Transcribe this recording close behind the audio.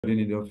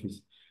in the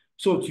office.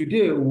 So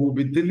today we'll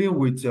be dealing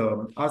with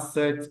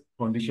asset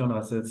condition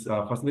assets,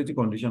 facility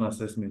condition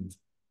assessment.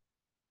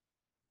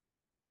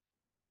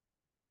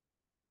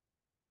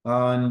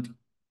 And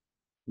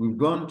we've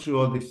gone through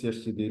all this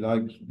yesterday,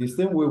 like the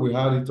same way we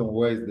had it on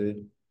Wednesday,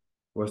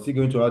 we're still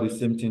going to have the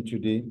same thing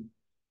today.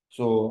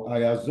 So I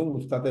assume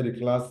we've started the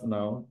class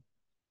now.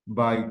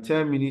 By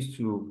 10 minutes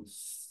to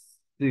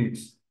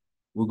 6,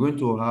 we're going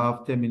to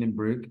have 10-minute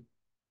break.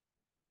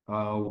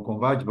 We'll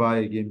converge by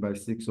again by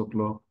 6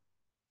 o'clock.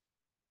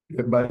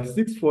 By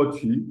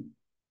 6:40,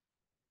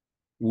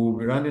 we'll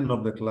be rounding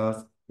up the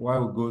class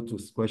while we go to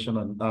question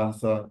and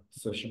answer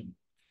session.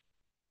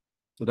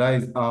 So that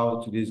is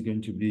how today is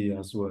going to be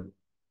as well.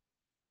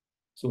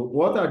 So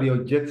what are the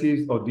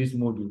objectives of this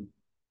module?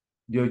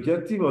 The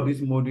objective of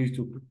this module is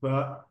to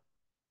prepare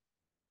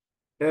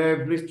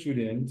every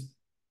student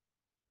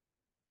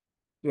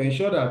to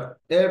ensure that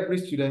every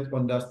student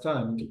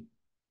understands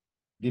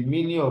the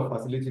meaning of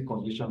facility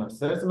condition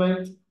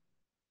assessment,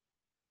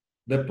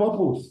 the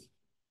purpose,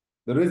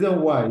 the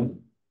reason why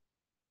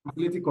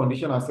facility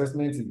condition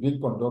assessment is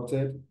being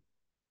conducted,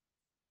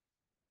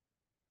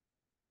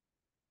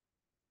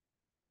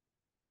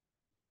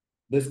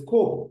 the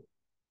scope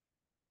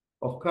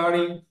of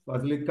carrying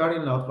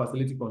out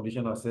facility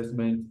condition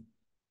assessment,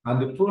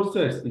 and the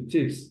process it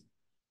takes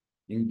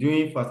in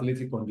doing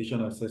facility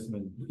condition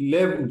assessment.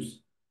 Levels.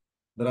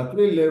 There are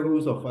 3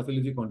 levels of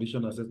facility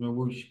condition assessment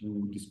which we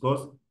will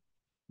discuss.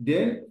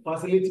 Then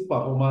facility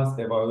performance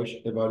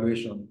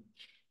evaluation.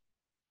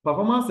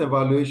 Performance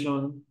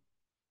evaluation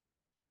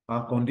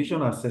and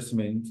condition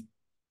assessment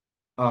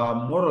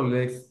are more or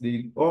less,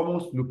 they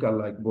almost look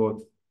alike, but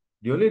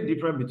the only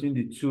difference between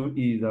the two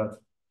is that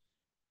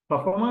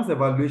performance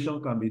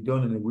evaluation can be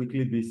done on a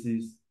weekly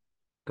basis,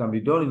 can be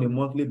done on a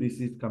monthly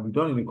basis, can be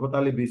done on a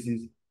quarterly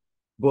basis,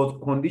 but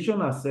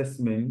condition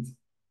assessment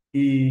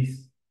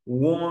is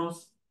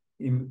once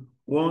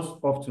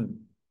often,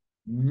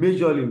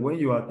 majorly when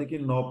you are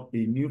taking up a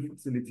new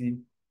facility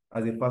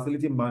as a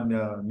facility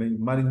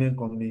management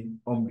company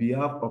on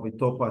behalf of a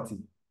third party.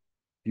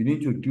 You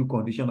need to do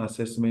condition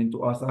assessment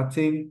to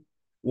ascertain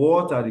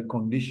what are the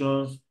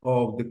conditions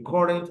of the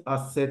current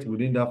asset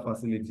within that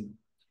facility.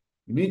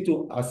 You need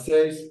to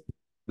assess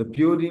the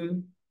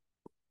building,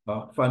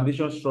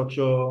 foundation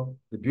structure,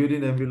 the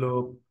building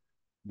envelope,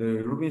 the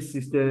roofing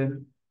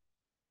system,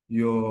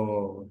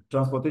 your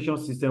transportation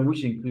system,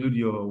 which include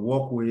your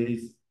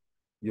walkways,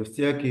 your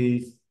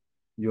staircase,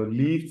 your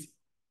lift,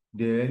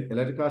 the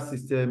electrical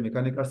system,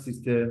 mechanical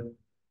system,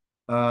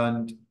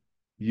 and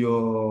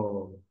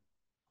your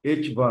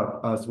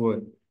HVAC as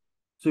well.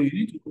 So you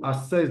need to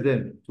assess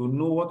them to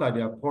know what are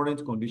their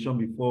current condition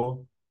before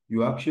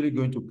you're actually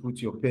going to put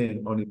your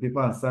pen on a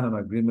paper and sign an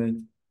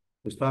agreement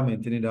to start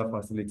maintaining that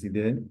facility.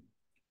 Then,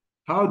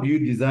 how do you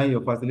design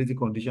your facility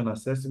condition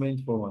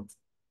assessment format?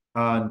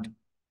 And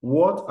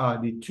what are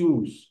the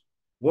tools?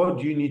 What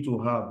do you need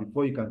to have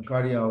before you can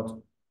carry out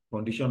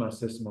condition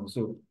assessment?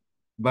 So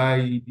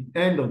by the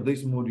end of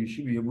this module, you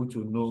should be able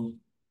to know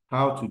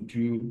how to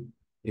do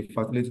a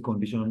facility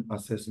condition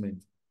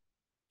assessment.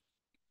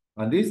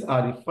 And these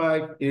are the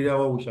 5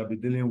 areas we shall be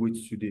dealing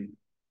with today.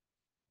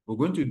 We're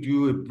going to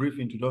do a brief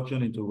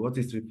introduction into what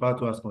is referred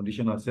to as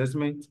condition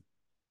assessment,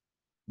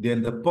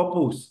 then the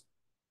purpose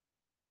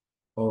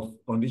of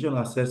condition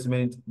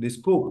assessment, the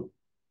scope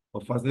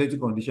of facility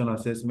condition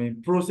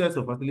assessment, process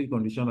of facility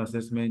condition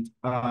assessment,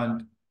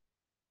 and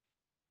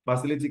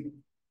facility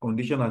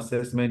condition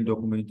assessment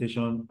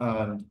documentation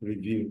and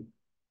review.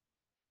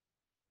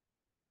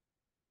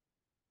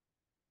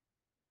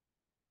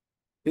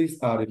 These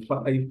are the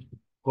 5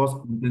 course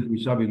content we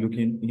shall be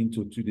looking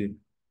into today.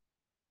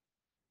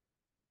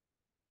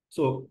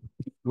 So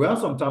we have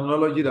some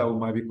terminology that we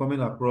might be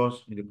coming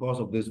across in the course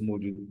of this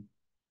module.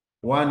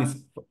 One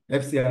is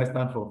FCI,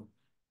 stand for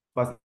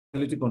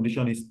Facility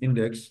Condition is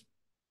Index.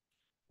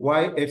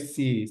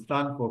 YFC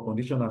stand for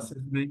Condition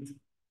Assessment.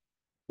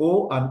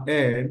 O and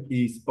M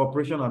is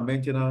Operation and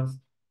Maintenance.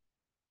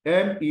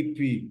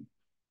 MEP,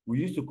 we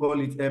used to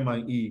call it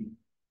MIE,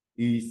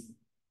 is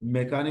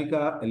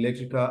Mechanical,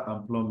 Electrical,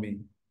 and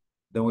Plumbing.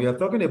 Then we are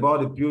talking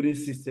about the building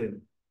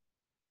system.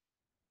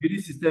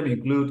 Building system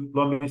include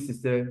plumbing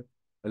system,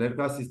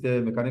 electrical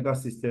system, mechanical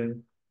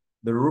system,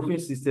 the roofing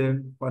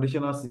system,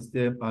 foundational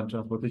system, and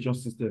transportation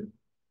system.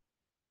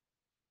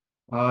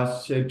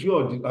 Schedule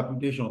of the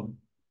application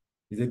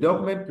is a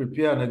document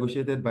prepared and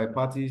negotiated by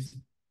parties,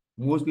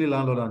 mostly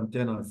landlord and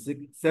tenants,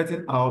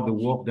 setting out the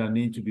work that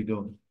needs to be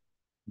done.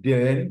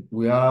 Then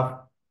we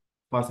have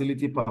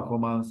facility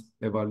performance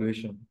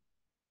evaluation.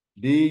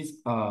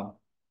 These are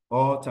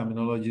all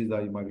terminologies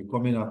that you might be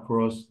coming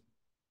across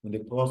in the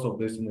course of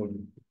this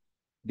module.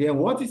 Then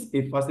what is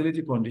a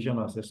facility condition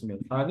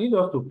assessment? I need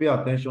us to pay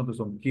attention to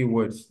some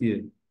keywords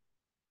here.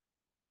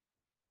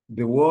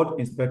 The word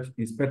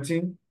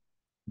inspecting,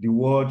 the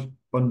word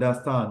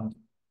understand,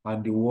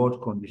 and the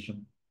word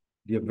condition.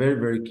 They are very,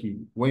 very key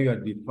when you are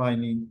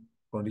defining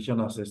condition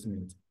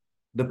assessment.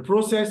 The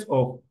process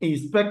of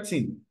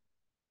inspecting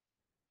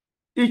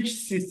each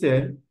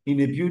system in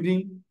a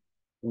building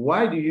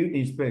Why do you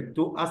inspect?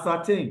 To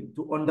ascertain,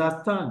 to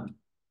understand,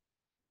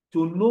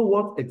 to know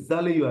what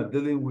exactly you are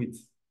dealing with,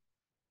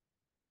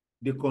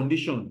 the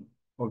condition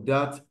of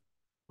that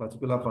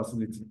particular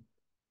facility,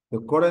 the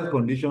current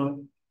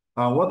condition,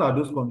 and what are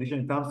those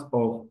conditions in terms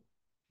of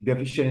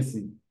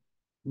deficiency.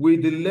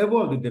 With the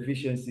level of the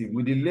deficiency,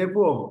 with the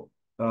level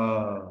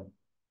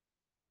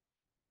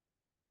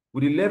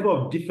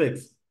of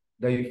defects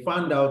that you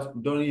found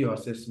out during your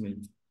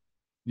assessment,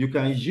 you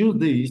can use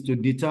this to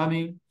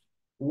determine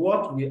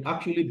what will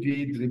actually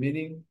be the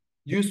remaining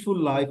useful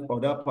life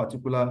of that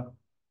particular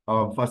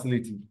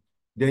facility.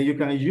 Then you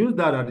can use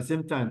that at the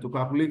same time to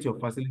calculate your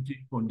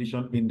facility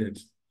condition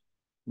index.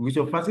 With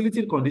your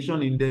facility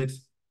condition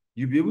index,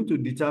 you'll be able to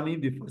determine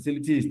if the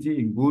facility is still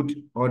in good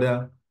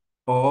order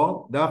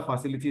or that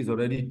facility is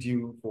already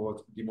due for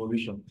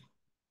demolition.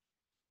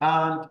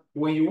 And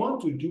when you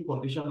want to do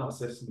condition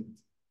assessment,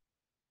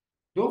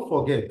 don't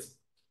forget,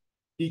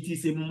 it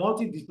is a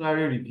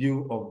multidisciplinary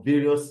review of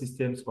various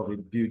systems of a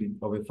building,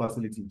 of a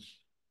facility.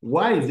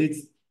 Why is it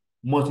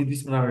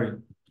multidisciplinary?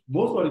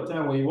 Most of the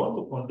time when you want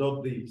to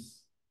conduct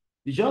this,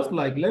 it's just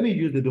like, let me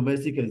use the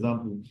domestic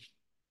example.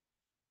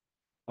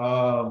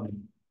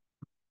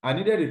 I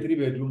needed a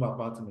 3-bedroom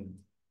apartment,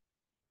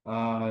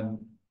 and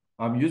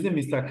I'm using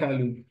Mr.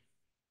 Kalu.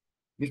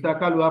 Mr.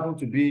 Kalu happened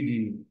to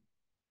be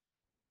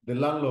the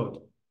landlord.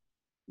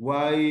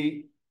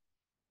 Why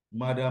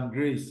Madam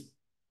Grace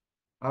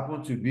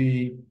happened to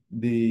be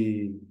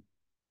the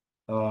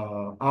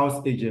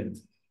house agent.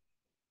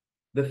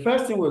 The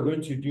first thing we're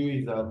going to do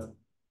is that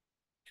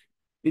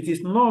it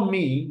is not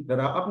me that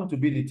I happen to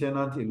be the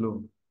tenant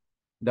alone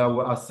that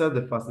will assess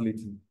the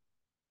facility.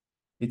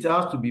 It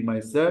has to be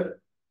myself,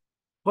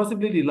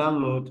 possibly the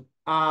landlord,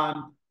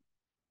 and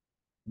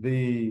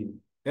the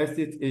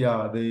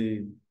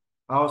the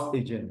house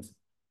agent.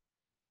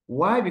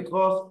 Why?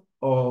 Because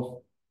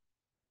of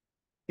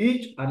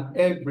each and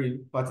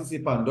every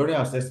participant during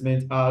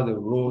assessment has a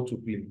role to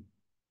play.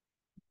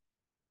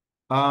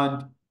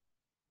 And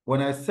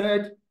when I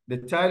said the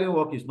tiling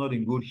work is not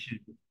in good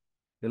shape,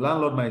 the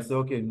landlord might say,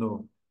 okay,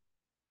 no,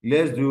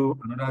 let's do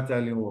another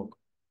tiling work.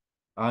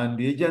 And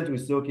the agent will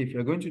say, okay, if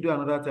you're going to do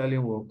another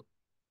tiling work,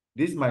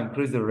 this might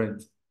increase the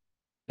rent.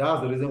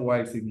 That's the reason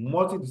why it's a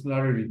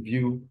multidisciplinary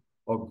review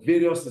of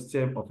various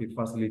systems of a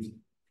facility.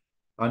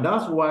 And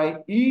that's why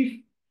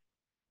if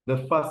the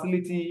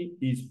facility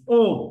is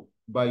owned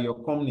by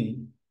your company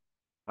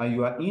and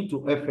you are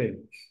into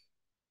FM,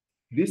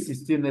 this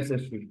is still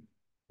necessary.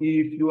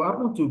 If you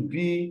happen to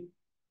be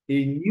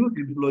a new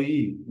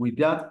employee with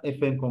that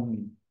FM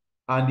company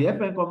and the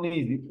FM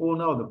company is the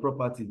owner of the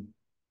property,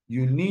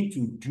 you need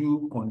to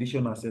do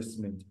condition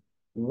assessment.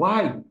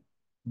 Why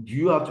do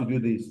you have to do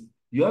this?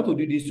 You have to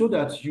do this so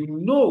that you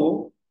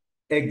know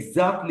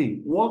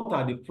exactly what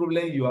are the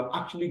problems you are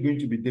actually going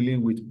to be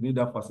dealing with within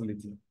that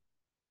facility.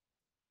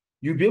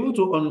 You'll be able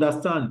to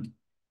understand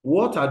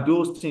what are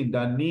those things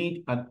that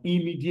need an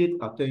immediate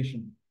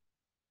attention.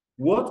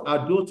 What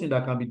are those things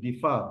that can be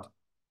deferred?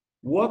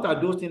 What are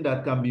those things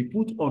that can be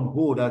put on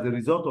hold as a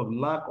result of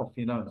lack of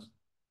finance?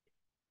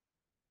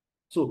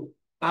 So,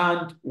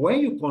 and when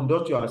you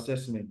conduct your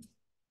assessment,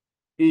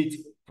 it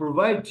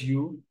provides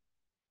you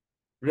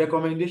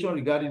recommendation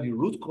regarding the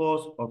root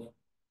cause of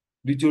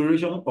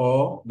deterioration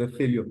or the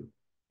failure.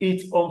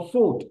 It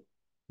unfolds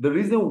the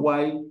reason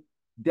why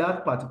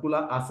that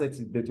particular asset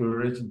is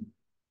deteriorating.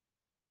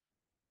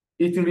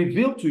 It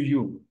reveals to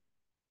you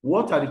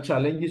what are the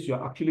challenges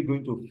you're actually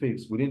going to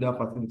face within that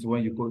facility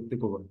when you go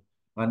take over.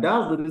 And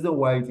that's the reason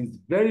why it is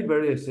very,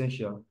 very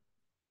essential.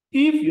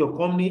 If your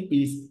company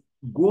is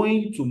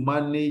going to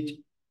manage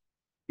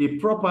a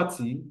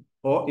property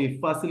or a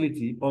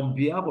facility on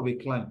behalf of a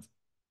client,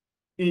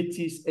 it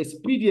is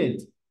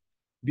expedient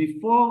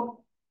before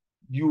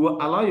you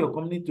allow your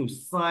company to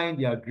sign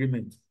the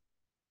agreement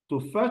to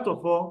first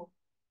of all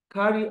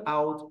carry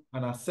out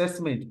an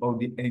assessment of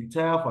the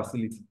entire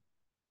facility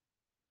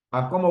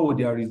and come up with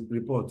their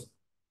report.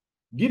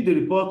 Give the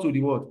report to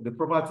the what? The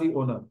property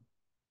owner.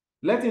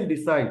 Let him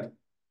decide.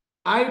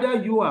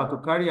 Either you are to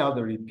carry out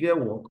the repair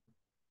work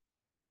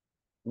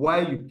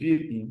while you bill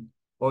him,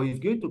 or he's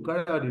going to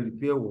carry out the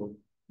repair work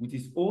with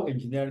his own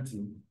engineering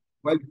team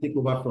while you take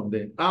over from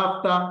there.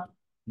 After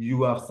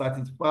you have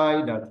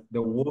satisfied that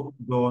the work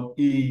done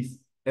is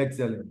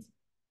excellent.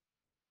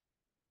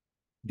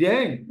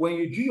 Then, when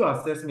you do your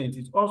assessment,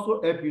 it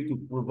also helps you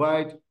to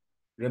provide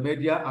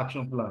remedial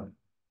action plan.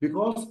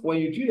 Because when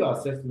you do your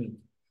assessment,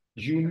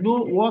 you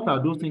know what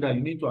are those things that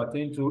you need to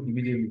attend to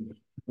immediately.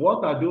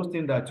 What are those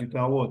things that you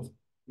can what?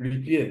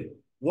 Repair.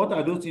 What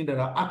are those things that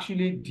are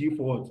actually due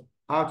for what?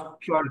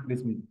 Actual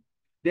replacement.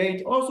 Then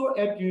it also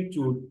helps you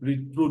to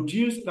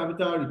produce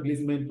capital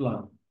replacement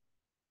plan.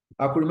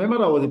 I could remember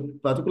there was a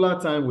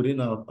particular time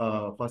within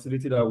our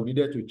facility that we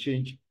needed to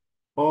change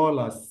all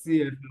our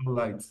CFL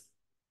lights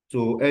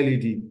to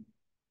LED.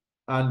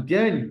 And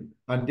then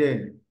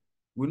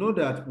we know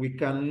that we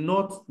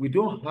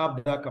don't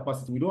have that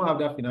capacity, we don't have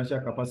that financial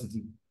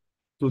capacity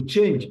to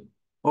change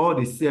all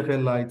the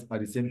CFL lights at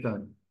the same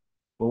time.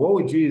 But what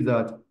we do is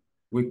that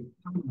We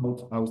come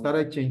out and we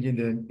started changing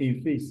them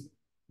in phase.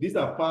 These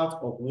are part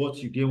of what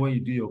you get when you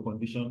do your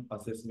condition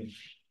assessment.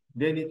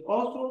 Then it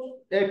also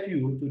helps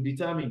you to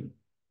determine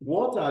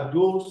what are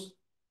those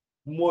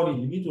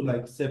money you need to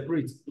like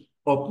separate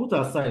or put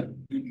aside,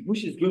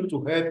 which is going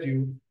to help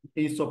you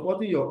in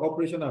supporting your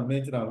operation and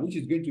maintenance, which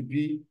is going to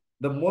be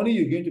the money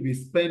you're going to be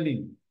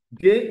spending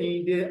day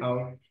in, day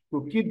out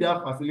to keep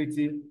that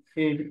facility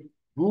in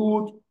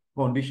good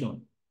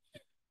condition.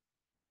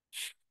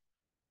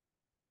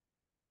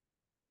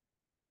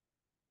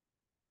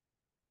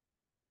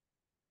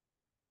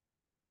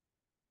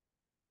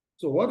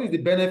 So what is the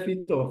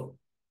benefit of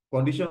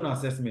condition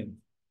assessment?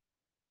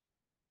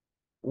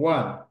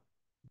 One,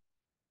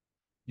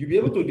 you'll be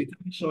able to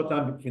determine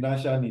short-term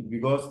financial need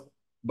because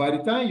by the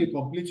time you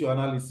complete your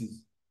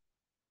analysis,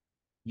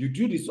 you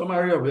do the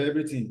summary of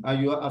everything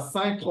and you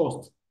assign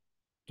cost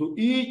to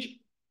each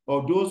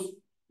of those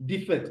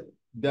defects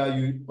that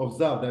you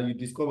observe, that you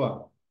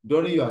discover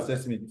during your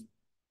assessment.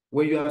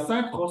 When you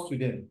assign cost to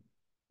them,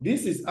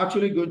 this is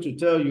actually going to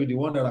tell you the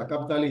one that are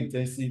capitally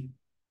intensive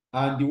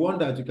and the one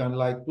that you can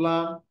like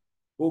plan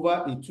over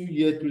a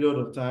 2-year period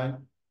of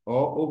time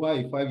or over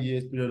a 5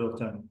 years period of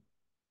time.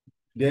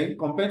 Then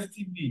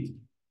competitive need.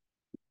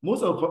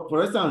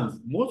 For instance,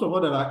 most of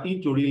us that are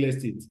into real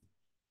estate,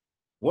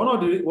 one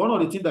of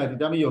the things that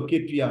determine your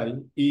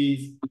KPI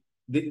is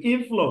the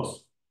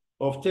influx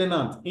of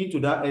tenants into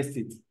that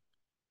estate.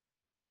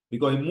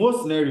 Because in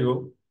most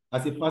scenario,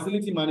 as a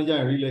facility manager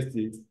in real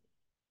estate,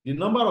 the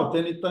number of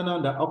tenants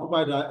that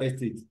occupy that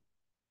estate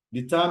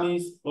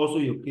determines also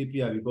your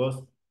KPI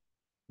because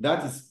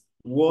that is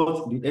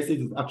what the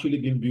estate is actually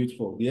being built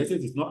for. The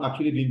estate is not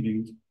actually being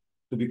built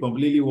to be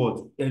completely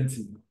what?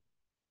 Empty.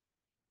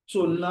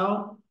 So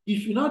now,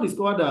 if you now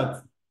discover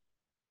that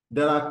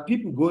there are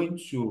people going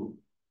to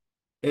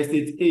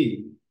estate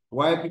A,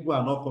 why people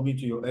are not coming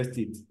to your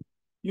estate,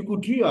 you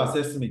could do your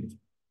assessment.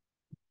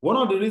 One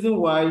of the reasons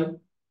why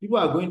people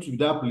are going to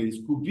that place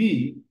could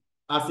be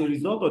as a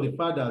result of the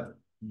fact that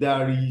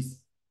there is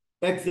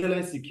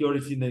excellent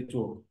security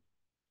network,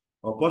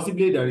 or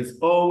possibly there is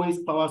always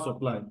power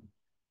supply,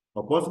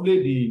 or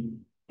possibly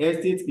the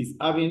estate is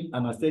having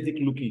an aesthetic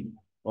looking,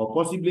 or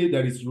possibly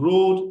there is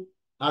road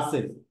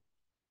access,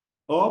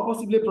 or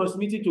possibly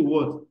proximity to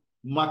what?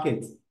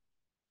 Market.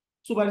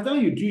 So by the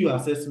time you do your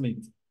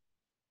assessment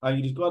and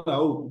you discover that,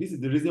 oh, this is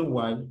the reason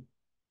why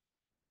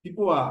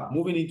people are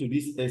moving into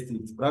this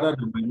estate rather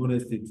than my own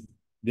estate,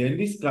 then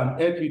this can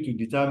help you to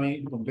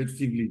determine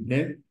competitively.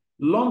 Then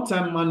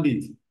long-term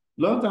mandates.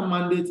 Long-term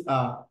mandates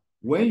are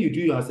when you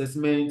do your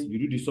assessment, you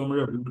do the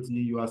summary of everything,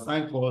 you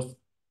assign costs,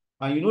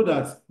 and you know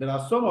that there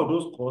are some of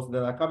those costs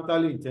that are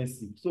capitally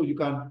intensive. So you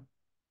can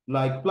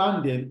like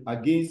plan them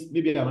against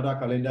maybe another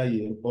calendar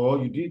year,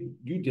 or you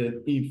do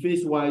them in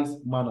phase-wise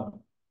manner.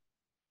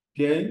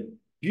 Then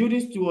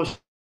building stewardship.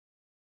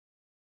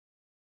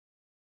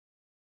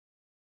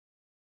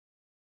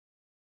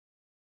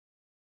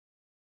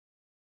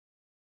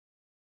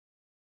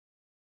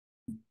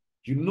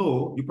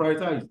 You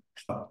prioritize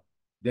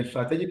the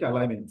strategic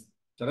alignment.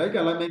 Strategic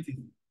alignment is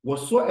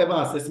whatsoever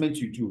assessment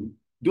you do,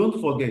 don't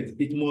forget,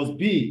 it must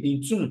be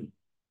in tune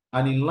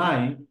and in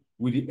line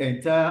with the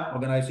entire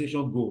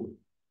organization goal.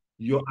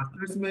 Your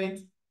assessment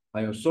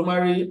and your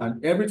summary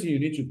and everything you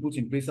need to put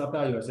in place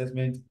after your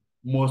assessment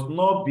must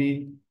not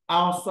be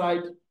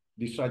outside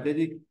the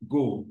strategic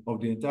goal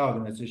of the entire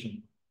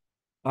organization.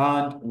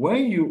 And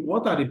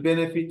what are the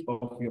benefits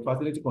of your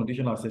facility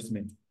condition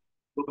assessment?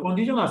 The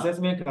condition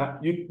assessment,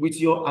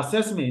 with your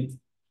assessment,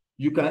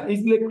 you can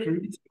easily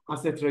create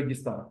asset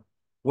register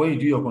when you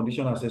do your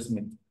condition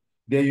assessment.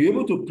 Then you're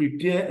able to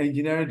prepare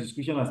engineering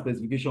description and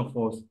specification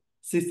for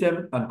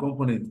system and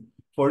component.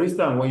 For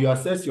instance, when you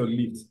assess your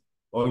lift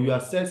or you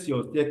assess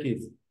your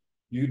staircase,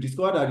 you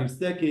discover that the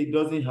staircase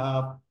doesn't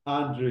have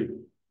handrail.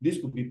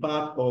 This could be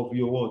part of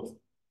your what?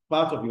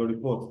 Part of your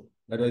report.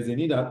 That there is a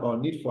need for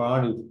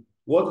handrail.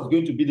 What is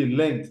going to be the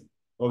length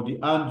of the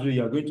handrail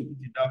you are going to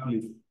put in that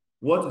place?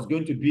 What is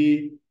going to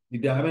be the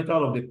diameter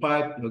of the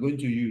pipe you're going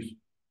to use?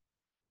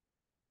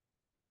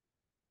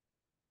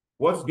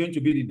 What's going to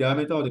be the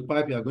diameter of the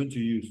pipe you are going to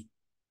use?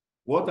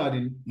 What are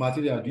the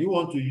materials? Do you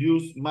want to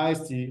use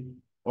mild steel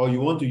or you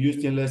want to use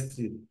stainless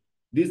steel?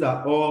 These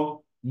are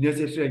all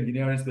necessary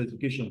engineering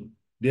specifications.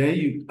 Then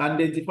you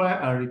identify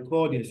and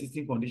record the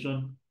existing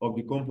condition of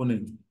the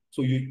component.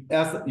 So you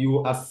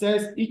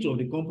assess each of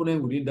the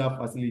components within that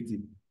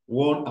facility,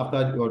 one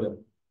after the other.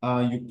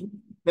 And you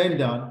pen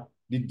down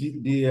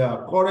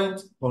the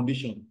current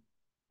condition.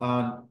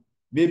 And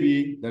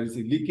maybe there is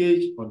a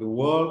leakage on the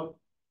wall.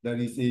 There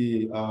is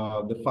the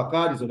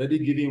facade is already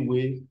giving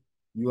way.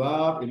 You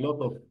have a lot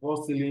of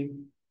false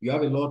ceiling. You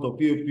have a lot of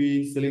POP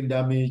ceiling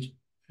damage.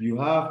 You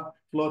have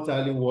floor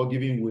tiling wall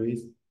giving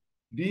ways.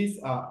 These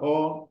are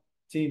all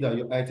things that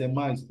you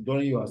itemize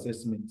during your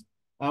assessment.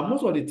 And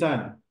most of the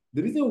time,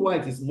 the reason why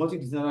it is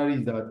multidisciplinary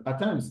is that at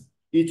times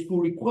it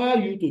could require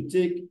you to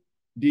take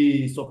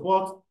the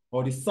support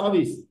or the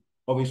service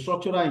of a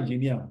structural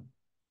engineer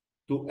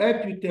to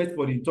help you test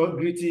for the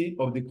integrity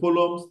of the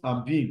columns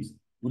and beams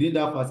within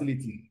that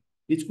facility.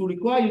 It could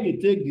require you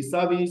to take the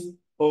service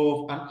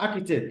of an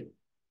architect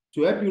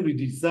to help you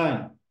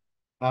redesign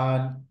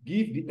and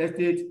give the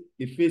estate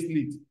a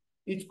facelift.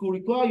 It could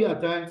require you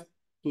at times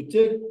to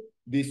take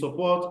the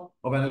support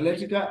of an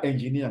electrical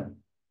engineer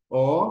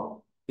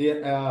or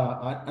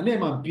an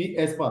M&P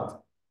expert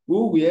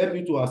who will help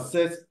you to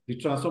assess the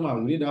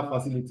transformer within that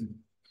facility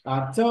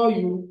and tell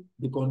you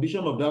the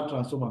condition of that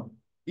transformer,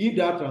 if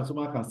that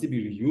transformer can still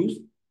be reused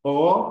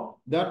or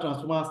that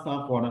transformer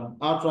stands for an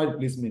outright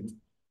replacement.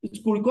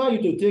 It could require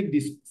you to take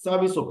the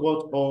service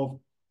support of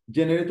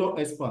generator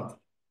expert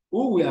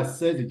who will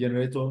assess the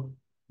generator,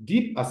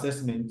 deep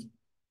assessment,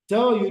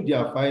 tell you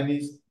their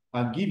findings,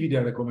 and give you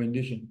their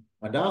recommendation.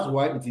 And that's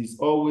why it is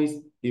always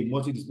a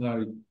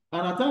multidisciplinary.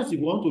 And at times, if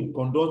you want to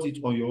conduct it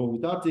on your own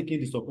without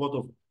taking the support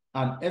of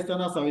an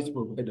external service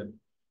provider,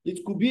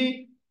 it could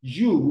be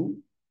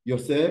you,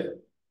 yourself,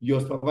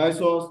 your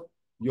supervisors,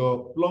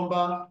 your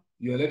plumber,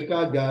 your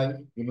electrical guy,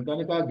 your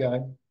mechanical guy,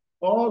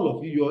 all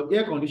of you, your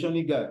air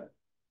conditioning guy,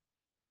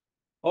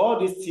 all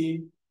this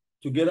team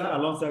together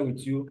alongside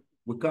with you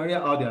will carry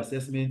out the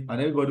assessment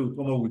and everybody will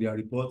come up with their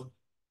report.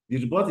 The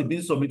report is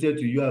being submitted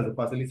to you as a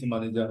facility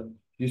manager.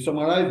 You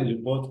summarize the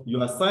report,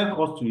 you assign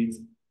cost to it.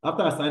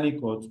 After assigning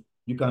cost,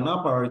 you can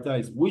now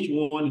prioritize which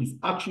one is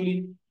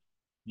actually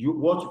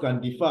what you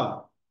can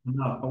defer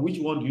now and which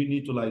one do you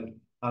need to like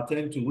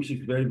attend to, which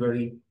is very,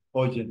 very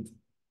urgent.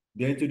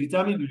 Then to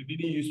determine the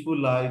remaining useful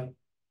life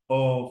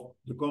of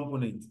the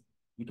component,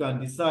 you can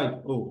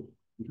decide, oh,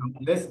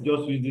 let's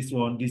just use this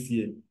one this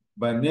year.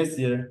 By next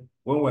year,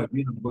 when we're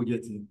doing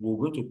budgeting,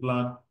 we're going to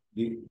plan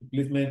the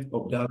replacement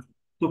of that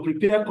to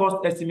prepare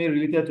cost estimate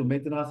related to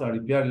maintenance and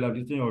repair,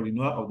 reliability, or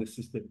renewal of the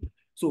system.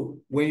 So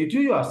when you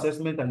do your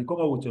assessment and you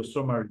come up with your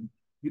summary,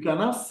 you can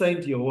now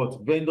send your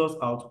what vendors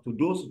out to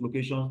those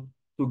locations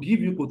to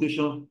give you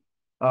quotation,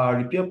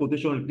 repair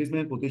quotation,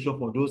 replacement quotation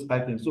for those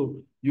items. So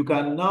you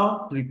can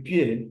now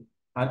prepare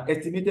an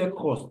estimated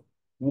cost,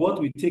 what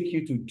will take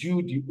you to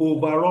do the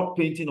overall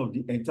painting of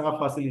the entire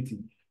facility,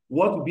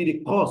 what will be the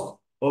cost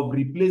of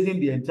replacing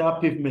the entire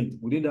pavement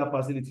within that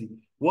facility,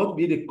 what will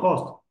be the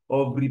cost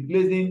of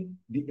replacing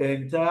the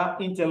entire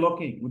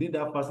interlocking within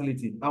that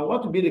facility, and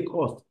what will be the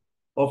cost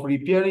of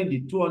repairing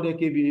the 200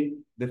 kVA,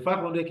 the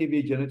 500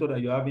 kVA generator that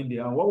you have in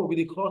there, and what will be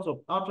the cost of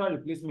outright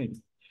replacement.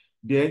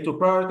 Then to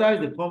prioritize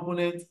the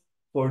components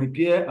for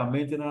repair and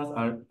maintenance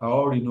and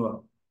or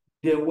renewal.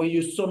 Then when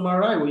you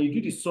summarize, when you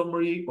do the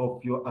summary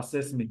of your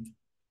assessment,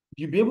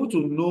 you'll be able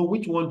to know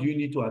which one do you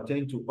need to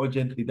attend to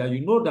urgently, that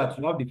you know that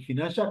you have the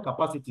financial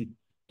capacity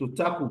to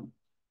tackle.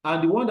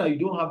 And the one that you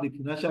don't have the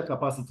financial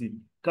capacity,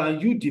 can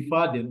you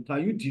defer them?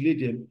 Can you delay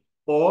them?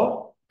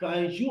 Or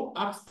can you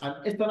ask an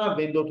external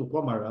vendor to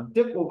come around,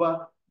 take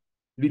over,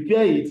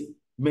 repair it,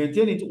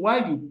 maintain it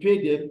while you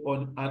pay them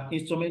on an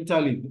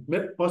instrumentally,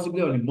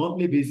 possibly on a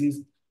monthly basis,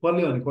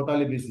 probably on a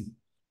quarterly basis.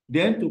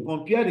 Then to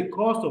compare the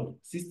cost of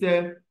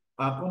system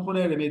and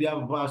component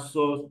remedial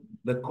versus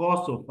the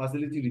cost of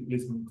facility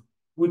replacement.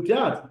 With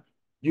that,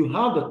 you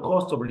have the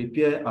cost of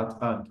repair at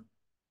hand.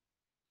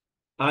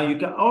 And you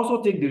can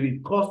also take the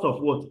cost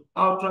of what?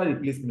 Outright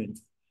replacement.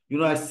 You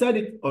know, I said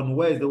it on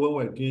Wednesday when we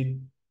were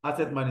doing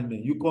asset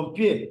management. You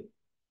compare.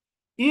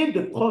 If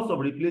the cost of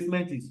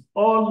replacement is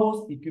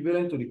almost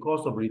equivalent to the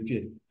cost of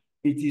repair,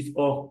 it is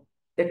of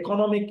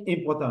economic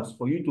importance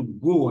for you to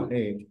go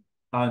ahead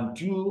and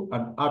do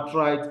an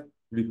outright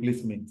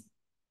replacement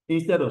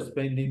instead of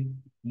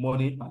spending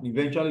money and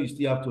eventually you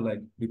still have to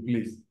like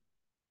replace.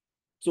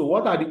 So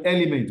what are the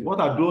elements? What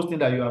are those things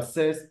that you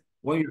assess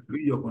when you do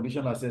your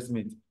condition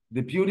assessment?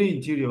 The building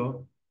interior,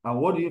 and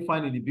what do you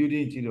find in the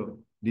building interior?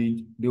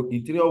 The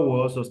interior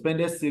walls,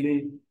 suspended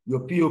ceiling,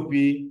 your POP,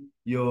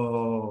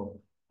 your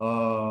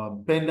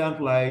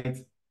pendant lights,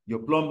 your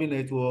plumbing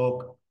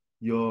network,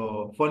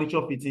 your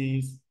furniture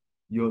fittings,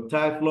 your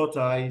floor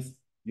tiles,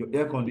 your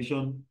air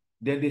condition.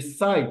 Then the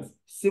site,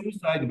 civil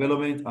site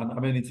development and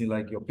amenity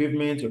like your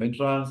pavement, your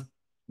entrance,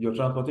 your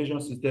transportation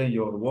system,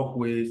 your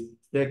walkways,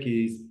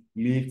 staircase,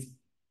 lifts,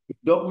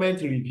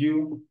 document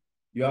review,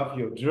 you have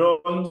your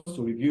drawings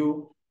to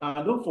review.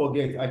 And don't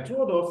forget, I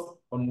told us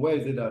on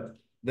Wednesday that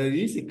there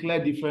is a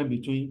clear difference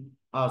between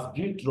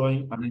as-built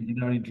drawing and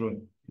engineering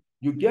drawing.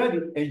 You get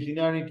the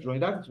engineering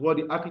drawing, that is what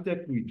the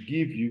architect will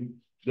give you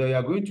that you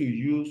are going to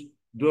use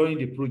during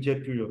the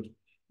project period.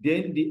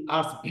 Then the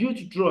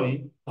as-built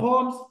drawing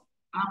comes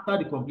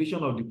after the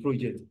completion of the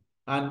project.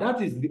 And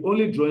that is the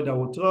only drawing that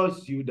will tell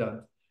you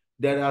that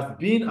there has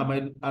been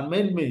an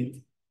amendment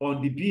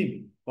on the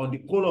beam, on the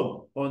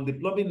column, on the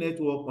plumbing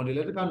network, on the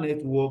electrical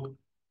network,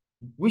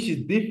 which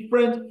is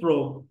different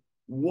from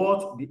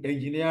what the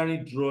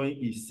engineering drawing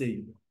is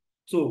saying.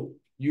 So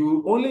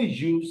you only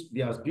use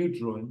the as-built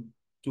drawing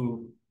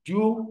to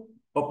do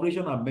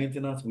operation and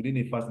maintenance within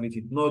a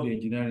facility, not the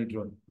engineering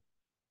drawing.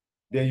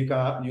 Then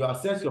you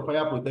assess your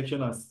fire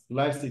protection and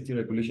life safety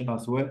regulation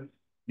as well.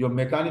 Your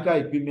mechanical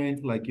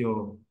equipment like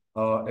your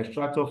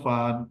extractor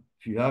fan,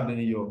 if you have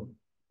any, your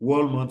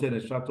wall-mounted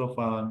extractor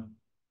fan,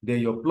 then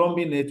your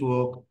plumbing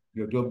network,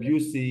 your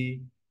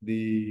WC,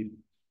 the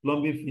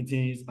plumbing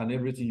fittings and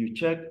everything. You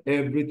check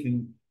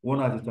everything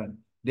one at a time.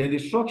 Then the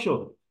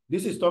structure.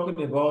 This is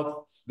talking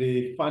about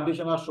the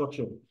foundational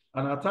structure.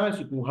 And at times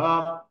you could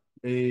have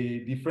a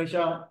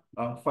differential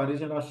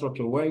foundational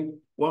structure where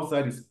one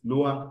side is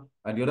lower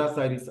and the other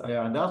side is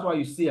higher. And that's why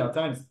you see at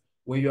times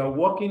when you are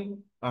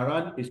walking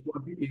around a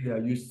swampy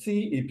area, you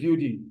see a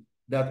building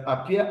that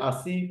appear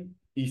as if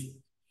it's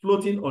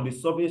floating on the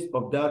surface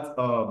of that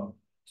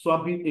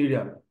swampy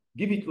area.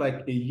 Give it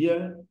like a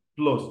year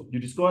plus, you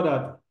discover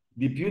that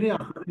the building has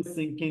started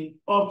sinking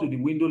up to the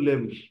window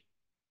level.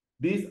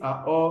 These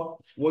are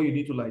all what you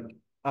need to like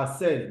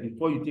assess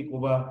before you take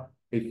over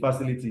a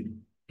facility.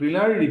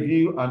 Preliminary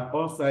review and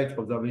on-site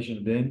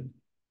observation, then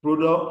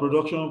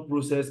production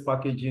process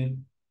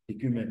packaging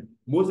equipment.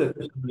 Most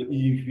especially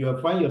if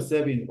you find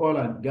yourself in oil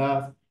and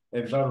gas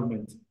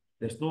environment,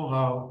 there's no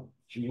how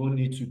you won't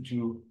need to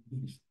do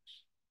this.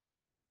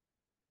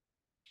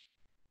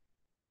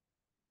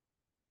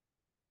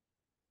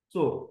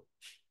 So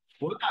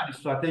what are the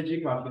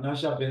strategic and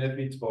financial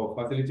benefits of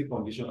facility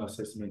condition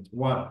assessment?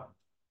 One,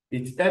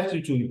 it helps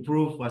you to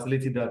improve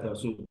facility data.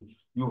 So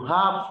you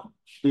have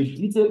a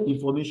detailed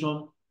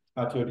information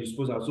at your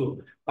disposal.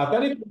 So at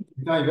any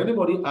time, if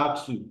anybody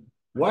asks you,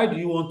 why do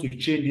you want to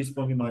change this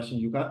pumping machine?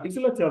 You can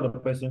easily tell the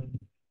person,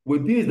 well,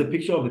 this is the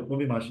picture of the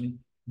pumping machine.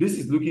 This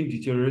is looking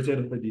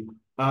deteriorated already.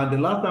 And the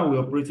last time we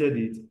operated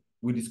it,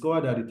 we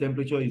discovered that the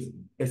temperature is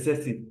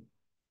excessive.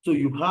 So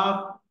you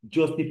have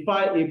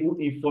justifiable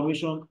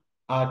information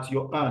at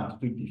your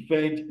hand to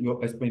defend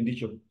your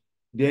expenditure.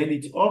 Then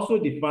it also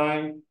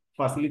defines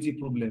facility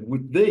problem.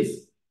 With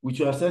this, with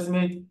your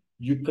assessment,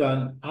 you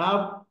can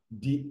have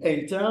the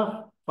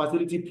entire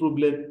facility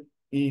problem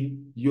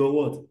in your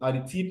what?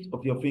 At the tip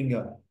of your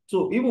finger.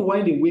 So even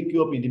when they wake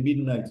you up in the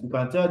midnight, you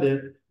can tell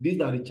them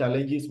these are the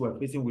challenges we're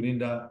facing within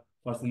that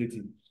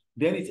facility.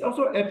 Then it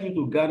also helps you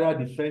to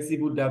gather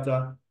defensible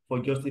data for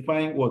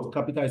justifying what?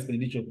 Capital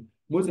expenditure.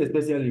 Most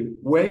especially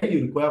when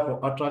you require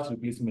for attract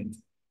replacement.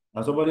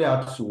 And somebody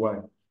asks you why.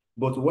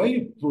 But when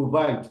you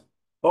provide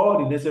all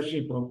the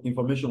necessary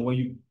information, when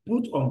you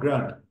put on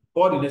ground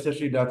all the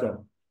necessary data,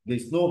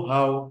 there's no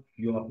how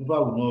your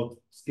approval will not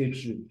scale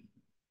through.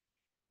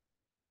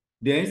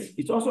 Then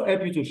it also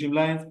helps you to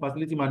streamline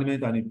facility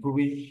management and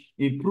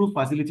improve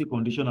facility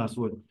condition as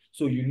well.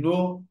 So you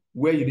know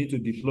where you need to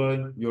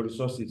deploy your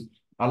resources.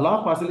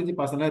 Allow facility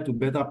personnel to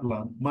better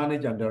plan,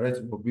 manage, and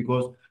direct work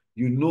because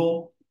you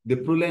know the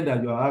problem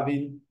that you are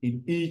having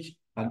in each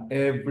and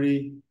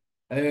every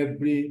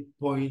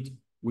point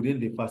within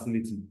the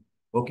facility.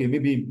 Okay,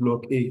 maybe in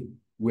block A,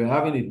 we're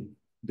having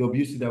a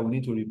WC that we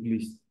need to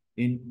replace.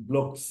 In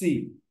block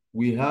C,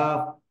 we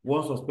have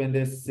one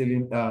suspended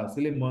ceiling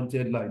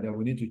mounted light that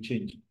we need to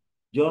change.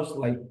 Just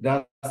like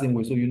that same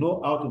way. So you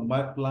know how to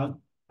plan,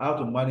 how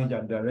to manage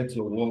and direct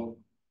your work,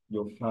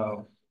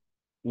 your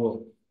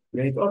work.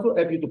 Then it also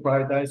helps you to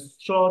prioritize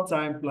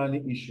short-time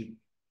planning issues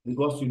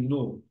because you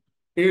know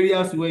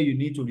areas where you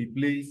need to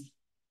replace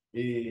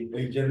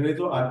a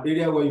generator and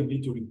area where you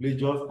need to replace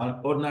just an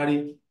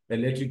ordinary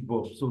electric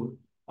bulb. So,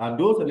 and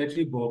those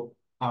electric bulbs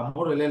are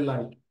more or less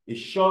like a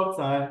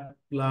short-time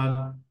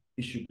plan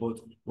issue. But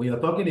when you're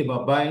talking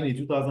about buying a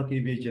 2000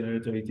 kVA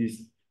generator,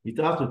 it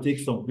has to take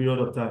some period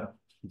of time.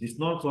 It is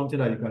not something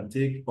that you can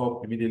take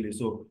up immediately.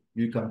 So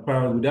you can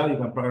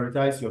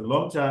prioritize your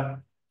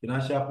long-term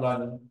financial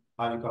planning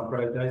and you can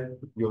prioritize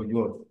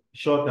your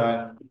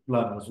short-term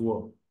plan as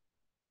well.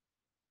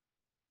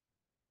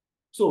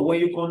 So when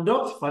you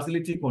conduct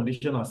facility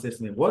condition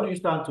assessment, what do you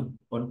stand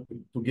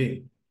to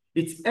gain?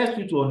 It helps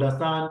you to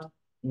understand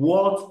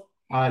what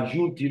are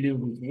you dealing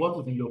with, what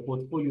is in your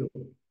portfolio,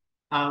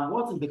 and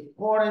what is the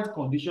current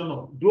condition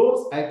of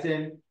those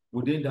items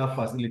within that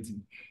facility.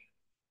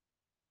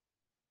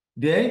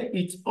 Then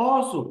it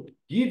also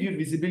gives you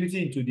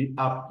visibility into the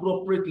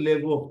appropriate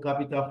level of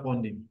capital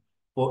funding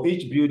for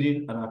each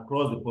building and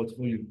across the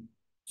portfolio.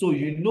 So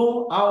you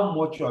know how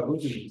much you are going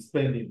to be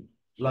spending.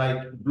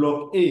 Like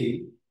block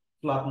A,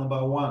 flat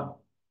number 1.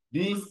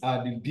 These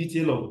are the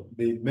detail of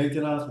the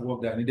maintenance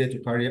work that needed to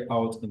carry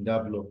out in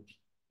that block.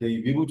 Then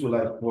you'll be able to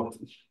like what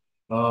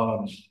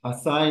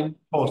assign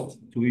cost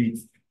to it.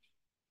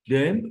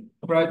 Then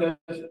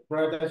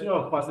prioritization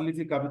of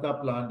facility capital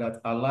plan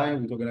that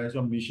align with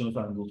organization missions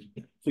and goals.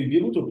 So you'll be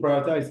able to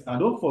prioritize and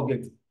don't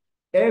forget,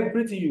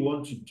 everything you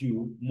want to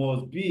do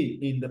must be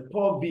in the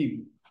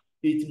purview.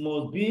 It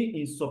must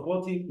be in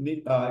supporting,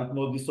 it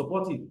must be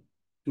supportive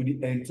to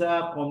the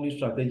entire company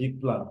strategic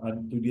plan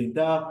and to the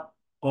entire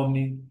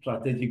company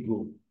strategic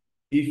goal.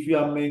 If you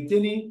are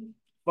maintaining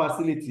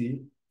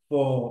facility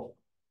for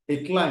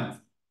a client,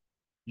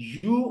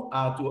 you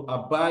are to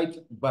abide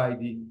by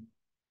the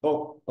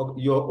of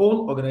your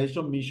own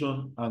organization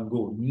mission and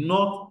goal,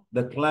 not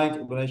the client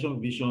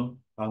organization vision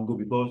and goal,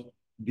 because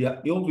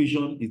their own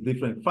vision is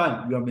different.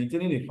 Fine, you are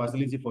maintaining a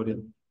facility for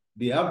them.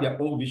 They have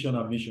their own vision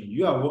and mission.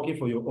 You are working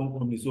for your own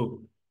company.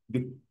 So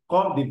the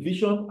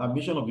vision and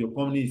mission of your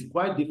company is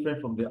quite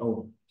different from their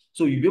own.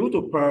 So you'll be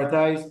able to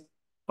prioritize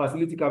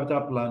facility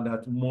capital plan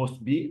that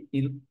must be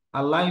in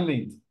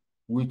alignment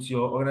with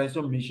your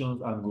organization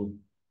missions and goals.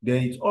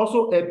 Then it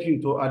also helps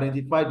you to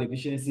identify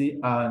deficiency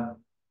and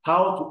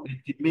how to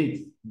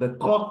estimate the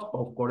cost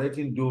of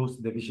correcting those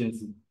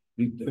deficiencies.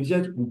 The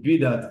deficiency would be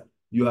that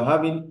you are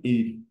having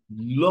a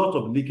lot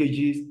of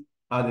leakages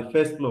at the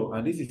first floor,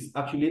 and this is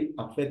actually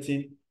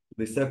affecting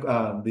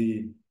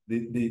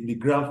the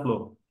ground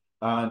floor,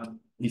 and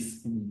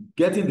it's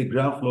getting the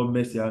ground floor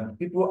messy, and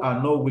people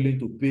are not willing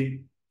to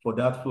pay for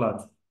that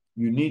flat.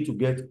 You need to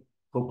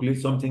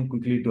calculate something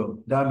quickly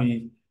done. That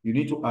means you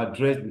need to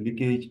address the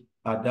leakage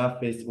at that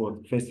first floor.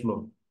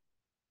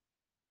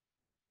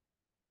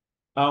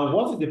 And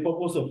what is the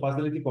purpose of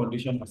facility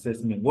condition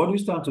assessment? What do you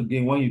stand to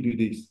gain when you do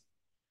this?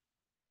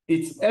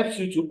 It helps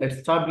you to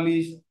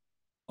establish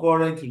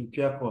current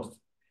repair cost.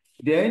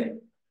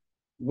 Then,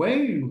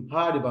 when you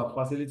heard about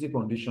facility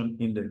condition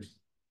index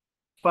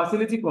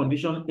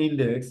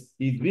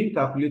is being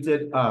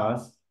calculated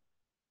as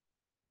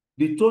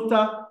the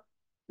total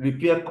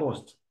repair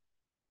cost,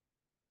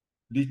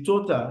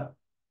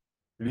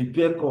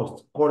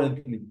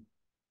 currently.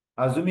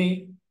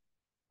 Assuming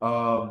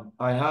I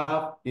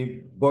have a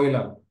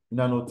boiler in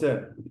an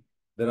hotel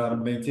that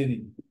I'm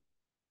maintaining,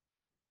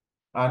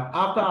 and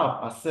after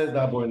I've assessed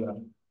that boiler,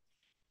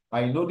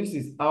 I know this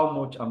is how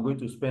much I'm going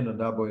to spend on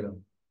that boiler.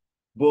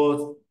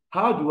 But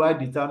how do I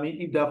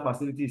determine if that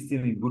facility is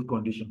still in good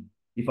condition?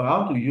 If I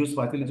have to use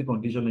facility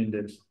condition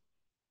index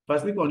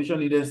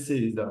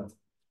says that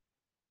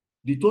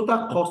the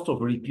total cost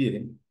of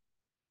repair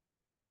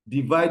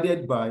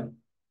divided by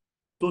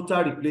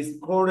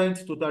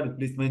current total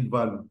replacement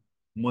value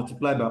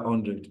multiplied by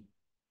 100.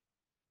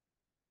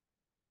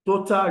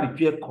 Total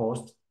repair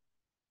cost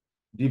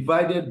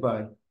divided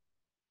by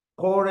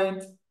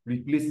current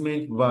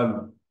replacement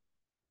value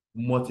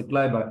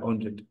multiplied by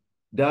 100.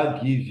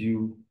 That is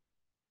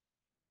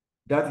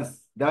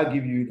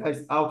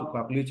how to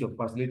calculate your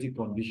facility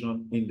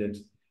condition index.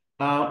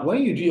 And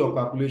when you do your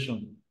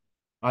calculation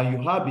and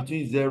you have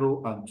between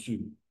 0 and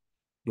 2,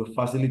 your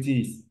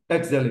facility is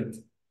excellent.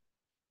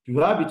 If you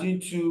have between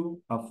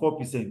 2 and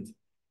 4%,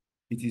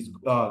 it is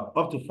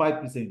up to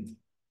 5%,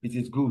 it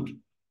is good.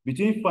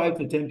 Between 5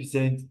 to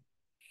 10%,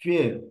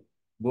 fair.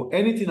 But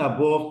anything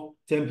above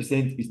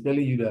 10% is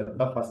telling you that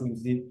that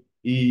facility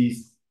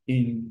is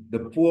in the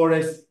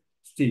poorest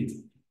state.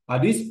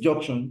 At this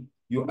junction,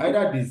 you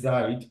either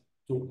decide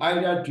to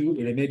either do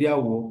a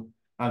remedial work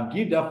and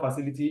give that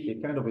facility a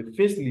kind of a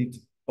facelift,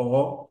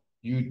 or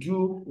you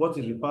do what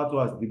is referred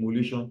to as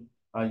demolition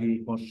and you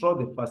reconstruct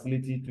the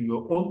facility to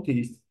your own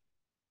taste.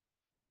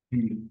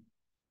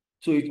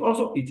 So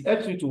it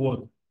helps you to what?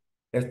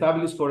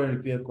 Establish current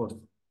repair cost.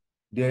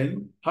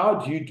 Then how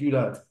do you do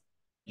that?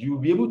 You'll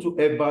be able to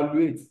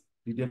evaluate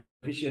the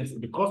deficiency,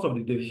 the cost of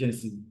the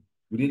deficiency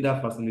within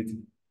that facility.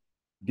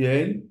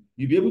 Then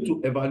you'll be able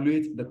to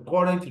evaluate the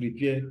current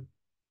repair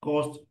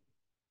cost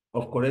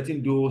of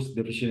correcting those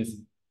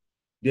deficiencies.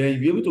 Then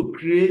you'll be able to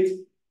create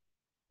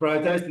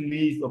prioritized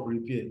list of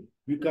repair.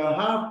 You can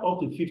have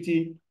up to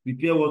 50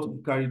 repair work to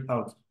be carried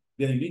out.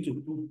 Then you need to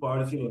put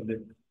priority on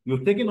them.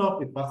 You're taking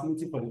up a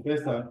facility for the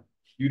first time.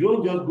 You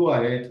don't just go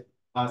ahead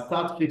and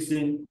start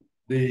fixing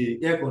the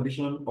air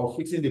conditioner or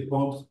fixing the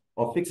pumps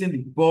or fixing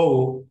the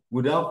borehole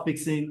without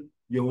fixing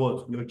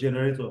your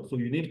generator. So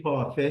you need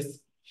power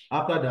first.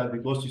 After that,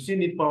 because you still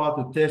need power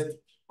to test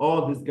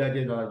all these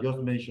gadgets that I just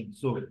mentioned.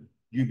 So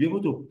you'll be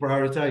able to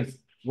prioritize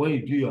when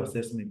you do your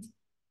assessment.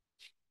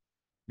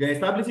 They're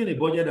establishing a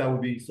budget that will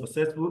be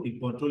successful in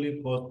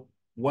controlling costs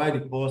while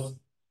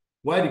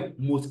the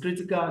most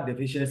critical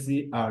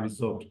deficiencies are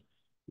resolved.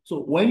 So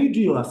when you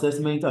do your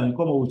assessment and you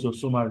come up with your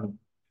summary,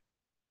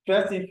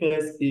 first thing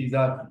first is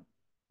that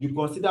you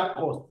consider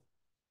cost.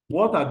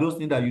 What are those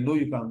things that you know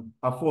you can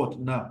afford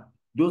now?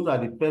 Those are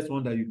the first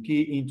ones that you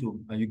key into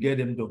and you get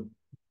them done.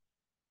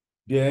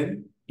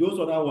 Then those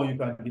other ones you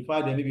can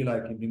define them, maybe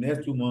like in the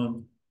next 2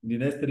 months, in the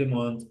next 3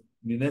 months,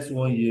 in the next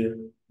 1 year,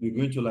 you're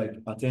going to like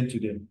attend to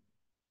them.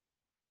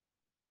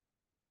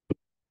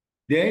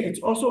 Then it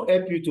also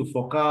helps you to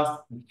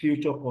forecast the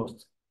future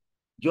costs.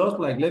 Just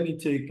like, let me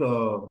take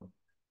a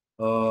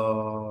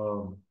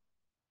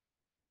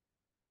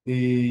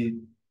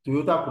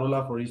Toyota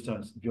Corolla, for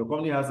instance. If your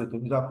company has a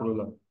Toyota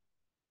Corolla,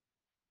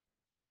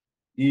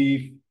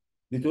 if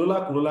the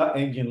Toyota Corolla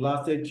engine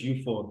lasted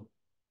you for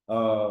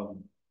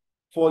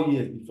 4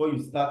 years before you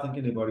start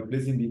thinking about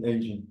replacing the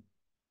engine,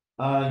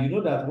 you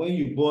know that when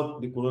you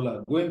bought the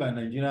Corolla, going by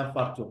Nigerian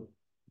factor,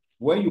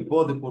 when you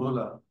bought the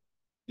Corolla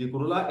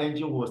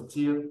engine was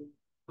still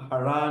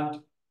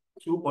around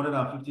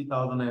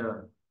 250,000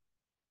 naira.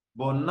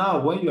 But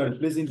now, when you are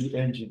replacing the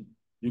engine,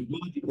 you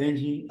bought the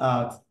engine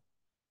at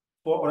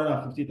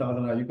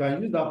 450,000 naira. You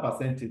can use that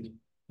percentage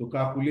to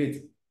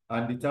calculate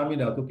and determine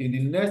that, okay, in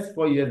the next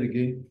 4 years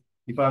again,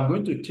 if I'm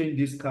going to change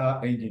this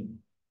car engine,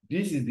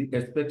 this is the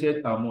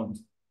expected amount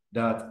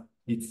that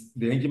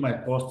the engine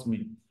might cost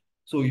me.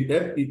 So it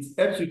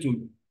helps you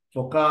to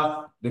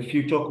forecast the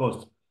future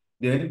cost.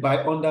 Then by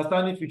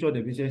understanding future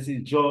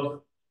deficiencies, just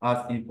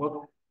as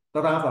important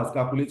as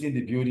calculating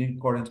the building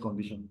current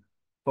condition.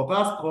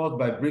 Forecast cost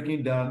by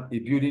breaking down a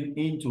building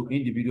into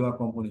individual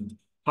components.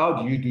 How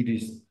do you do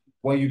this?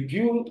 When you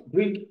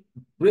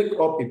break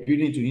up a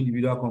building into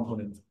individual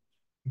components,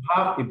 You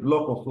have a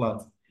block of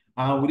flats,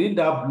 and within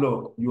that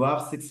block, you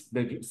have six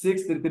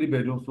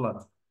three-bedroom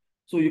flats.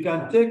 So you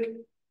can take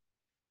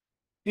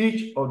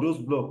each of those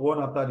blocks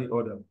one after the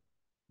other.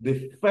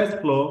 The first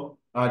floor,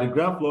 the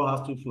ground floor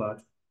has two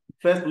flats.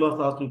 First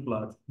floor has two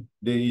flats.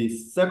 The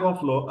second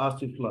floor has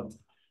two flats.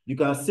 You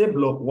can say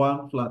block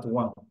one, flat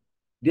one.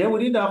 Then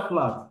within that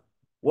flat,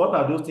 what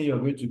are those things you're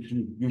going to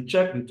do? You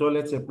check the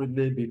toilet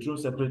separately, bedroom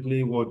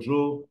separately,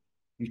 wardrobe.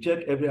 You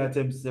check every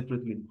item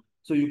separately.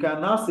 So you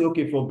can now say,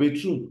 okay, for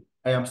bedroom,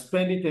 I am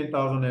spending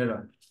 10,000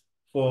 naira.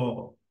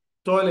 For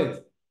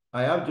toilet,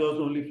 I have just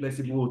only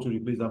flexible to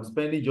replace. I'm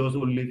spending just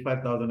only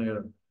 5,000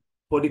 naira.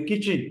 For the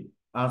kitchen,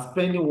 I'm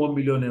spending 1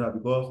 million naira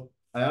because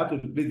I have to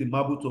replace the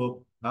marble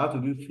top, I have to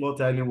do floor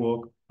tiling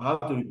work, I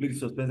have to replace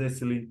the suspended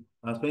ceiling.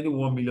 I'm spending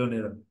 1 million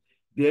naira.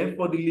 Then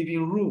for the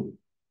living room,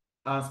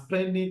 I'm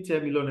spending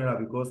 10 million naira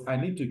because I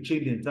need to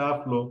change the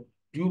entire floor,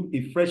 do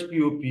a fresh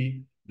POP,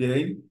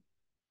 then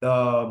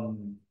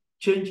um,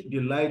 change the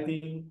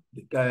lighting,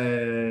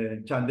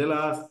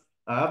 chandeliers.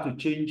 I have to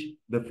change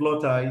the floor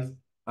tiles,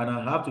 and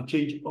I have to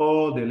change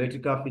all the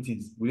electrical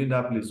fittings within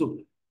that place. So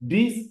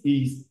this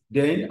is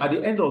then at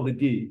the end of the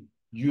day,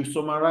 you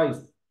summarize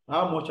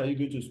how much are you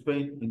going to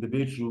spend in the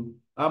bedroom,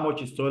 how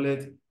much is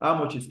toilet, how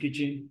much is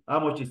kitchen, how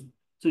much is.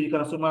 So you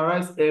can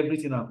summarize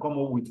everything and come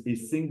up with a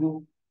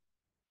single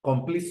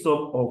complete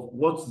sum of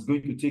what's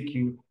going to take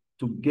you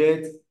to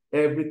get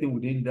everything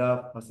within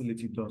that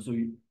facility done. So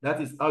that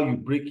is how you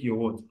break your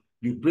what?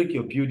 You break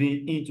your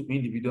building into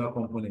individual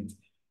components.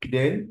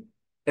 Then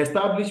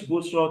establish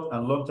both short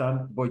and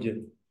long-term budget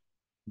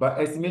by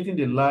estimating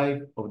the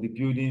life of the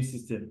building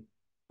system,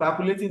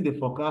 calculating the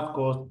forecast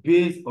cost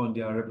based on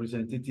their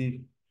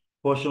representative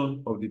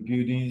portion of the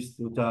building's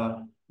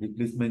total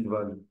replacement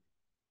value.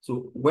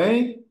 So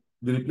when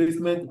the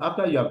replacement,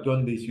 after you have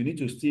done this, you need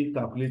to still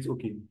calculate,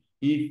 okay,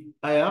 if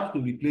I have to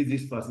replace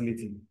this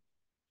facility,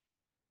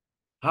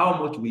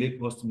 how much will it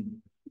cost me?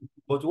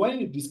 But when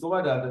you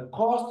discover that the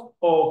cost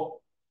of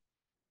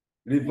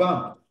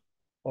revamp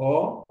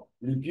or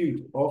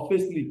rebuild or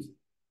facelift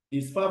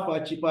is far,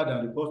 far cheaper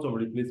than the cost of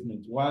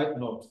replacement, why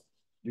not?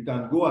 You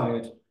can go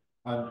ahead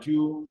and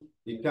do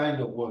a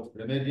kind of what?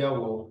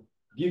 Remedial work,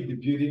 give the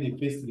building a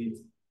facelift.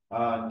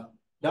 And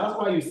that's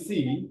why you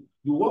see,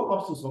 you walk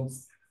up to some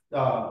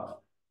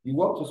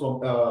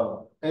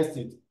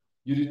estate,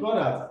 you discover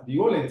that the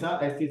whole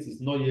entire estate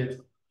is not yet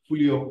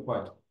fully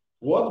occupied.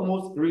 What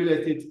most real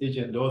estate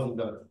agent does is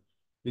that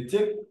they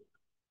take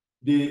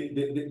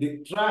they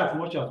try as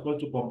much as possible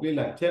to complete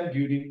like 10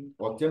 building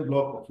or 10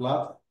 block of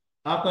flats.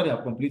 After they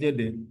have completed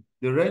them,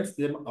 they rent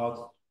them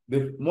out.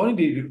 The money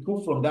they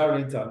recoup from that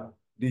renter,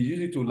 they use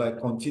it to like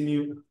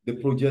continue the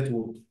project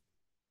work.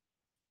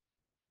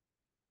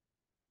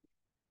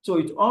 So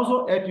it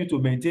also helps you to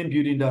maintain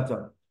building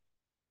data.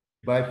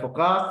 By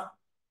forecast,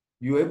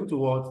 you're able to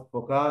what?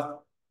 Forecast,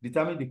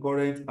 determine the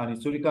current and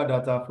historical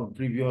data from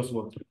previous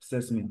what?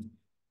 Assessment.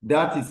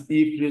 That is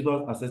if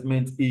resource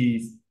assessment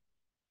is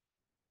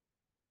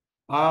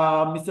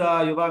Mr.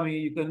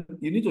 Yovami,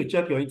 you need to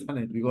check your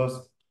internet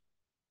because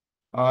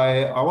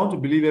I want to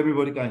believe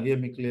everybody can hear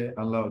me clear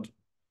and loud.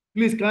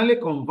 Please kindly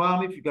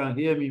confirm if you can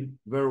hear me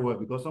very well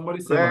because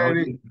somebody said my audio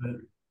Very, is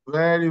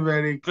very. very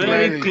Very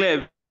clearly.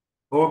 clear.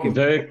 Okay.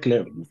 Very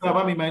clear. Mr.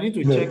 Yovami, I need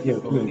to Clear, check clear,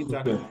 your clear,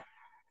 internet. clear.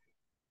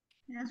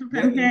 Yes, we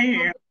Then can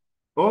hear you.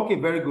 okay,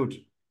 very good.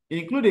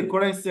 Include a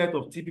current set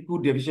of typical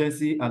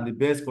deficiency and the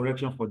best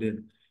correction for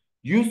them.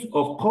 Use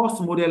of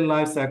cost model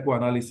life cycle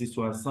analysis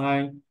to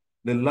assign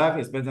the life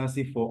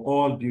expectancy for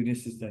all building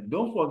systems.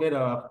 Don't forget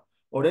I've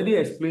already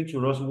explained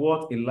to us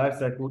what a life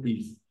cycle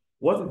is.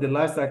 What is the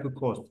life cycle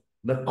cost?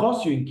 The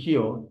cost you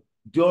incur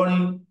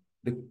during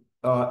the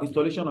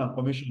installation and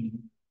commissioning,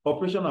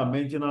 operation and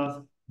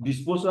maintenance,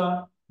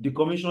 disposal,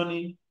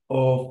 decommissioning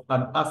of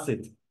an asset.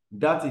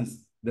 That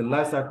is the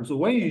life cycle. So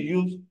when you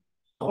use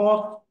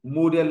cost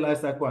model life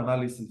cycle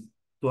analysis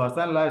to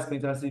assign life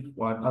expectancy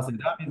for an asset,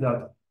 that means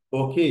that,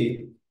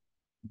 okay,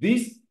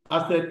 this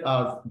asset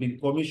has been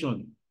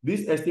commissioned.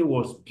 This estate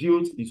was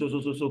built in so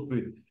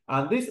period.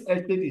 And this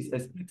estate is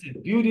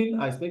expected, building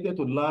are expected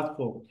to last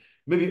for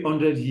maybe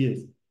 100 years.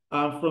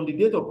 And from the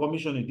date of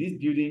commissioning, this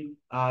building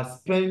has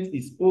spent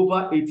is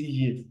over 80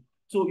 years.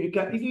 So you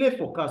can easily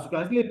forecast, you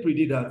can easily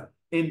predict that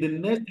in the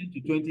next 10 to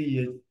 20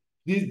 years,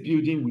 this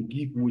building will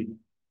give way.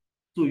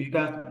 So you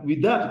can,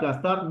 with that, you can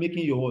start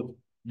making your what?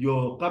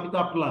 Your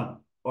capital plan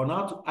on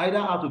how to either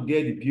how to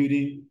get the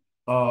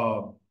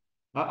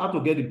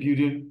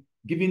building,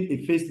 giving a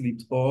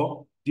facelift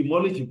or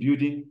demolish the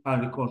building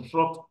and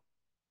reconstruct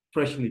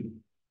freshly.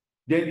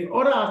 Then the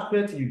other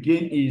aspect you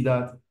gain is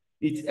that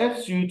it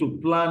helps you to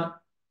plan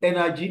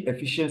energy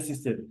efficient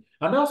system.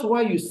 And that's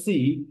why you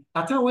see,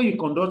 at time when you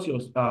conduct your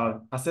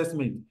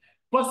assessment,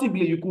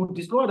 possibly you could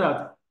discover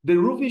that the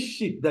roofing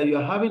sheet that you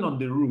are having on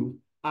the roof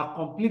are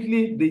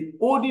completely the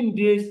olden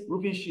days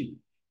roofing sheet.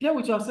 Here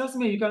with your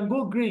assessment, you can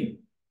go green.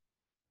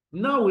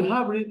 Now we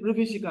have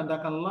roofing sheet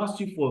that can last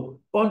you for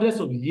hundreds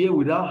of years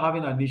without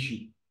having an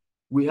issue.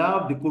 We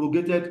have the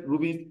corrugated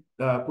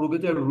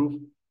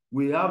roof.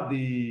 We have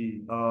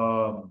the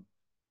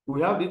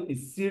we have it in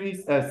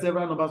series,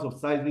 several numbers of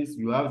sizes.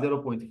 You have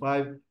 0.5,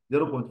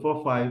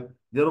 0.45,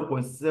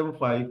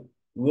 0.75,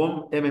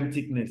 1 mm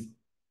thickness.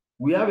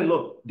 We have a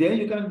lot. Then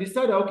you can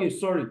decide, okay,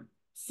 sorry,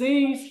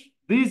 since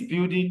this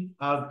building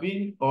has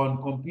been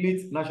on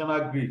complete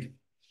national grid,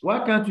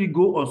 why can't we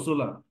go on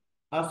solar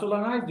and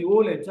solarize the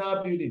whole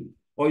entire building?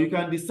 Or you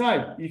can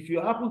decide, if you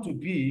happen to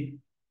be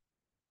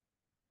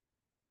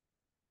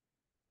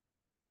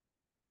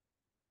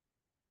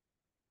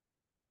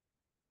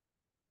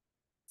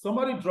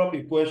somebody drop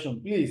a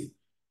question, please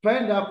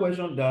pen that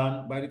question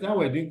down. By the time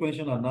we're doing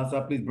question and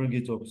answer, please bring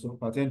it up so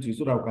attend to it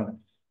so that we can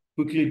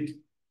quickly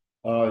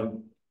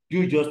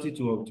do justice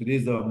to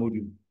today's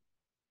module.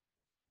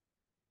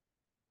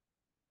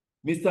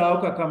 Mr.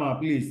 Okakama,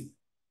 please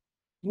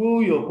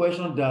pull your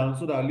question down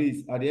so that at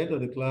least at the end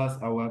of the class,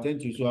 I will attend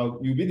to you. So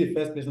you'll be the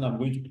first person I'm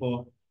going to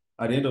call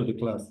at the end of the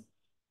class.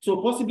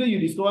 So possibly you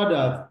discover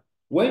that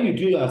when you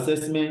do your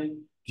assessment,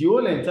 the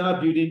whole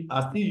entire building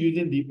are still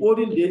using the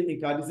olden day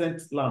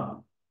incandescent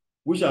lamp,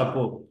 which are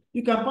poor.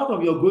 You can, part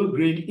of your goal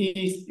grade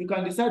is you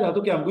can decide that,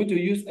 okay, I'm going to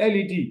use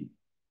LED.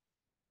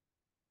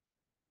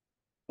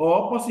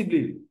 Or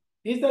possibly,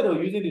 instead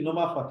of using the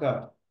normal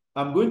facade,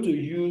 I'm going to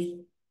use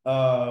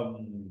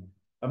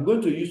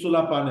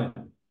solar panel.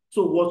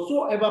 So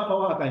whatsoever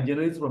power I can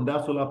generate from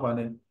that solar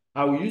panel,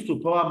 I will use to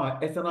power my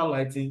external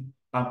lighting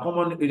and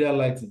common area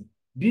lighting.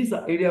 These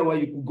are areas where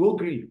you could go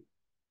green.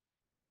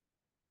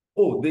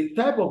 Oh, the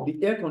type of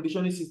the air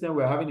conditioning system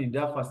we're having in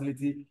that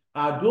facility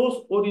are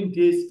those olden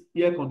days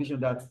air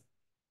conditioning that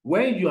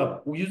when you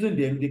are using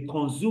them, they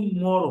consume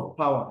more of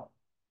power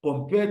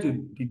compared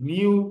to the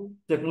new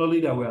technology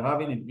that we're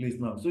having in place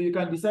now. So you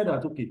can decide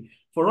that, okay,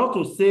 for us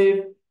to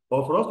save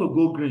or for us to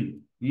go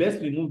green,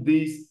 let's remove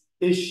this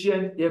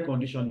ancient air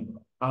conditioning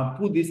and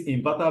put this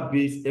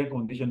inverter-based air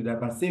conditioning that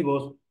can save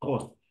us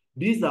cost.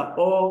 These are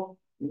all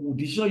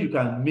decisions you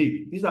can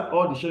make. These are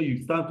all decisions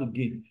you stand to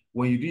gain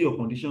when you do your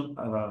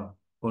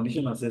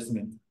condition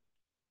assessment.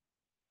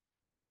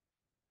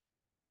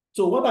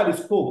 So what are the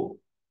scope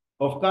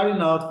of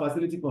carrying out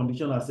facility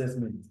condition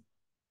assessment?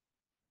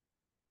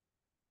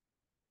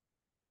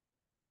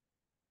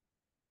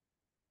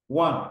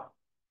 One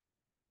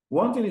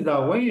thing is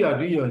that when you are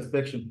doing your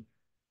inspection,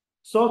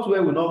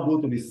 software will not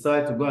go to the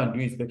site to go and do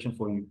inspection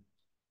for you.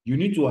 You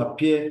need to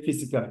appear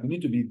physical. You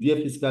need to be there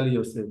physically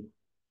yourself.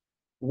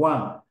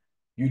 One,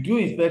 you do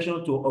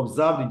inspection to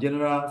observe the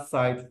general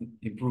site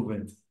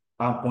improvement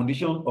and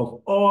condition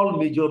of all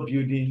major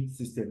building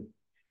systems.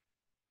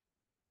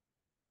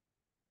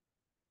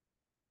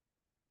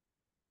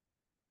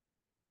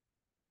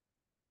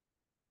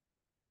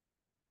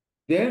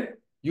 Then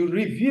you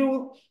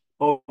review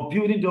of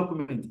building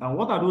documents. And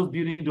what are those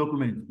building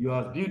documents?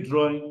 Your build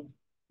drawing,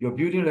 your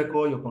building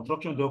record, your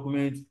construction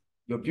documents,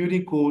 your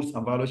building codes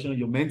and violation,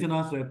 your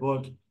maintenance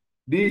record.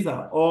 These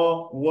are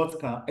all what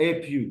can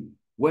help you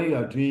when you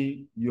are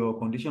doing your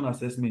condition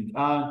assessment.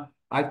 And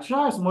I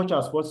try as much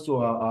as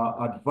possible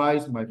to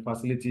advise my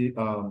facility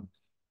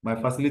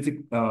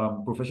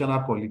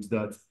professional colleagues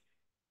that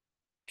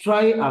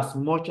try as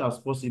much as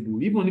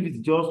possible, even if it's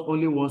just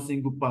only one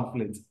single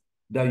pamphlet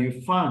that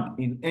you found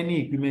in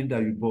any equipment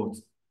that you bought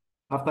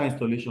after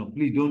installation,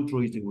 please don't throw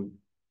it away.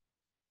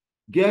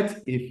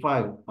 Get a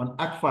file, an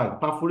ARC file,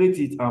 perforate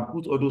it and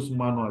put all those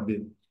manuals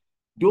there.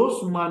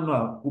 Those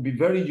manuals will be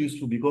very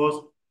useful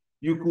because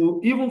you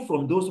could, even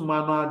from those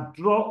manuals,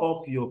 draw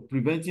up your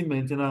preventive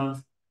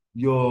maintenance,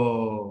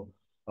 your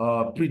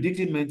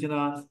predictive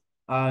maintenance,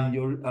 and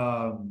your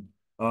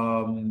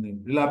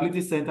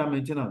reliability center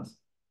maintenance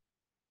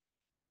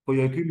for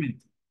your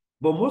equipment.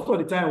 But most of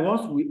the time,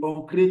 once we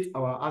upgrade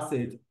our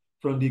asset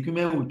from the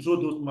equipment, we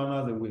throw those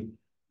manuals away.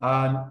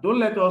 And don't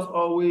let us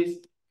always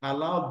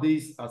allow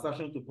this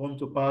assertion to come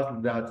to pass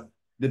that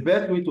the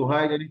best way to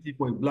hide anything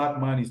for a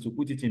black man is to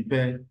put it in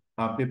pen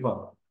and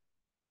paper.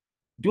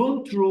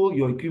 Don't throw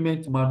your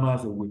equipment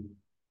manuals away.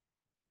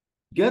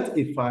 Get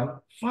a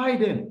file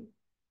them.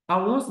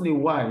 And once in a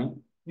while,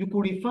 you could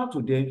refer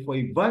to them for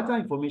a vital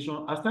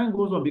information as time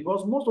goes on,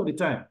 because most of the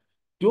time,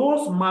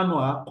 those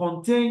manuals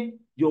contain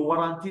your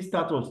warranty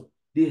status.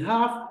 They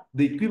have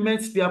the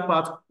equipment spare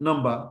part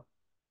number.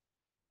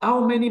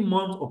 How many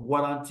months of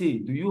warranty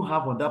do you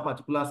have on that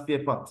particular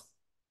spare part?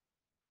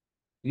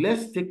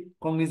 Let's take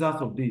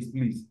cognizance of this,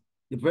 please.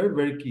 It's very,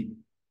 very key.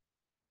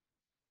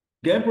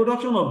 Then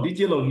production of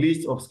detail or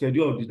list of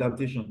schedule of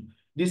adaptation.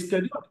 The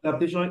schedule of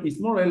adaptation is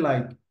more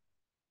like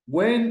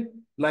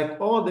when,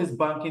 like all this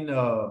banking,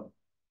 all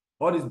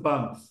these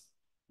banks,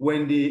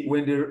 when you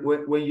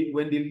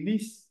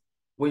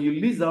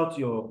lease out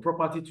your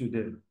property to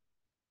them,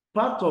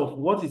 part of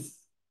what is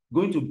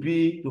going to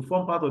be to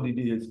form part of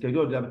the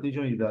schedule of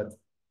adaptation is that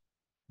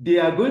they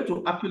are going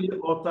to actually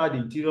alter the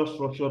interior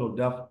structure of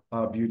that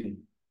building.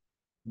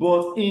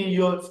 But in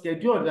your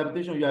schedule of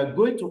adaptation, you are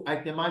going to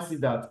itemize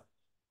it that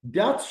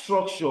that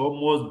structure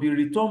must be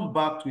returned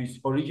back to its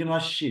original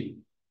shape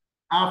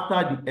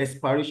after the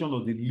expiration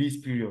of the lease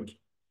period.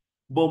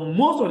 But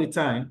most of the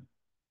time,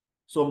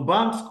 some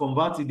banks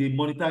convert it, they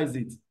monetize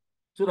it,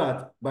 so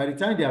that by the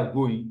time they are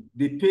going,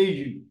 they pay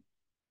you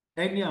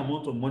any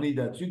amount of money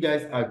that you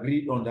guys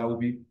agreed on that will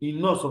be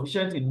enough,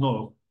 sufficient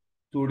enough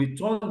to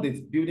return this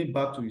building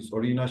back to its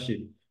original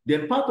shape.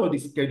 Then part of the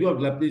schedule of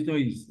dilapidation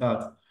is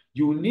that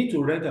you need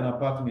to rent an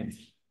apartment.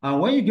 And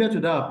when you get to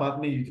that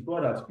apartment, you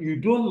discover that you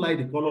don't like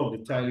the color of the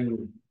tiling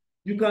room.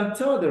 You can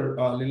tell the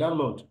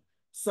landlord,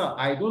 sir,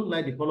 I don't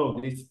like the color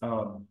of these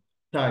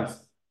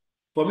tiles.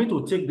 For me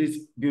to take this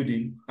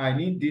building, I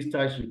need these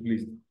tiles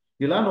replaced.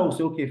 The landlord will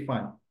say, okay,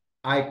 fine.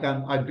 I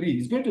can agree.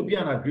 It's going to be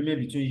an agreement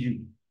between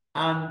you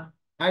and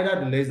either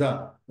the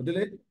lessor or the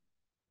lessor.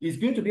 It's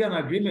going to be an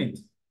agreement.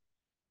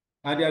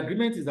 And the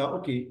agreement is that,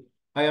 okay,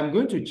 I am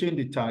going to change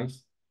the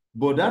tiles,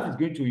 but that is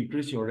going to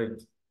increase your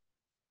rent.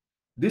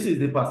 This is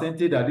the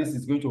percentage that this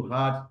is going to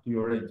add to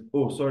your rent.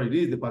 Oh, sorry,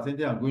 this is the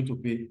percentage I'm going to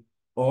pay.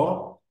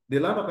 Or the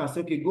landlord can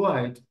say, okay, go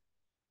ahead,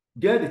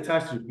 get the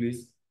tax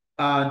replaced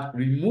and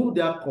remove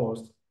that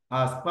cost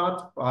as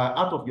part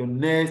out of your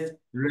next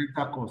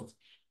rental cost.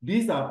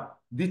 These are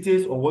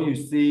details of what you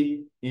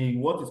see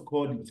in what is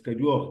called the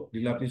schedule of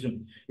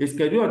dilapidation. A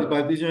schedule of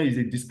dilapidation is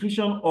a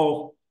description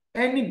of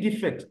any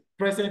defect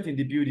present in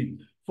the building.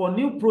 For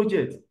new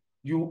projects,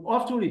 you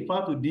often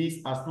refer to this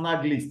as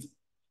snag list.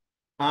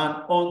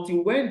 And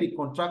until when the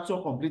contractor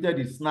completed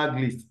the snag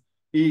list,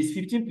 his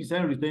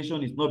 15%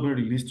 retention is not being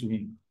released to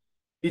him.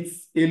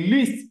 It's a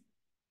list.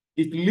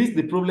 It lists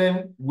the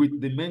problem with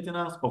the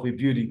maintenance of a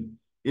building.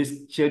 A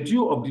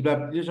schedule of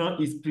dilapidation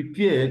is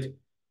prepared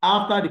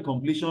after the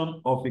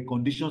completion of a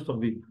condition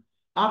survey.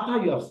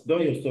 After you have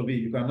done your survey,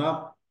 you can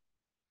now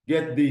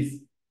get this.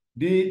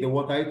 The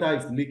water heater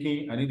is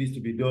leaking and it needs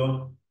to be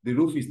done. The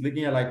roof is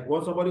leaking. Like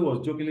what somebody was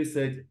jokingly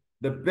said,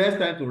 the best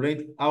time to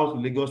rent house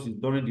in Lagos is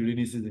during the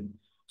rainy season,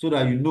 so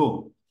that you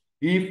know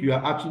if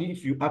you're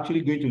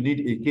actually going to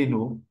need a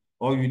cano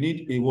or you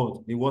need a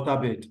what? A water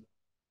bed.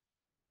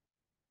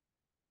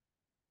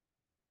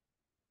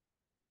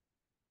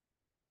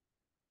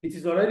 It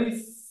is already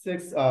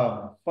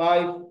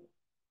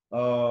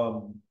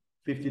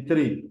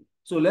 53.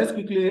 So let's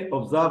quickly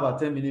observe a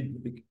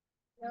 10-minute break.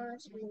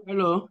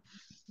 Hello.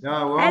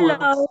 Yeah, well, welcome.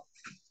 Hello.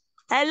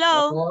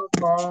 Hello.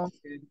 Welcome.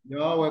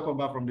 You're welcome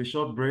back from the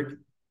short break.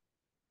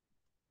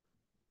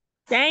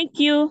 Thank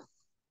you.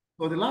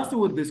 So the last thing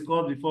we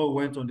discussed before we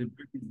went on the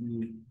break is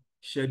the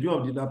schedule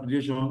of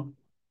dilapidation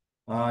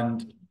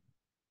and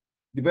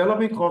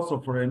developing costs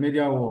of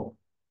remedial work.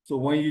 So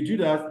when you do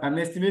that, an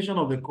estimation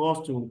of the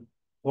cost to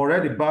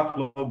already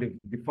backlog the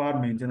deferred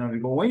maintenance.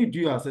 Because when you do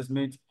your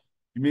assessment,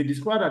 you may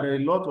discover that there are a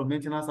lot of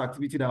maintenance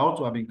activity that ought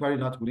to have been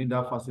carried out within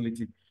that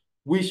facility,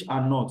 which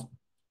are not.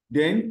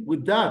 Then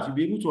with that, you'll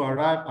be able to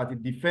arrive at a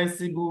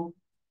defensible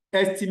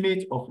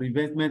estimate of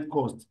reinvestment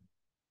cost,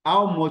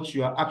 how much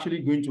you are actually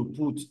going to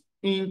put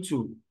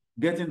into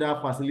getting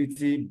that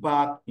facility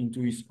back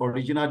into its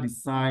original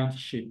design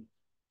shape.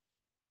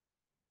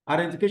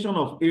 Identification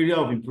of area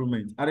of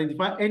improvement.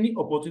 Identify any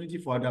opportunity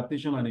for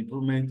adaptation and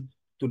improvement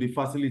to the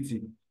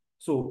facility.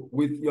 So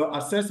with your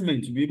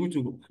assessment, you'll be able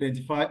to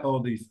identify all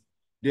this.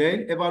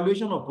 Then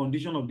evaluation of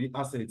condition of the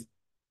asset.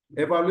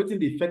 Evaluating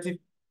the effective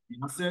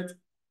asset.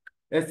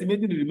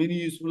 Estimating the remaining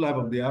useful life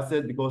of the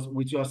asset, because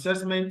with your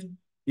assessment,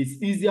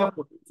 it's easier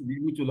for you to be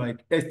able to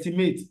like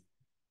estimate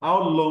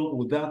how long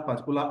will that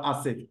particular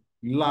asset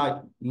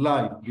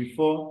lie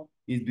before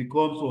it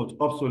becomes what,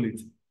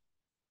 obsolete.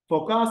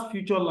 Forecast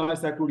future life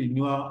cycle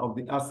renewal of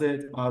the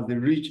asset as they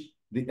reach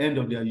the end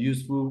of their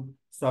useful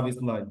service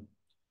life.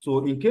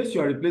 So in case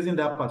you are replacing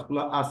that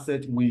particular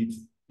asset with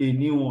a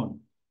new one,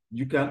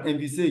 you can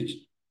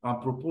envisage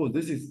and propose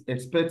this is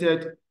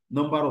expected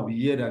number of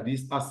years that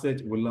this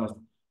asset will last.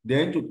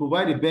 Then to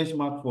provide a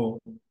benchmark for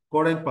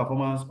current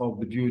performance of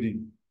the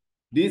building.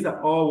 These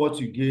are all what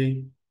you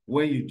gain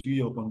when you do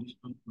your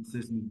condition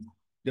assessment.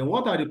 Then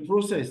what are the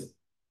process?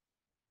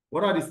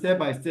 What are the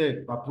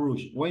step-by-step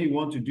approach when you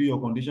want to do your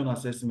condition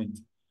assessment?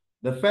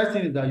 The first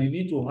thing is that you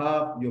need to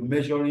have your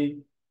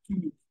measuring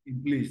tools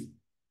in place.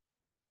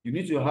 You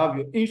need to have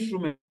your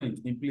instrument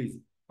in place.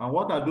 And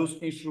what are those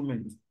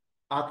instruments?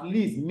 At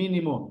least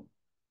minimum,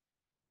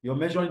 your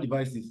measuring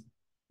devices,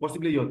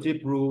 possibly your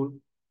tape rule,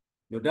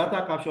 your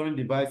data capturing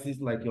devices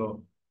like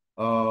your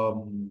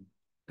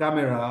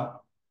camera,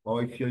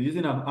 or if you're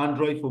using an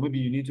Android phone, maybe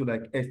you need to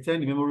like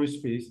extend the memory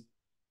space,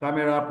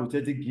 camera,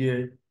 protective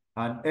gear,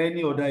 and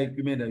any other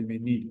equipment that you may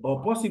need.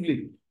 Or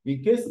possibly,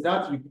 in case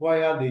that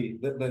require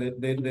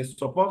the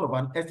support of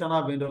an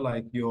external vendor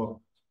like your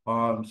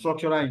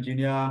structural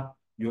engineer,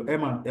 your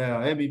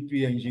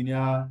MEP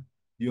engineer,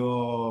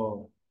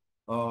 your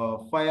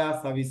fire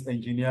service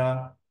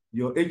engineer,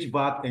 your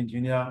HVAC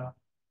engineer.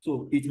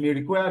 So it may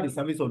require the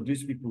service of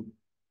these people.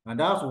 And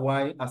that's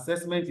why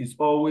assessment is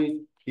always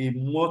a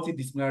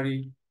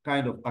multidisciplinary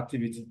kind of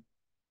activity.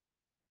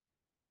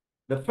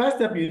 The first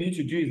step you need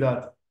to do is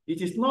that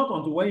it is not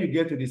until when you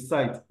get to the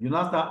site, you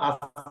now start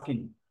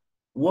asking,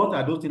 what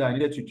are those things I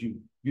needed to do?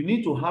 You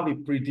need to have a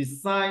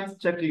pre-designed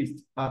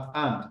checklist at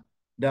hand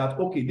that,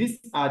 okay, these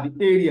are the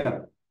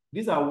area,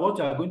 these are what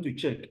you are going to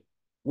check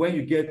when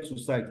you get to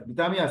site.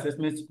 Determine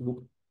assessment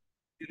scope,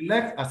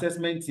 select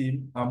assessment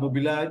team, and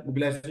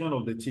mobilization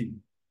of the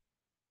team.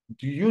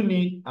 Do you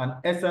need an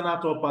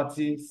external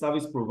third-party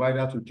service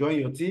provider to join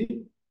your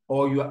team,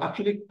 or you are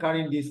actually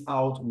carrying this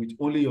out with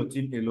only your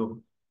team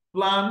alone?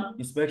 Plan,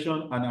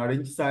 inspection, and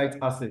arrange site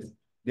access.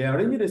 Then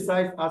arranging the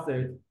site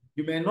access,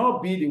 you may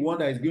not be the one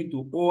that is going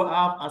to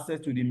have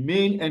access to the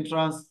main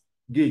entrance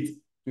gate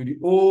to the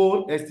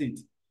whole estate.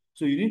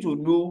 So you need to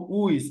know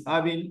who is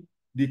having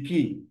the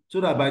key so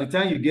that by the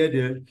time you get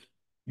there,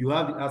 you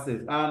have the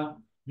access. And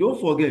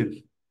don't forget,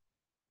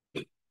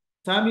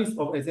 time is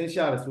of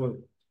essential as well.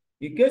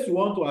 In case you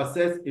want to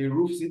access a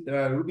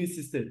roofing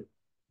system,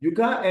 you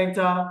can't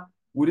enter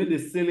within the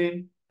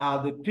ceiling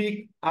at the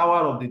peak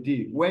hour of the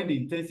day when the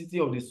intensity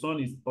of the sun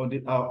is on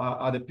the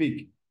at the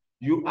peak.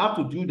 You have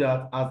to do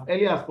that as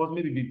early as possible,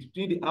 maybe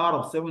between the hour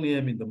of 7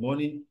 a.m. in the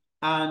morning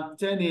and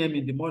 10 a.m.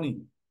 in the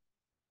morning.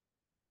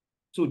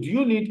 So do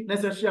you need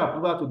necessary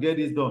approval to get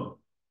this done?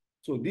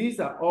 So these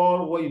are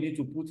all what you need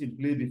to put in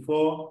place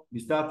before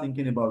you start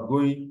thinking about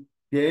going.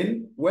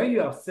 Then when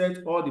you have set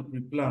all the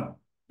pre-plan,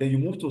 then you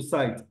move to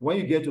site. When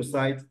you get to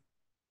site,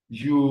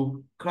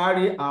 you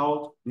carry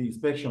out the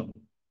inspection,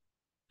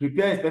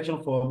 prepare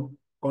inspection form,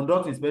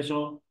 conduct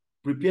inspection,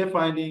 prepare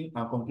finding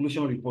and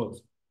conclusion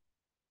reports.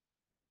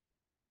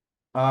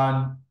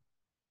 And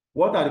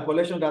what are the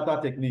collection data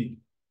technique?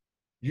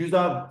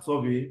 User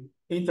survey,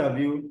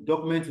 interview,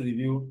 document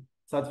review,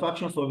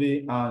 satisfaction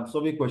survey, and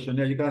survey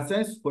questionnaire. You can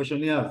send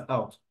questionnaires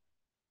out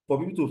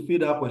for people to fill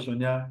that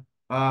questionnaire.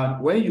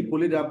 And when you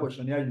collate that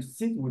questionnaire, you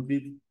sit with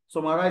it,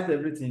 summarize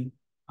everything,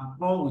 and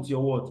come with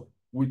your what?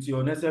 With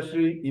your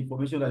necessary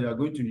information that you are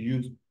going to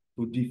use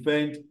to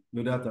defend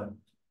your data.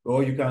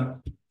 Or you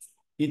can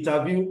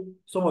interview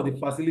some of the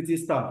facility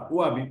staff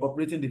who have been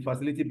operating the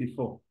facility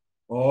before,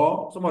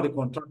 or some of the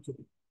contractors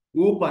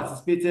who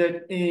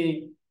participated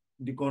in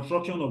the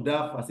construction of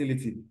that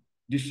facility.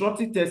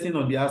 Destructive testing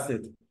on the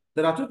asset.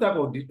 There are two types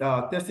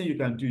of testing you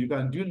can do. You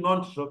can do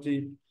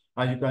non-destructive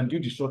and you can do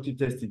destructive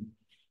testing.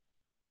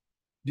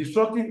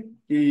 Destructive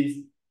is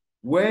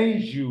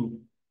when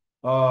you,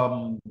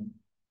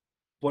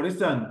 for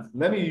instance,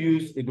 let me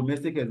use a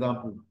domestic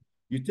example.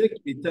 You take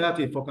a tire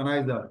to a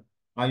vulcanizer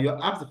and you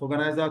ask the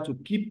vulcanizer to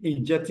keep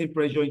injecting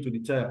pressure into the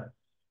tire.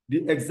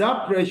 The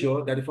exact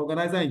pressure that the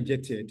vulcanizer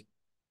injected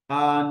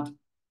and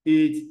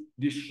it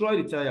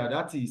destroyed the tire,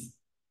 that is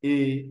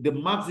the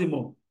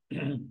maximum,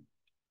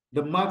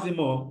 the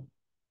maximum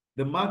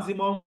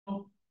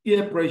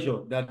air pressure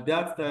that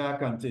tire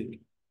can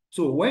take.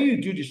 So when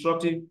you do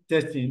destructive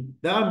testing,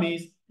 that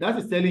means that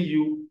is telling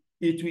you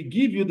it will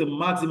give you the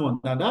maximum.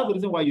 And that's the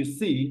reason why you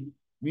see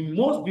in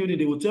most buildings,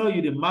 they will tell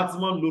you the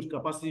maximum load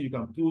capacity you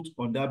can put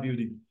on that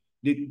building.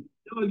 They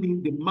tell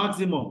you the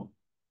maximum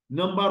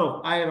number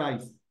of high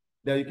rise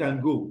that you can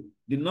go,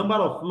 the number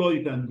of floor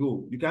you can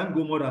go. You can't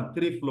go more than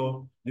 3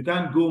 floors. You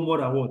can't go more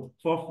than what?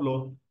 4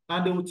 floors.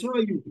 And they will tell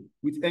you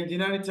with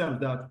engineering terms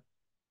that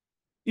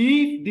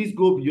if this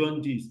go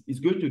beyond this, it's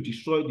going to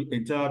destroy the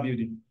entire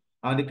building.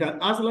 And they can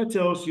actually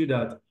tell you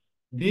that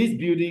this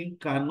building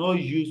cannot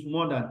use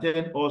more than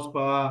 10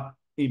 horsepower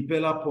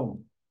impeller pump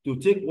to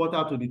take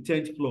water to the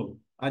 10th floor.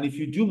 And if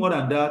you do more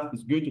than that,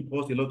 it's going to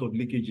cause a lot of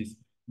leakages.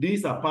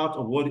 These are part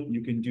of what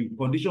you can do.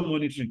 Condition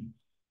monitoring,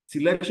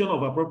 selection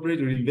of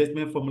appropriate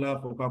reinvestment formula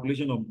for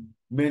calculation of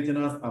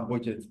maintenance and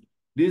budget.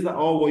 These are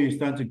all what you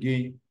stand to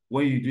gain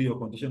when you do your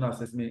condition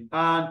assessment.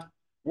 And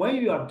when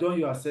you have done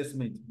your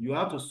assessment, you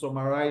have to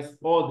summarize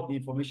all the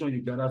information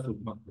you gather so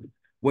far.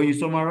 When you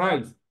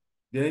summarize,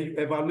 then you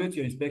evaluate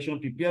your inspection,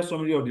 prepare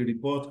summary of the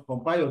report,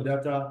 compile your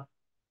data,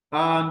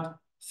 and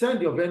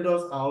send your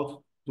vendors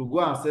out to go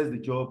and assess the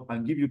job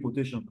and give you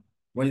quotation.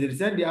 When they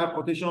send the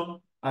quotation,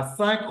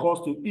 assign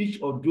cost to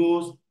each of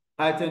those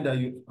items that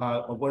you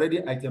have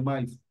already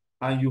itemized,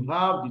 and you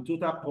have the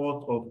total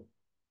cost of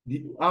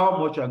how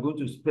much you are going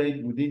to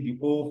spend within the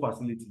whole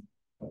facility.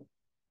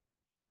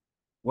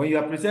 When you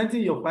are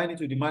presenting your finding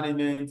to the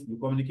management, you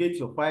communicate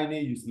your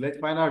finding, you select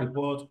final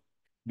report,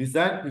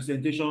 design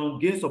presentation,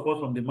 gain support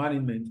from the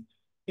management.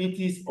 It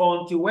is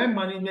until when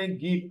management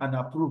give an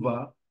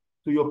approval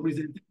to your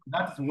presentation,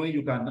 that is when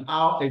you can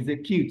now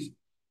execute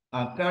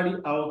and carry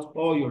out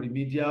all your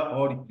remedial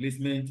or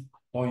replacement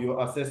on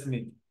your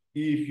assessment.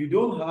 If you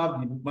don't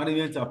have the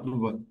management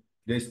approval,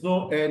 there's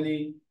no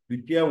any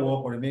repair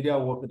work or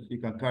remedial work that you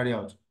can carry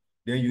out.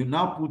 Then you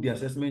now put the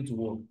assessment to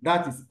work.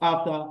 That is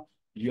after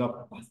you have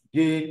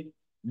gained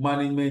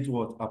management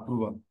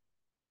approval.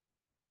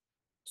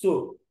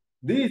 So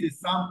this is a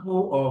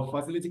sample of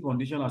facility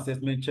condition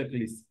assessment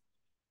checklist.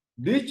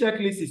 This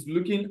checklist is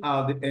looking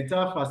at the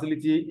entire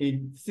facility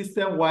in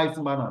system-wise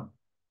manner.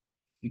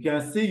 You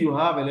can see you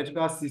have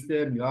electrical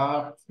system, you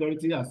have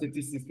security and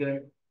safety system.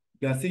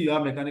 You can see you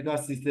have mechanical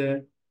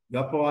system, you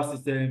have power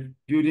system,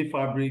 building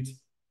fabrics,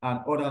 and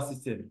other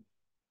systems.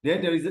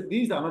 Then this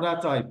is another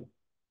type.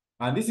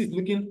 And this is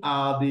looking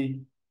at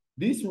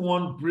this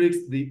one breaks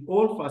the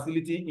whole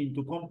facility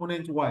into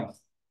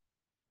component-wise.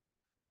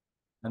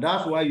 And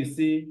that's why you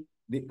see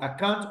the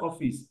account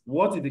office.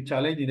 What is the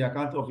challenge in the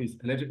account office?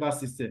 Electrical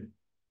system.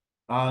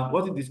 And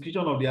what is the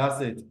description of the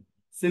asset?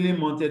 Ceiling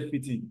mounted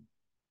fitting.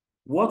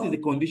 What is the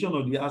condition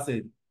of the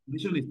asset?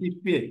 condition is still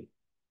fair.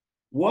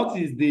 What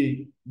is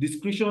the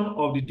description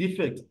of the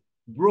defect?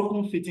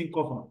 Broken fitting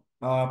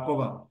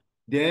cover.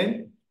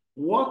 Then,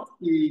 what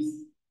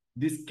is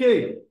the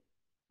scale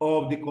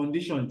of the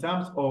condition in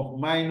terms of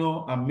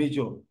minor and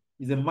major?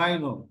 Is a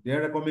minor.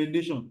 Their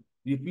recommendation,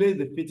 replace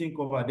the fitting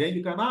cover. Then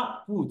you can now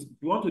put, if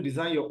you want to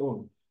design your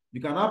own,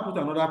 you can now put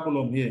another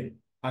column here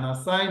and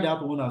assign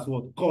that one as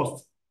what?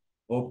 Cost.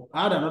 Or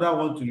add another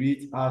one to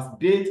it as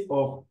date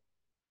on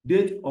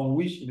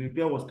which the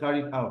repair was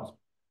carried out.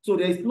 So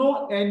there is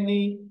no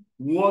any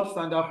word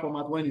standard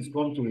format when it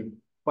comes to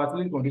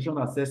facility condition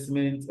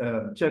assessment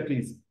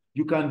checklist.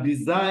 You can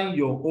design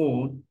your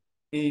own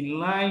in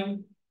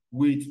line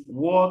with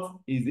what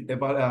is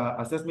the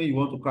assessment you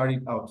want to carry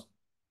out.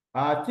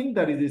 I think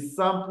that is a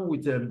sample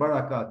with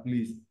Barakat,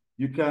 please.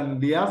 You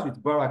can liaise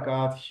with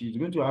Barakat. She's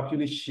going to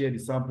actually share the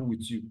sample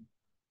with you.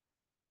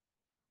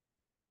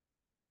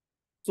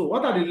 So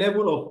what are the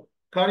level of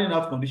carrying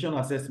out condition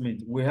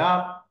assessment? We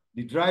have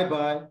the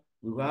drive-by,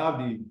 we have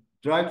the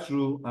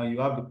drive-through, and you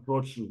have the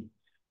crawl-through.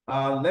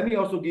 Let me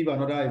also give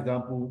another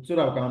example so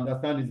that we can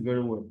understand this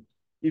very well.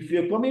 If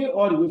you're coming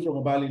all the way from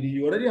Obalende,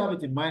 you already have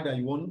it in mind that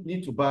you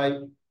need to buy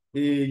a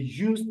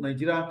used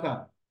Nigerian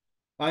car.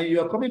 And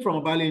you are coming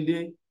from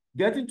Obalende,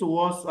 getting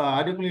towards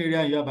Adekunle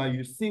area in Yaba,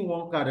 you see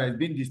one car that is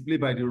being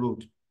displayed by the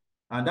road.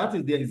 And that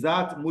is the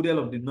exact model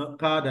of the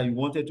car that you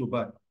wanted to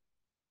buy.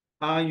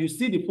 And you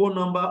see the phone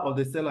number of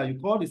the seller. You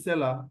call the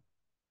seller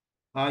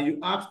and you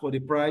ask for the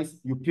price,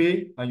 you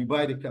pay, and you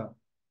buy the car.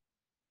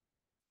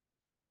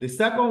 The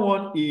second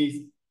one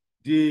is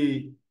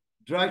the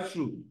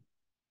drive-through.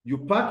 You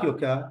park your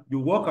car, you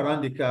walk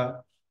around the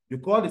car, you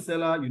call the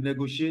seller, you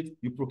negotiate,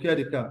 you procure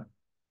the car.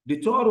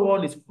 The third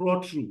one is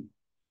crawl-through.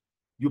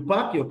 You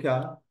park your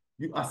car,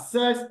 you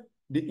assess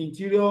the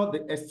interior,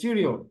 the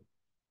exterior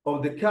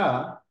of the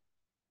car,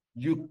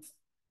 you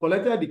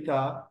collected the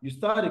car, you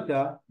started the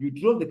car, you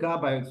drove the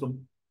car by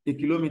a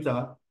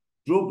kilometer,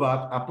 drove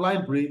back,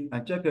 applied brake,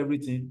 and check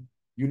everything,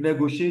 you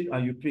negotiate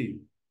and you pay.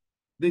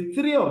 The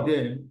three of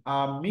them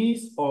are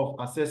means of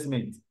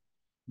assessment,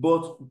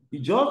 but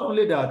it's just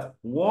only that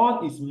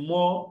one is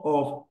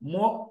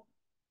more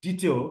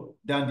detailed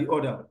than the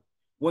other.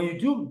 When you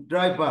do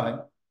drive-by,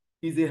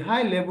 it's a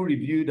high-level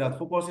review that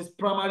focuses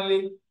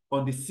primarily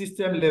on the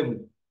system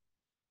level,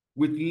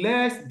 with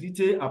less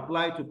detail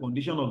applied to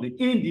condition of the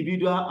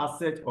individual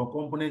asset or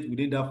component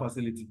within that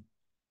facility.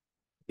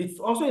 It's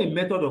also a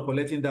method of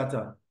collecting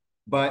data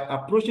by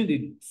approaching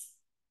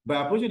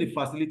the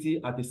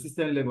facility at the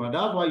system level. And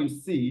that's why you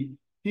see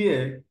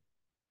here,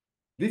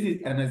 this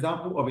is an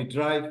example of a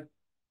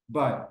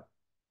drive-by,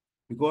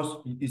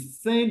 because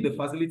it's saying the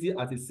facility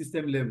at a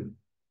system level.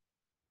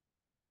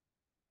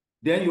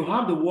 Then you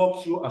have the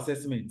walkthrough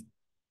assessment.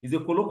 It's a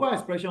colloquial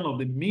expression of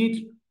the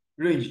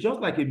mid-range, just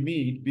like a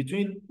mid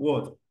between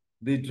what?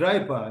 The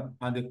drive-by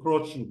and the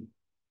crawl-through.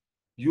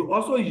 You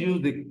also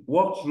use the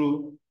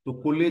walkthrough to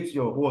collate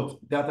your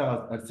what?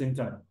 Data at the same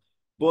time.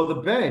 But the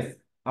best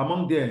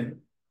among them,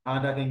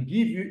 and I can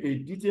give you a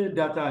detailed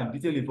data and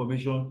detailed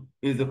information,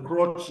 is the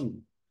crawl-through.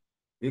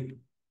 It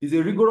is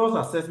a rigorous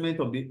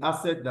assessment of the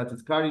asset that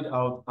is carried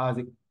out as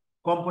a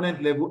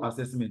component level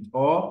assessment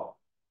or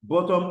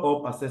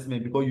bottom-up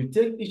assessment, because you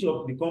take each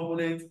of the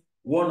components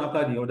one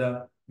after the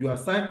other, you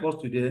assign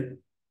cost to them,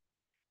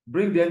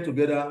 bring them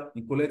together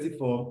in collective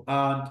form,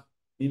 and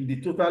in the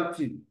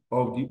totality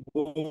of the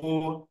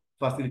whole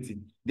facility.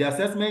 The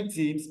assessment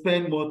team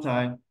spend more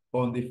time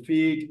on the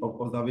field of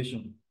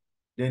observation.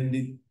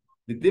 Then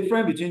the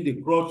difference between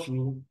the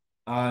crawl-through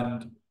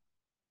and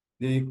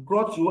the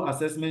crawl-through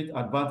assessment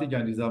advantage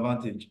and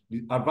disadvantage.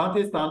 The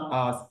advantage stands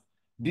as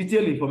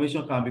detailed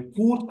information can be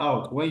pulled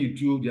out when you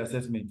do the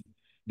assessment.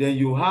 Then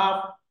you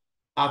have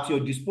at your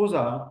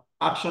disposal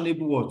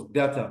actionable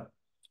data.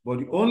 But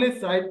the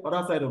only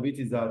other side of it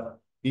is that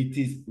it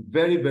is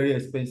very, very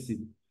expensive,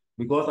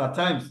 because at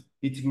times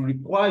it will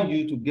require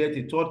you to get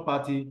a third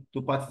party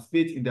to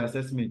participate in the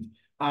assessment.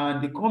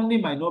 And the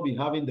company might not be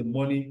having the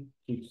money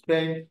to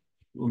spend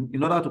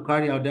in order to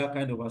carry out that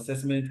kind of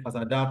assessment as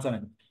at that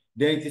time.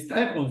 Then it is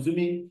time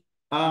consuming,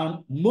 and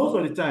most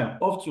of the time,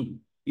 often,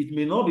 it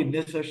may not be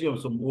necessary on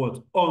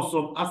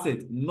some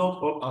assets,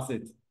 not all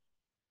assets.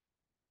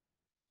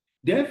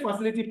 Then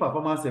facility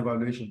performance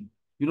evaluation.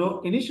 You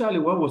know, initially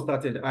when we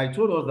started, I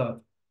told us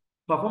that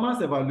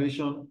performance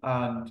evaluation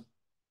and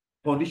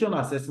condition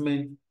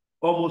assessment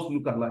almost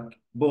look alike,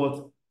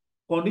 but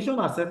condition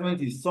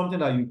assessment is something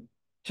that you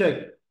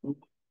check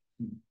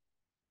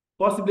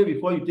possibly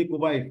before you take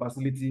over a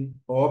facility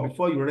or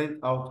before you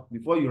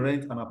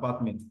rent an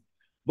apartment.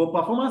 But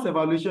performance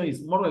evaluation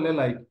is more or less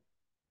like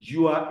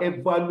you are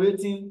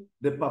evaluating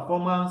the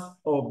performance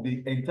of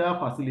the entire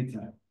facility.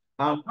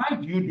 And why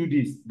do you do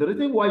this? The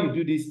reason why you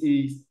do this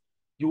is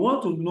you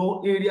want to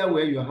know area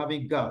where you're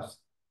having gaps,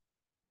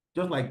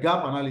 just like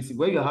gap analysis,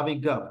 where you're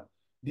having gap.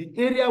 The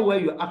area where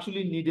you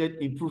actually needed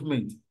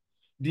improvement.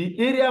 The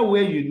area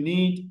where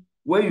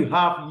you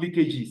have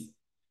leakages.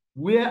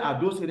 Where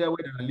are those areas where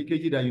there are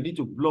leakages that you need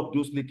to block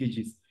those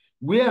leakages?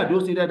 Where are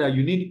those areas that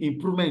you need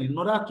improvement in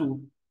order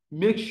to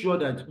make sure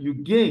that you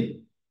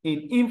gain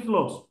an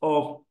influx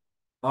of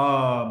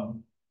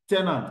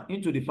tenants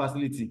into the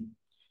facility.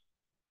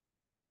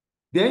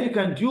 Then you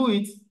can do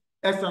it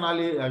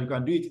externally and you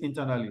can do it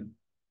internally.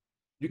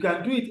 You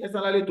can do it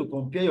externally to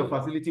compare your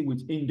facility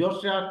with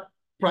industrial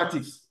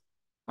practice,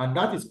 and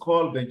that is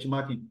called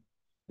benchmarking.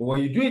 But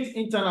when you do it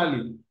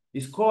internally,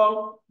 it's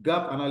called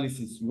gap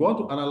analysis. You want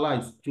to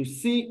analyze to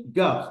see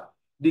gaps.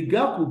 The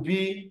gap will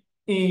be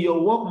in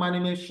your work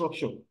management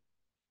structure.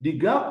 The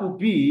gap will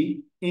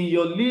be in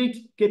your lead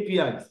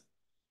KPIs.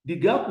 The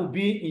gap will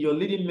be in your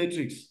leading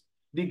metrics.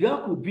 The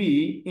gap will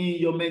be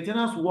in your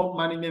maintenance work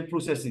management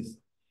processes.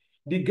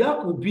 The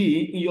gap will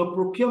be in your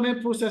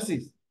procurement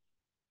processes.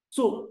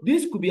 So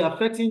this could be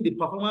affecting the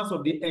performance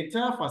of the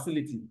entire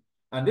facility.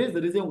 And that's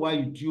the reason why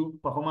you do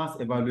performance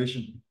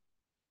evaluation.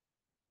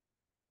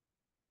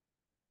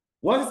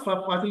 What is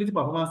facility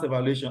performance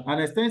evaluation? An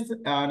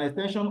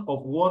extension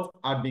of what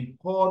had been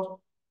called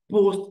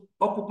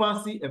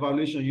post-occupancy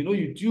evaluation. You know,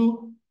 you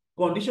do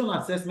condition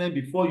assessment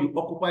before you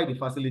occupy the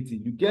facility.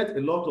 You get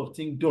a lot of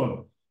things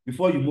done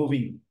before you move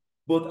in.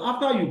 But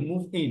after you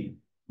move in,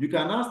 you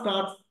can now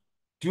start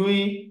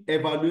doing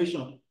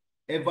evaluation,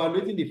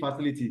 evaluating the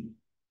facility.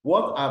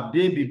 What have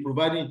they been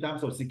providing in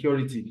terms of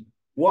security?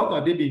 What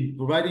have they been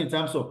providing in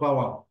terms of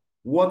power,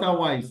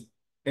 water-wise,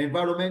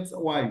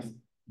 environment-wise?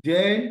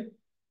 Then,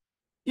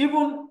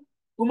 even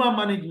human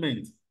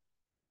management.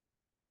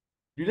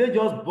 Do they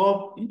just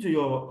bob into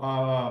your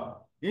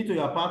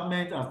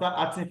apartment and start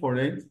asking for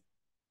rent?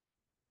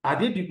 Are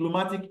they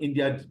diplomatic in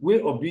their way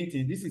of doing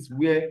things? This is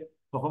where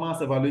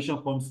performance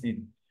evaluation comes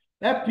in.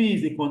 FP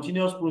is a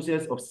continuous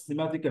process of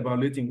systematic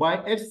evaluating,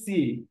 while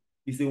FCA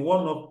is a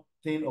one-off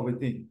thing of a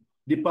thing.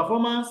 The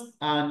performance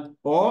and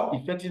or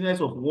effectiveness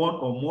of one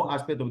or more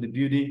aspects of the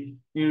building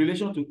in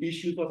relation to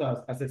issues such as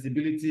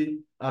accessibility,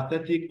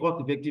 aesthetic,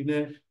 cost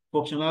effectiveness,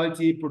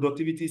 functionality,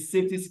 productivity,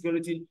 safety,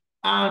 security,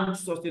 and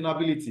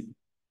sustainability.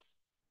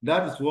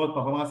 That is what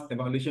performance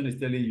evaluation is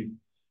telling you.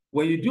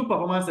 When you do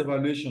performance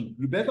evaluation,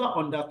 you better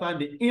understand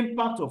the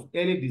impact of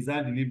early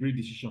design delivery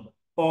decision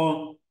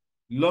on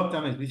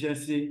long-term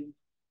efficiency,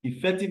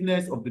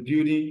 effectiveness of the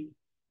building.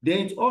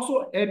 Then it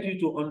also helps you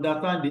to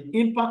understand the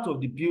impact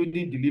of the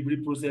building delivery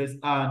process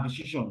and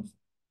decisions.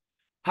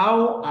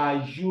 How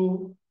are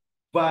you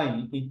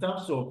buying in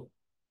terms of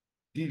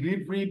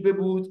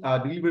deliverables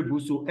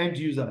to end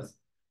users?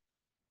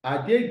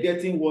 Are they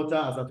getting water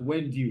as at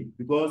when due?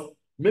 Because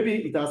maybe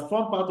it has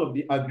formed part of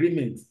the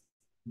agreement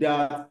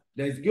that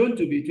there's going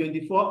to be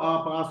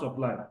 24-hour power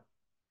supply.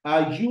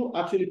 Are you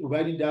actually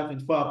providing that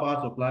 24-hour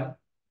power supply?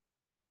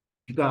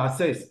 You can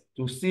assess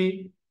to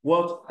see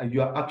what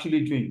you are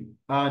actually doing.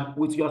 And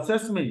with your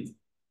assessment,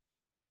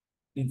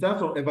 in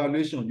terms of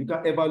evaluation, you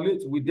can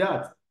evaluate with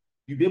that.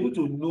 You'll be able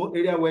to know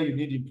area where you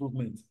need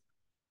improvement.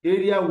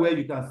 Area where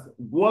you can,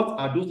 what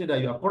are those things that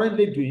you are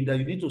currently doing that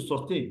you need to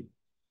sustain?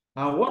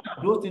 And what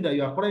are those things that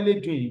you are currently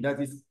doing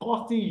that is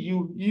costing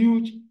you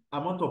huge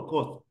amount of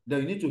cost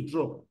that you need to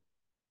drop?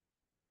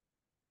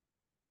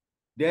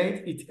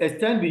 Then it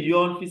extends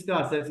beyond physical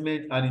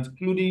assessment and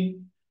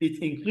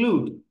it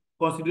includes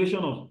consideration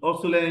of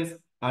obsolescence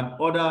and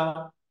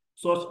other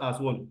such as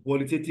what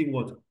qualitative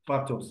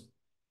factors.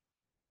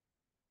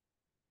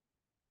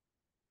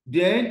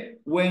 Then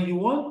when you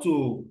want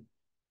to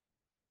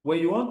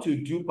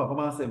do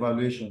performance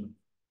evaluation,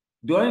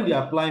 during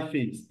the applying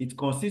phase, it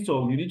consists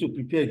of you need to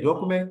prepare a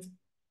document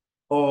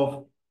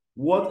of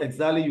what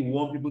exactly you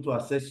want people to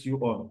assess you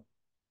on.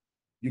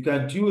 You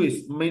can do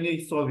a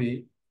mini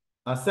survey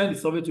and send the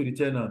survey to the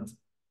tenant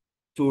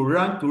to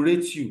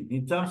rate you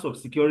in terms of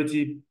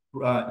security,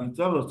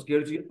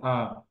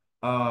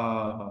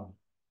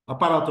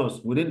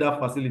 apparatus within that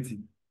facility.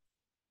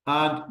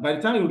 And by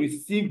the time you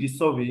receive the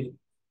survey,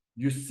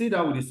 you sit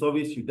down with the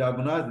surveys, you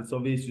diagnose the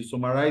surveys, you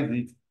summarize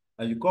it,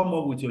 and you come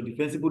up with your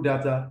defensible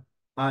data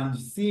and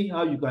see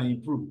how you can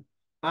improve.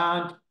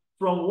 And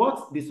from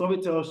what the survey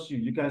tells you,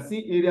 you can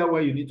see area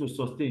where you need to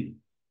sustain,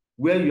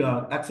 where you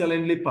are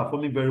excellently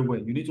performing very well.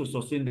 You need to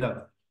sustain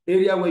that.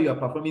 Area where you are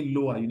performing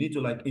lower, you need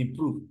to like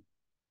improve.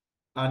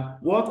 And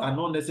what are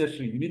not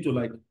necessary, you need to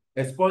like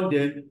expand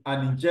them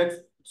and inject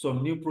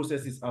some new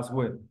processes as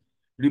well.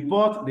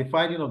 Report the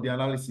finding of the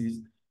analysis,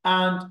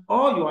 and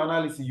all your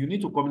analysis, you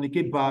need to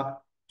communicate back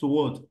to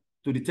what?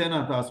 To the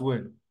tenant as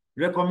well.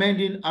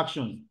 Recommending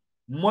actions,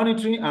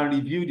 monitoring and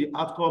review the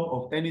outcome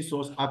of any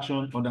source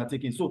action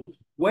undertaken. So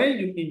when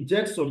you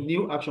inject some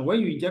new action,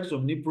 when you inject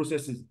some new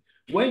processes,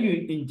 when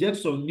you inject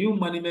some new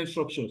management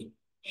structures,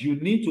 you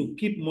need to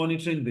keep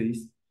monitoring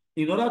this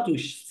in order to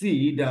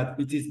see that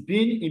it is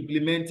being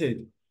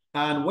implemented.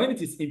 And when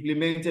it is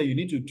implemented, you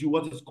need to do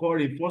what is called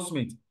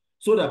reinforcement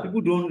so that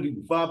people don't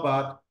revert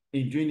back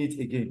in doing it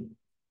again.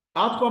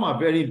 Outcomes are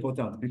very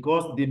important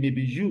because they may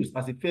be used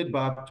as a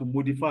feedback to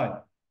modify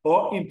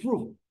or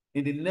improve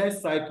in the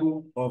next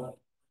cycle of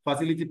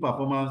facility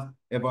performance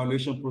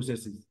evaluation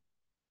processes.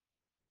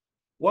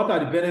 What are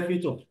the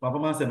benefits of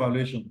performance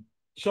evaluation?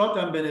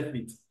 Short-term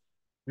benefits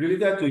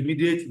related to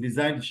immediate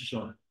design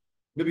decision.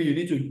 Maybe you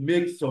need to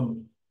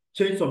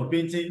change some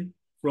painting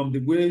from the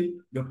way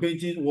your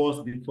painting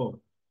was before.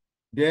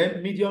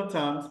 Then medium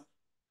term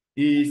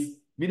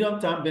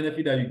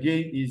benefit that you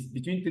gain is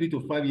between 3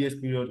 to 5 years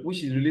period,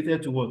 which is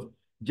related to what?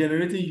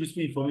 Generating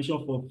useful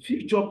information for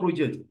future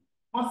projects.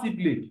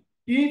 Possibly,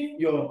 if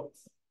you're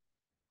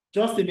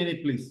just a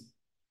minute, please.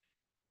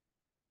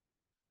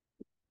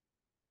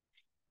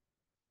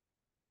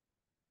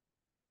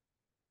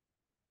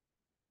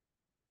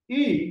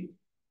 If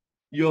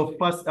your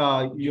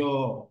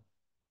facility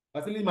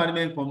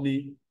management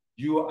company,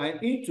 you are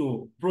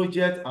into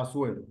project as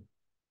well,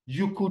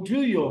 you could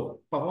do your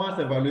performance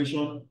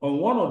evaluation on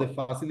one of the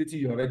facilities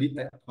you already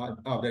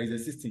have that is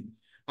existing,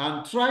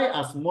 and try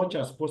as much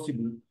as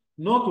possible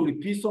not to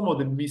repeat some of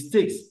the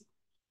mistakes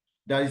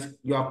that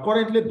you are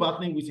currently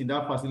battling with in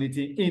that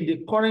facility in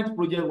the current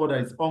project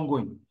that is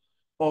ongoing,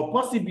 or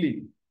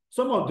possibly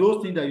some of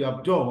those things that you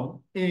have done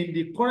in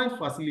the current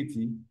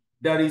facility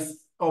that is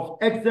of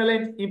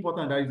excellent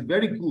importance, that is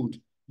very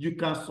good, you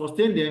can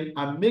sustain them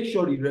and make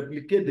sure you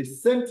replicate the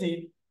same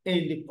thing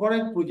in the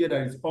current project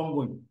that is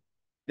ongoing.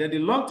 Then the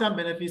long-term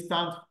benefits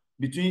stand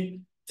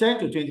between 10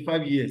 to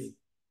 25 years,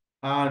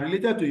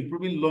 related to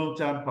improving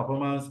long-term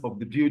performance of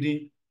the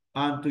building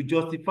and to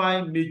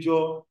justify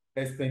major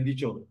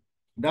expenditure.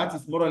 That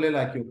is more or less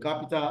like your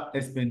capital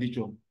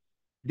expenditure.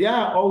 There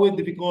are always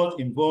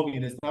difficulties involved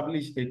in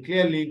establishing a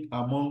clear link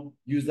among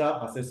user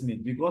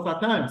assessment, because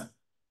at times,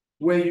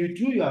 when you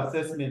do your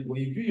assessment,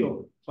 when you do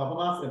your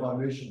performance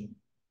evaluation,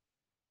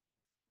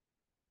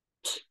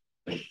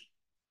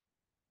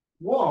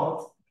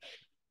 what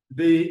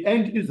the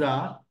end user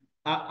are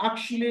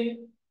actually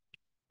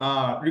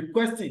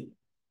requesting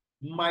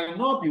might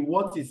not be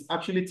what is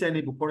actually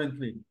tenable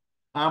currently,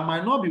 and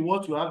might not be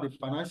what you have the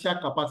financial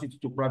capacity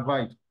to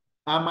provide,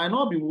 and might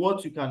not be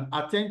what you can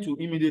attend to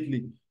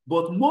immediately.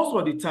 But most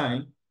of the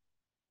time,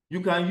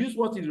 you can use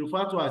what is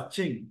referred to as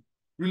chain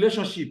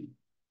relationship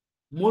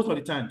most of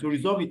the time to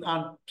resolve it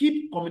and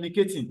keep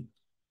communicating.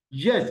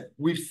 Yes,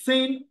 we've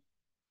seen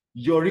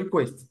your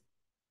request.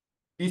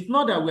 It's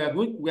not that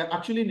we are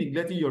actually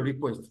neglecting your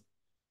request.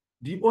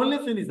 The only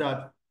thing is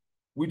that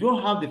we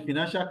don't have the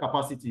financial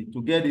capacity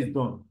to get this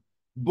done,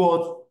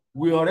 but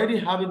we're already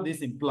having this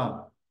in plan.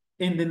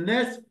 In the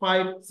next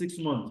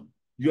 5-6 months,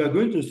 you are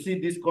going to see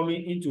this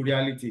coming into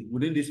reality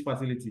within this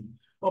facility.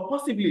 Or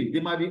possibly, they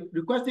might be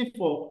requesting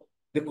for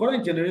the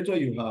current generator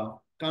you have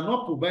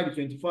cannot provide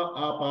the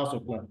 24-hour power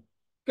supply.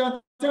 You can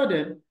tell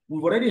them,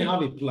 we've already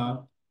have a plan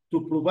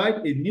to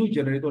provide a new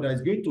generator that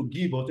is going to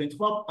give us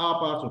 24-hour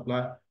power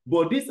supply,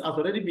 but this has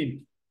already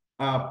been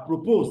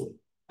proposed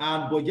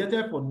and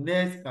budgeted for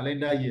next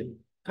calendar year.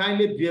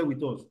 Kindly bear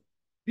with us.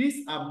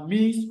 These are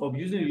means of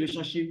using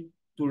relationship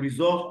to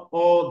resolve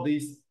all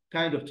these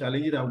kind of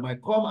challenges that we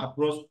might come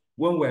across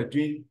when we're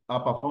doing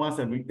our performance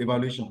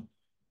evaluation.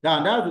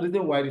 And that's the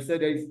reason why they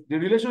said there is the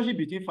relationship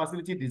between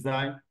facility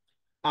design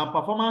and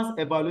performance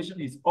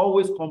evaluation is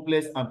always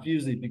complex and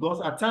fuzzy,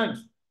 because at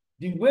times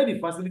the way the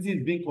facility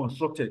is being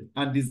constructed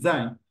and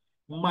designed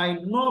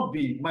might not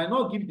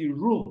give the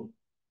room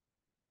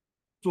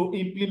to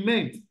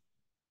implement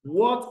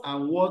what are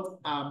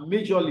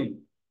majorly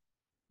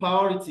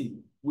priority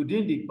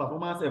within the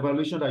performance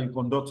evaluation that you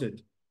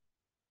conducted.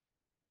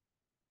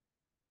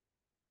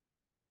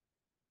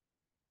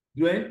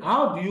 Then,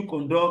 how do you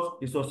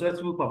conduct a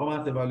successful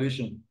performance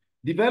evaluation?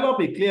 Develop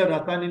a clear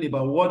understanding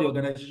about what the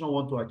organization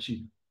wants to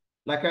achieve.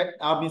 Like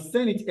I've been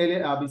saying it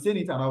earlier, I've been saying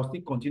it, and I'll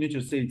still continue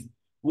to say it.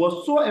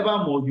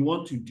 Whatsoever more you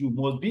want to do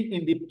must be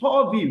in the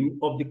purview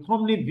of the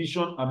company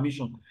vision and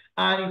mission,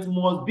 and it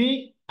must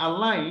be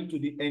aligned to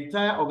the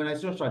entire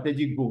organizational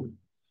strategic goal.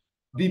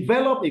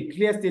 Develop a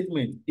clear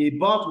statement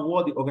about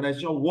what the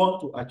organization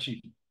wants to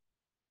achieve.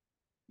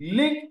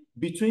 Link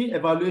between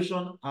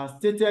evaluation and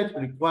stated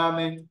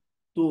requirements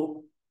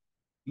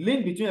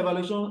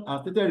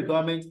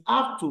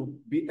have to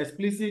be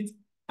explicit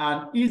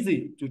and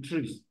easy to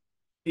trace.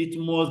 It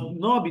must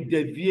not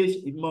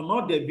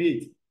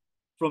deviate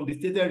from the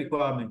stated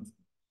requirements.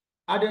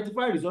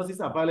 Identify resources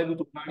available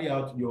to carry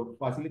out your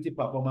facility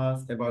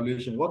performance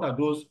evaluation. What are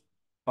those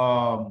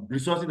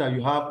resources that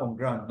you have on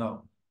ground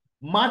now?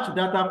 Match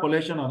data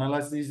collection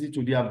analysis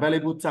to the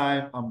available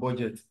time and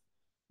budget.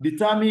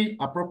 Determine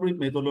appropriate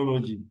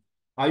methodology.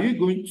 Are you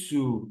going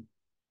to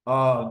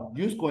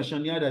use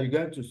questionnaire that you're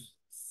going to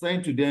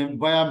send to them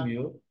via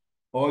mail,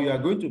 or you are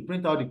going to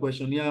print out the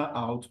questionnaire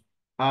out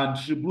and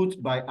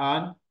distribute by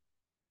hand?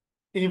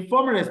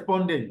 Inform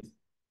respondents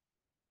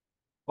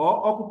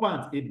or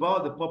occupants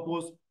about the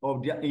purpose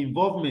of their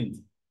involvement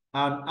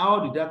and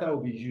how the data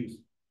will be used.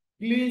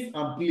 Please,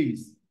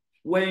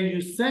 when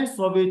you send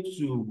survey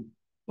to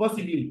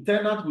possibly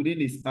tenants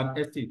within an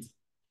estate,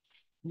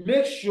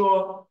 make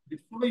sure the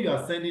survey you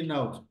are sending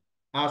out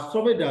are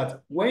survey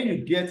that when you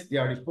get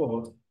their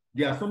report,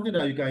 they are something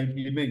that you can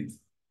implement.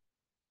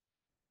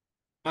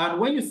 And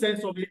when you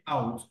send survey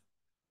out,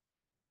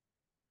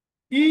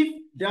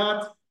 if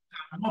that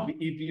cannot be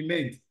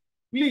implemented,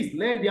 please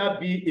let there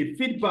be a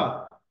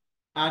feedback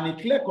and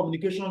a clear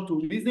communication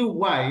to reason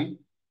why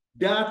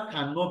that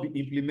cannot be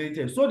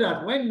implemented, so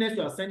that when next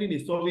you are sending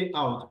a survey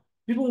out,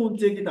 People won't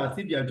take it as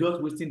if they are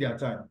just wasting their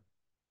time.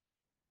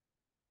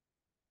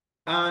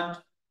 And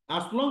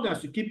as long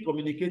as you keep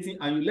communicating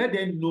and you let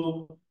them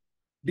know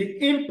the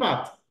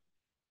impact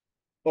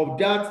of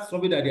that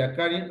survey that they are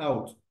carrying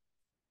out,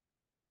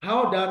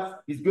 how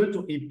that is going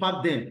to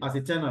impact them as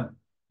a tenant,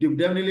 they will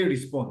definitely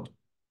respond.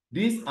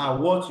 These are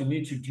what you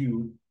need to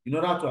do in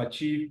order to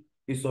achieve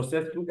a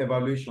successful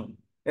evaluation.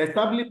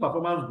 Establish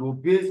performance goals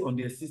based on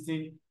the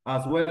existing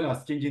as well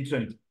as changing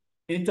trends.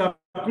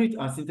 Interpret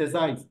and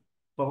synthesize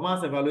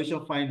performance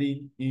evaluation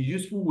finding in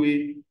useful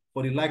way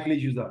for the likely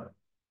user.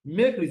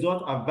 Make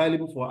results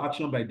available for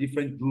action by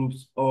different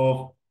groups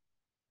of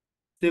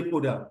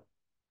stakeholders.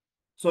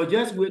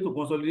 Suggest way to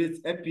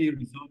consolidate FPA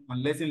results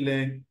and lesson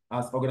learned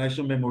as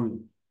organization memory.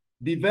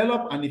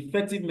 Develop an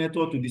effective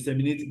method to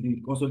disseminate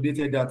the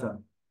consolidated data.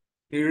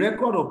 A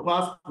record of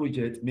past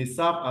projects may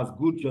serve as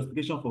good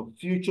justification for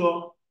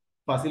future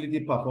facility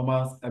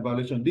performance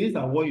evaluation. These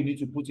are what you need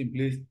to put in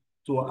place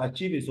to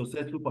achieve a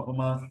successful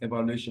performance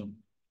evaluation.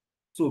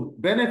 So,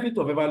 benefit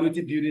of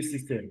evaluative building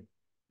system.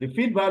 The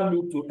feedback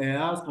loop to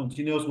enhance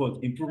continuous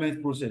work,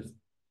 improvement process.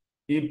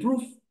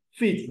 Improve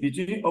fit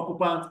between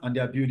occupants and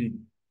their building.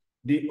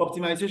 The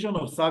optimization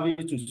of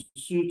service to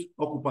suit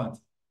occupants.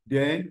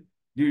 Then,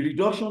 the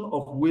reduction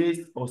of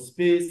waste of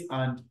space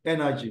and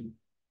energy.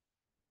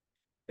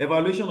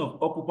 Evaluation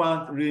of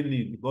occupant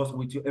real, because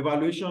with your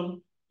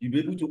evaluation, you'll be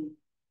able to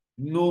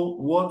know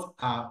what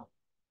are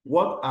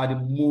the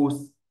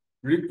most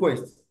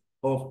requests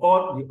of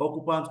all the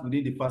occupants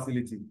within the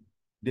facility.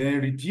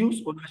 Then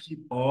reduce ownership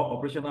or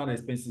operational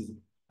expenses.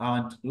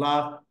 And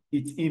last,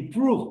 it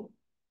improves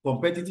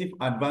competitive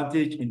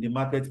advantage in the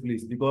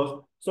marketplace,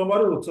 because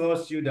somebody will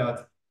tell you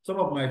that some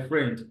of my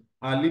friends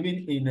are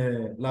living in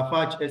a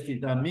Lafarge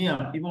estate, and me,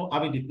 I'm even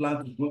having the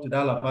plan to go to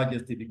that Lafarge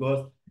estate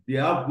because they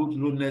have good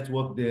road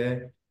network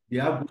there, they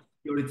have good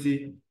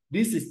security.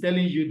 This is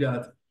telling you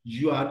that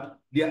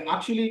they are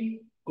actually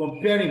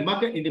comparing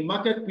in the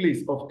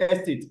marketplace of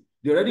estate.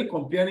 They're already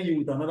comparing you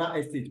with another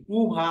estate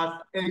who has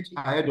edge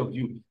ahead of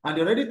you. And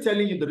they're already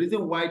telling you the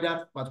reason why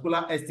that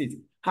particular estate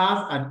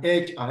has an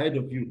edge ahead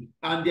of you.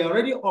 And they're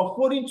already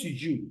offering to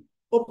you,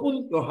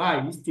 open your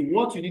eyes to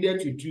what you needed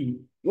to do,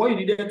 what you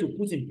needed to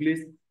put in place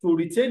to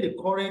retain the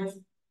current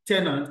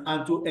tenant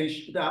and to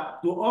ensure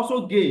that to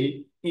also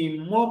gain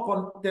in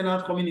more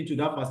tenants coming into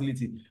that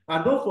facility.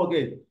 And don't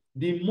forget,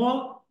 the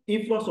more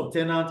influx of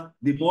tenants,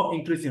 the more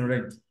increase in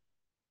rent.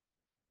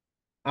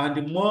 And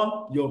the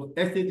more your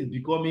estate is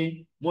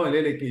becoming more or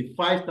less like a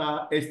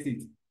 5-star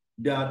estate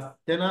that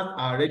tenants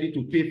are ready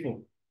to pay for.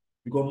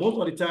 Because most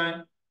of the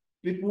time,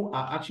 people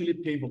are actually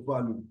paying for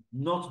value,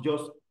 not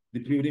just the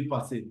building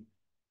per se.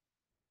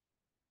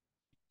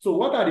 So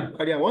what are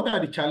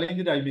the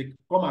challenges that you may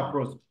come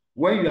across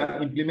when you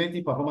are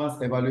implementing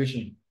performance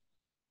evaluation?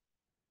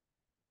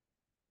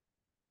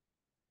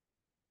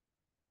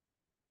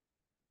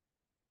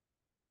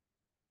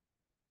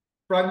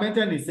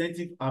 Fragmented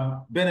incentive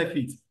and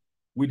benefits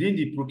within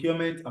the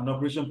procurement and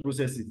operation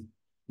processes.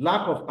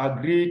 Lack of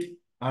agreed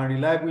and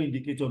reliable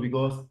indicator,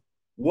 because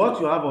what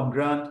you have on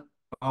ground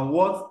and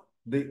what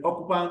the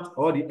occupant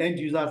or the end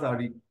users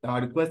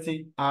are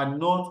requesting are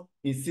not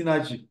in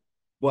synergy.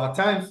 But at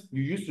times,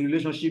 you use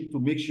relationship to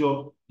make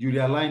sure you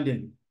realign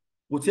them.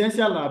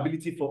 Potential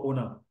liability for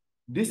owner.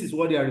 This is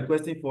what they are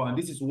requesting for, and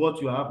this is what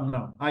you have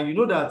now. And you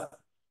know that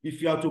if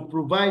you are to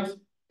provide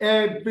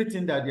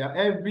everything that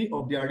every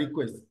of their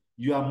requests,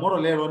 you are more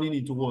or less running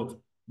into what?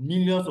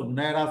 Millions of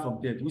nairas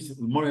of debt, which is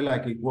more or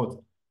less like a what?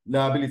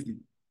 Liability.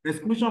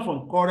 Exclusion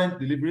from current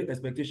delivery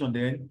expectation,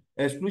 then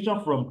exclusion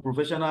from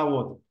professional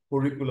what?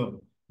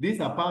 Curriculum.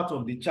 These are part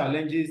of the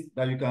challenges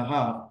that you can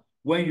have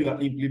when you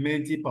are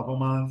implementing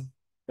performance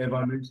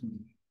evaluation.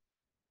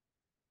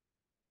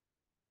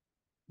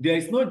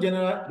 There's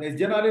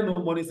generally no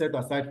money set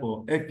aside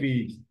for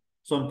FPEs.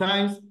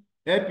 Sometimes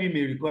FPE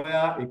may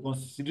require a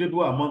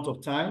considerable amount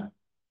of time,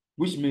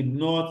 which may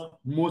not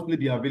mostly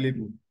be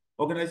available.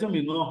 Organization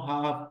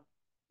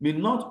may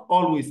not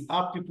always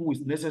have people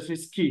with necessary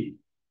skill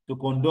to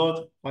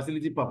conduct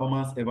facility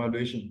performance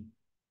evaluation.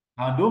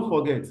 And don't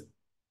forget,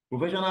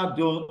 professionals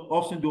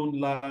often do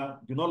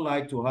not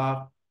like to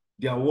have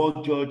their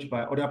work judged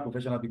by other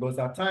professionals, because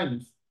at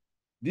times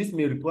this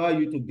may require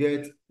you to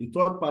get a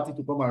third party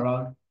to come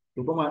around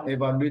to come and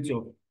evaluate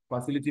your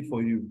facility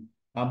for you.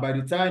 And by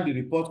the time the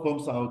report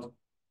comes out,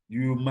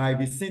 you might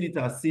be seeing it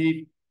as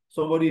if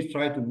somebody is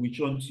trying to witch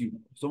hunt you.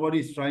 Somebody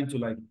is trying to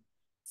like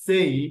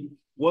say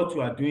what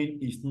you are doing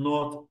is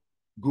not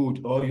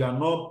good, or you are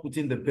not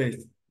putting the best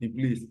in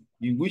place.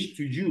 In which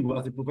to you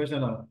as a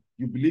professional,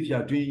 you believe you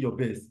are doing your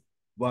best.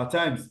 But at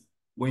times,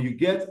 when you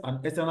get an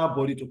external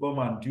body to come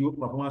and do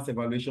performance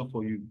evaluation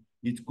for you,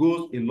 it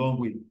goes a long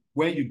way.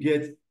 When you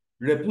get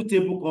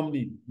reputable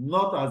company,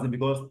 not as in,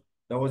 because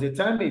there was a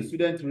time a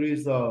student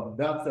raised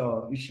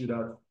that issue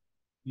that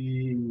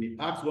he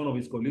asked one of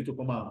his colleagues to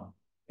come and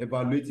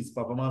evaluate his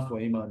performance for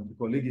him, and the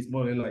colleague is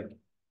more like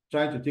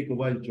trying to take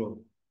over his job.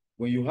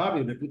 When you have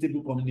a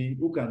reputable company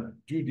who can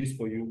do this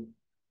for you,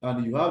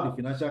 and you have the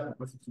financial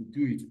capacity to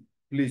do it,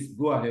 please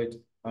go ahead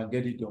and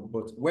get it done.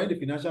 But when the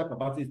financial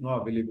capacity is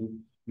not available,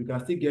 you can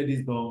still get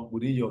this done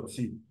within your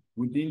team,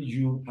 within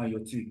you and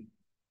your team.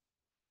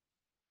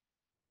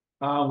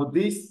 With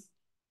this,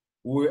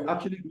 we're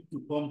actually going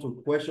to come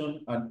to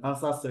question and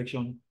answer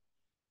section.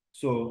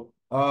 So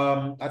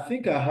I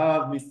think I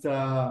have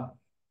Mr.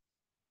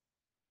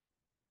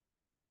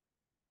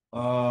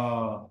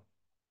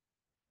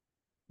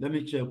 Let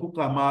me check.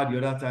 Kukama the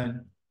other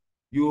time.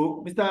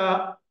 You,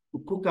 Mr.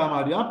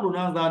 Kukama, you have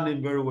pronounced that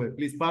name very well.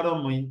 Please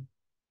pardon me.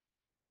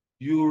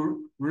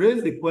 You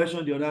raised the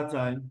question the other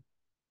time.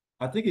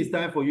 I think it's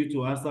time for you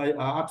to answer.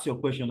 Ask your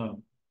question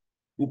now.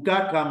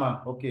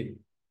 Ukakama, okay.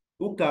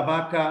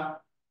 Ukamaka.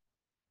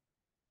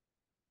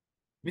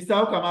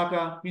 Mr.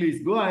 Ukamaka,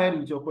 please go ahead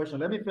with your question.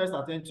 Let me first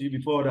attend to you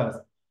before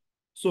others.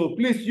 So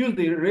please use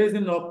the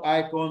raising up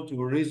icon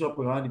to raise up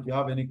your hand if you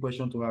have any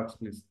question to ask,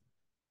 please.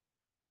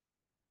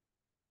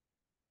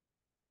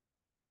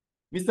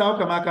 Mr.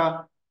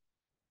 Ukamaka.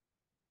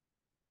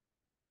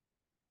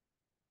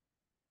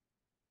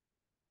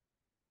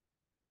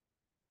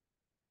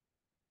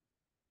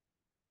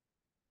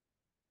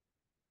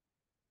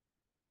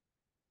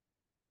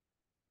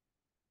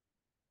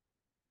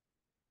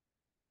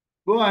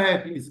 Go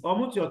ahead, please.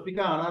 Unmute your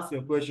speaker and ask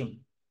your question.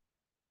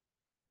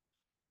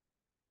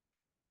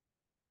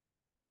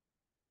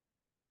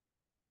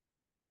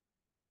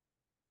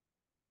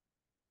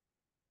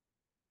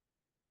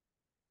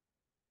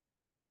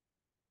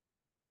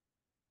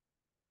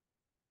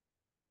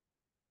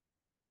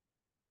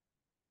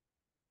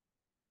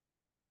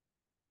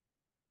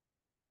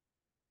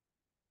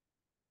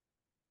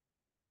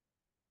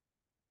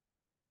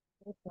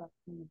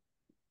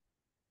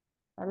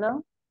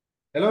 Hello?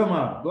 Hello,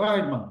 ma'am. Go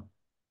ahead, ma'am.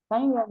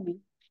 Can you hear me?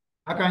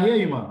 I can hear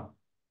you, ma'am.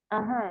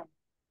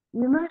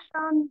 You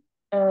mentioned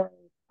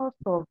cost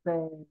of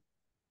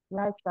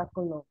life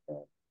cycle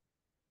of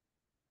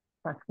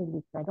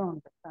facility. I don't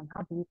understand.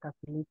 How do you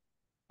calculate?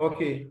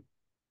 Okay.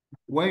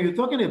 When you're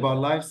talking about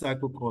life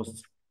cycle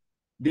costs,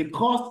 the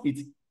cost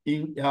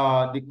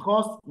the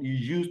cost you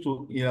use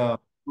to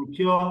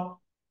procure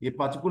a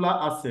particular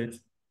asset,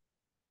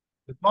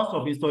 the cost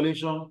of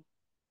installation,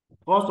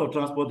 cost of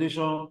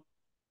transportation,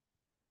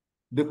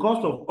 the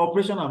cost of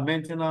operation and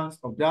maintenance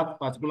of that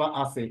particular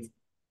asset,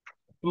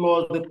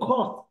 plus the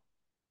cost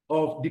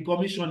of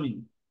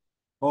decommissioning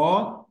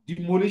or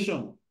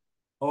demolition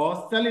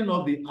or selling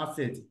of the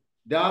asset.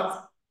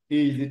 That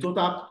is the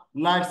total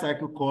life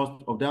cycle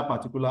cost of that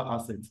particular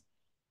asset.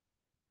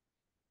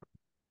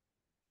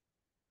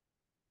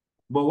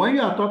 But when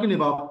you are talking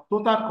about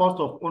total cost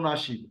of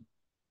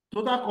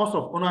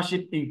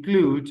ownership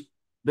includes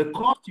the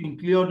cost you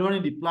incur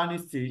during the planning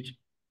stage,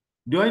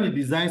 during the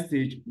design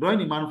stage, during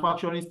the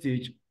manufacturing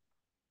stage,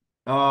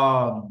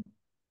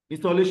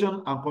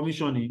 installation and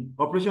commissioning,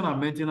 operation and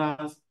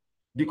maintenance,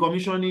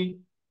 decommissioning,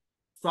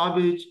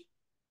 salvage,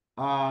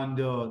 and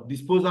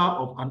disposal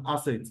of an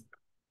asset.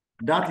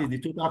 That is the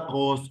total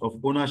cost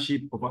of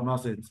ownership of an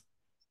asset.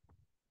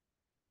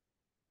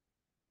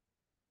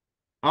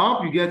 I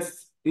hope you get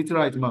it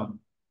right, ma'am.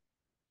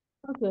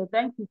 Okay,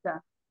 thank you,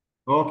 sir.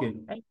 Okay.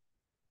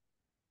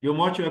 You're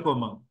much welcome,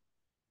 ma'am.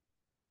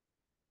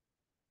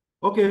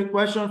 Okay,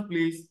 questions,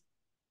 please.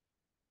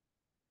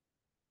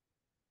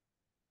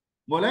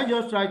 But let's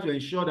just try to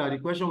ensure that the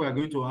question we are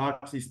going to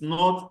ask is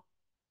not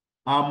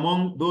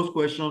among those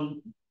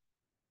questions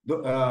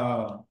in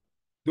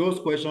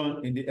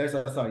the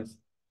exercise.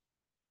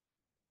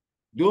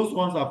 Those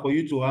ones are for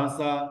you to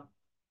answer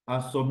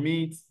and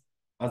submit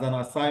as an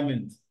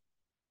assignment.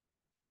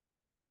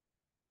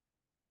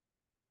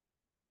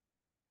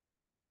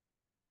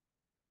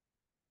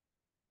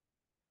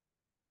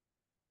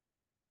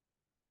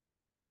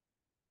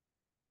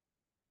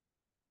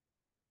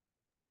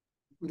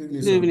 Good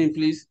evening, Good sir. evening,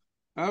 please.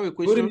 I have a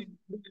question. Good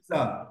evening,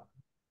 sir.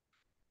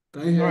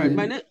 Can you hear All right, me?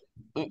 my name.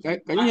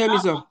 Can you hear me,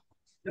 sir?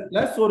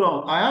 Let's hold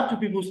on. I have two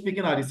people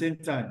speaking at the same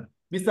time.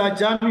 Mr.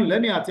 Jamil,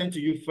 let me attend to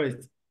you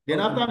first.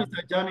 Then Okay. after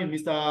Mr. Jamil,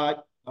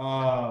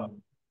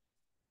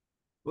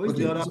 who is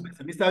the Okay. other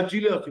person? Mr.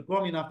 Julius, you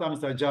come in after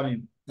Mr.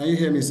 Jamil. Can you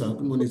hear me, sir?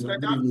 Good morning, sir.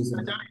 Mr. Good evening, Jamil, sir.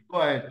 Mr. Jamil, go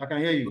ahead. I can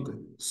hear you. Okay.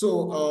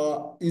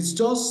 So it's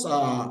just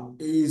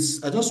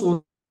I just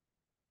want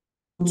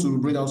to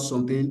bring out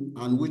something,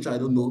 and which I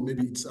don't know,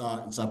 maybe it's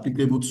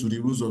applicable to the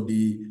rules of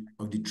the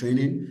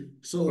training.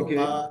 So Okay.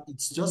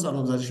 it's just an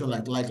observation,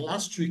 like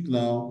last week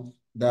now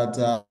that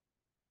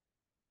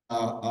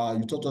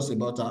you taught us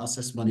about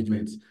access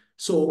management.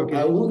 So Okay.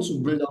 I want to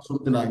bring out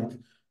something like,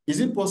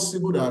 is it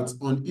possible that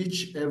on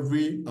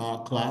every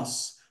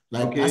class,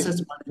 like Okay.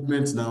 access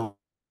management now,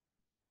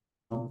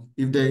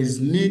 if there is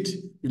need,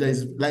 if there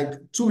is like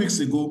 2 weeks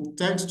ago,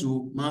 thanks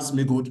to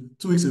Max-Migold,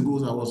 2 weeks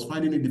ago, I was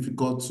finding it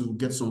difficult to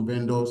get some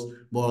vendors,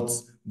 but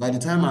by the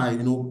time I,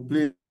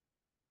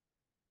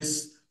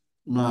 place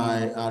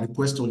my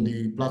request on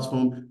the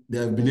platform, they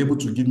have been able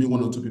to give me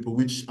one or two people,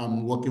 which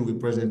I'm working with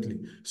presently.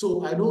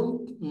 So I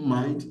don't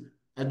mind.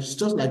 It's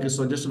just like a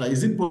suggestion. Like,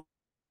 is it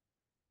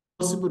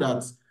possible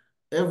that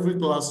every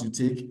class you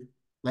take,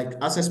 like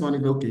access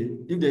management, okay,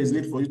 if there is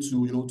need for you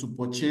to, to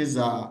purchase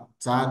a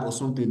tag or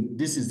something,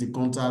 this is the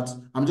contact.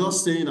 I'm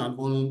just saying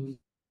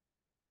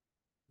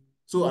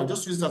so I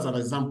just use that as an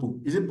example.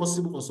 Is it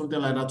possible for something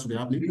like that to be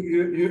happening?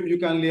 You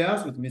can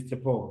liaise with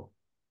Mr. Paul.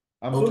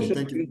 I'm so Okay, sure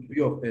thank he's you. to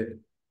be of help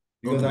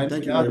because Okay, I know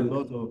thank you very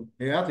much.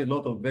 he has a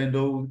lot of vendor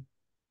who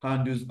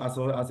handles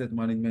asset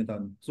management,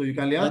 and so you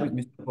can liaise with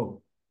Mr.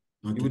 Paul.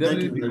 He Okay, will thank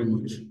definitely you be very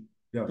able much. to.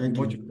 Yeah, Thank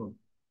much you. welcome.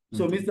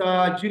 So, Okay.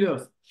 Mr.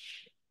 Julius,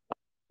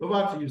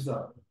 over to you,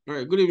 sir. All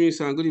right. Good evening,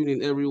 sir. Good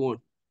evening, everyone.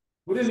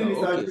 Good So, evening,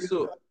 Mr. okay. Julius.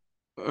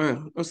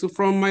 So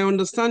from my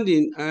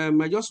understanding,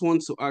 I just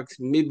want to ask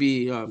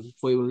maybe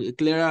for a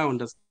clearer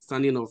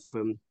understanding of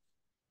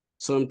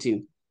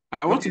something.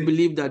 I want to Okay.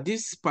 believe that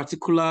this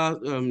particular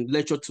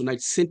lecture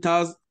tonight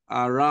centers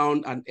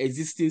around an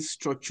existing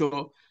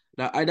structure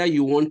that either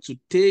you want to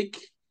take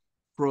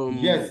from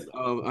Yes.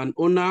 an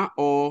owner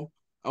or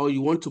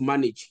you want to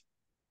manage.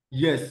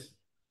 Yes.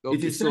 It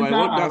Okay, is so I centered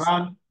want that's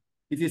around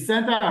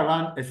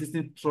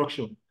existing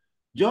structure.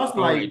 Just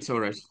all like right, all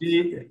right.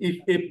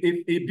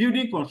 if a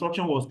building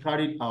construction was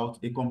carried out,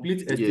 a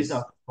complete estate has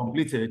Yes.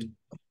 completed,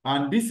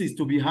 and this is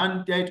to be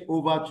handed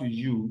over to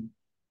you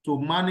to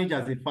manage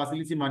as a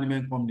facility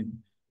management company.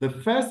 The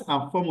first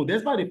and foremost,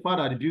 despite the fact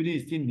that the building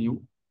is still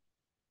new,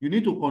 you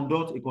need to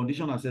conduct a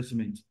condition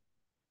assessment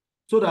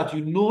so that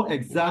you know Mm.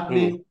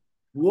 exactly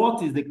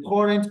what is the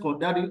current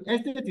that the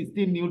estate is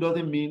still new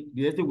doesn't mean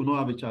the estate will not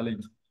have a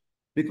challenge.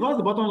 Because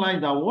the bottom line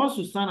is that once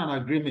you sign an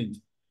agreement,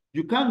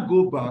 you can't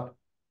go back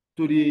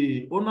to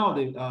the owner of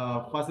the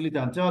facility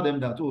and tell them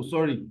that, oh,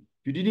 sorry,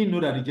 you didn't know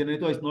that the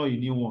generator is not a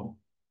new one.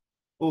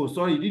 Oh,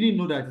 sorry, you didn't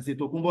know that it's a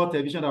Tokumbo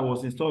television that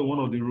was installed in one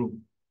of the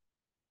rooms.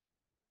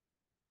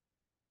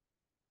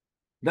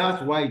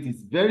 That's why it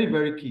is very,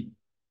 very key.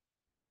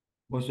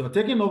 But you're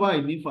taking over a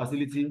new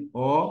facility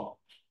or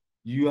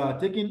you are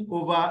taking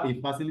over a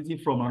facility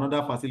from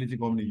another facility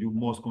company, you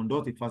must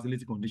conduct a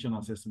facility condition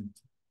assessment.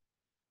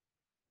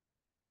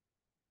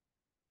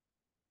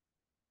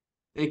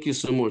 Thank you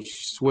so much.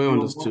 It's well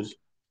understood.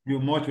 You're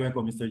much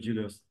welcome, Mr.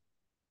 Julius.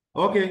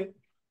 Okay,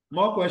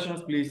 more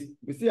questions, please.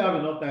 We still have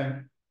enough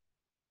time.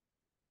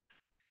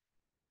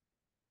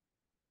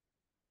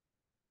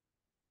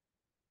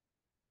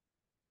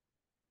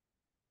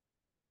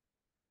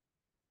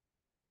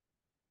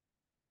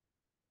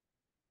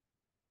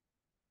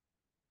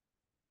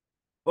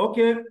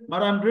 Okay,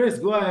 Madam Grace,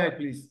 go ahead,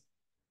 please.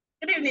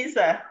 Good evening,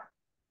 sir.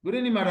 Good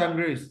evening, Madam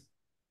Grace.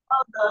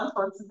 Well done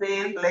for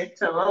today's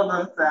lecture. Well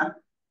done, sir.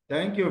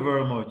 Thank you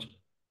very much.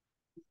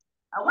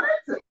 I wanted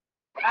to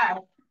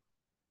ask,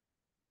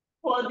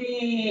 for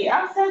the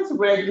asset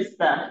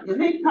register, can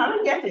we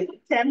get a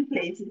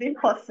template? Is it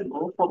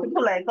possible for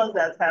people like us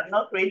that have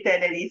not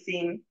created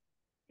anything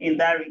in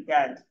that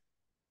regard?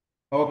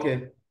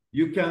 Okay,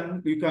 you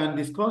can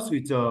discuss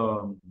with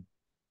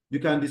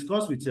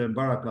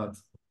Barakat.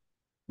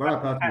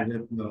 Barakat will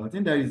help you. I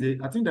think there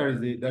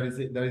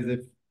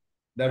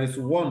is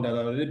one that has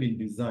already been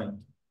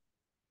designed.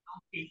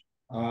 Okay.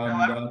 And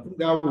I think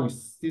that will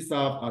still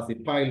serve as a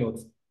pilot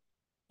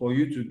for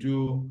you to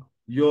do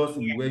yours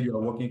in where you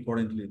are working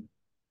currently.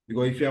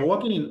 Because if you are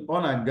working in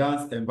oil and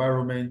gas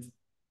environment,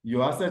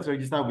 your asset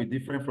register will be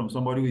different from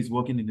somebody who is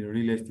working in the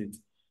real estate.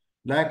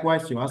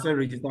 Likewise, your asset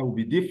register will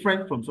be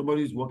different from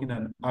somebody who is working in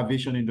an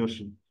aviation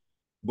industry.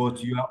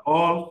 But you are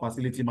all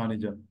facility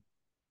manager.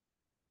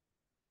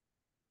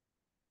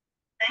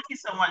 Thank you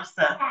so much,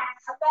 sir.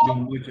 You're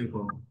most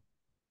welcome.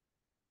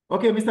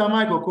 Okay, Mr.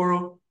 Mike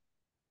Okoro.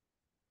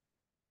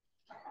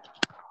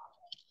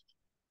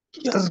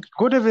 Yes,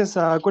 good evening,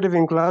 sir. Good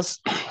evening, class.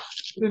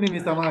 Good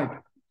evening, Mr.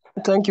 Mike.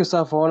 Thank you,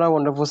 sir, for another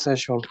wonderful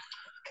session.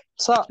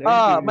 Sir, Thank you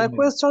my very much.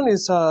 question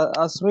is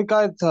as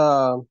regard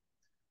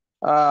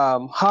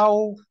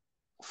how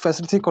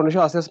facility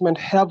condition assessment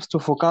helps to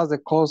forecast the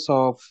cost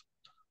of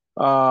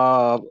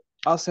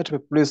asset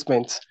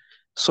replacement.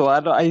 So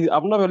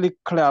I'm not really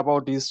clear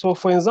about this. So,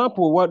 for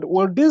example,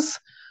 will this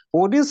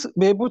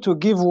be able to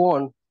give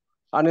one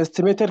an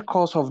estimated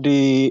cost of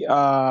the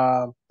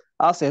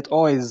asset,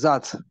 or is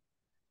that?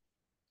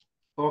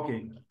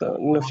 Okay.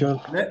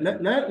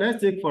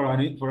 Let's take for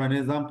an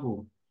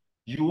example.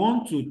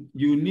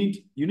 You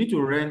need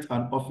to rent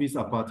an office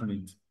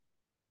apartment,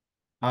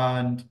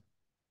 and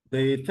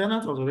the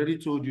tenant has already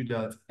told you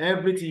that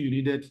everything you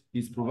needed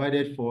is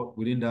provided for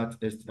within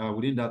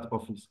that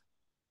office.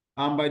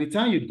 And by the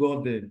time you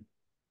got there,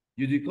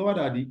 you discover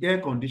that the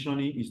air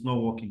conditioning is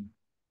not working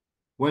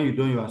when you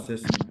do your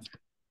assessment.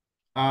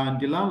 And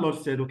the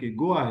landlord said, okay,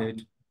 go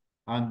ahead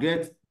and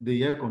get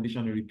the air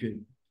conditioning repaired.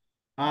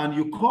 And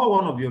you call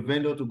one of your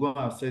vendors to go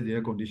and assess the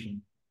air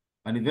conditioning.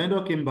 And the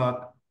vendor came back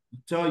to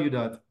tell you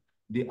that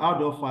the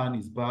outdoor fan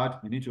is bad,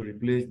 you need to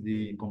replace,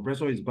 the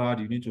compressor is bad,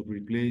 you need to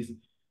replace,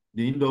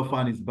 the indoor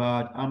fan is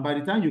bad. And by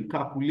the time you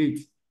calculate,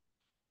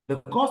 the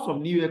cost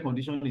of new air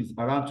conditioning is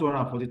around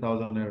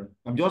 240,000 naira.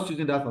 I'm just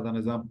using that as an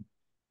example.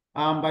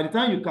 And by the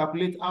time you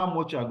calculate how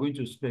much you are going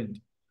to spend,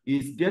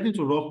 it's getting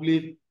to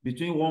roughly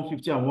between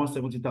 150 and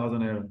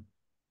 170,000 naira.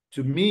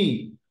 To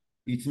me,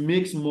 it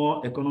makes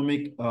more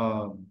economic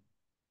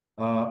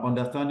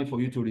understanding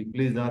for you to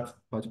replace that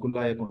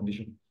particular air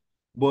condition.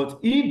 But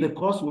if the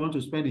cost we want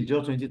to spend is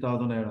just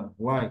 20,000 naira,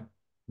 why?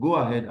 Go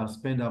ahead and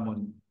spend that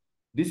money.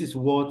 This is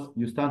what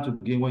you stand to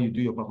gain when you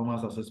do your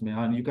performance assessment.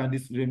 And you can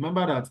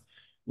remember that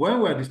when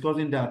we're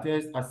discussing that,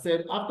 I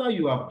said after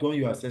you have done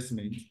your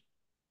assessment,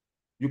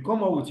 you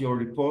come up with your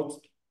report,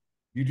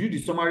 you do the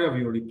summary of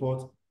your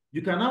report,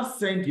 you can now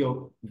send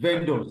your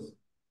vendors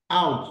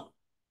out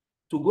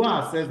to go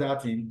and assess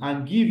that thing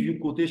and give you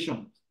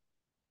quotations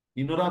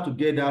in order to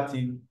get that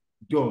thing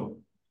done.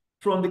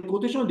 From the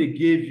quotation they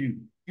gave you,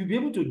 you'll be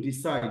able to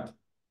decide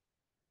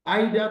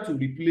either to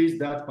replace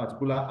that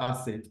particular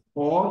asset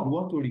or you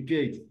want to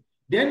repair it.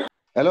 Then,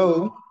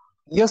 hello?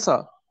 Yes,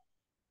 sir.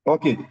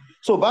 Okay.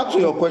 So back to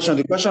your question,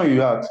 the question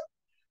you had.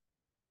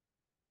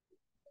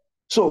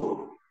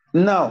 So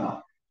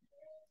now,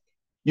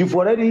 you've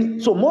already,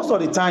 so most of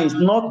the time it's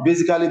not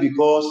basically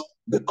because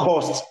the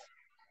cost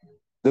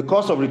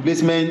of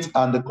replacement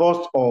and the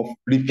cost of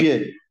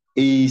repair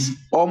is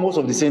almost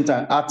of the same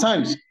time. At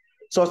times,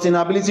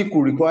 sustainability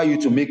could require you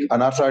to make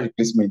an actual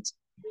replacement.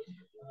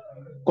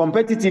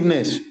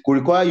 Competitiveness could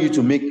require you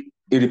to make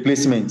a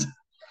replacement.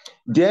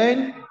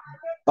 Then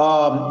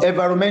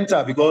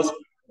environmental, because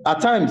at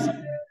times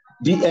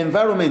the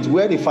environment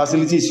where the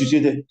facility is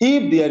situated,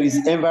 if there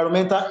is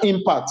environmental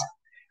impact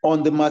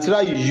on the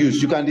material you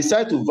use, you can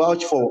decide to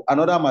vouch for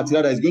another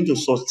material that is going to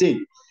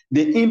sustain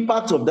the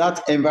impact of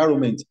that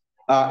environment,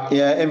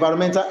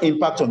 environmental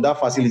impact on that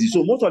facility.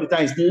 So most of the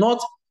time it's not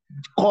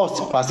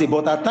cost per se,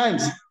 but at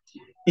times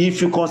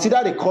if you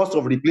consider the cost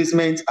of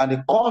replacement and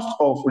the cost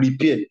of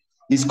repair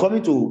is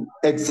coming to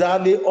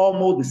exactly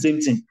almost the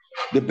same thing,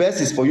 the best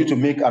is for you to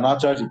make an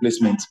actual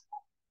replacement.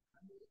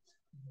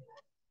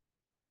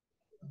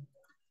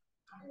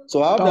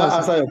 So I hope that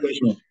answer your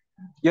question.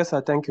 Yes,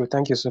 sir. Thank you.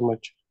 Thank you so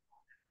much.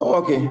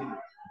 Okay.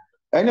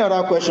 Any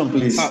other question,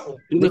 please?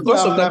 In the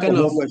course of that kind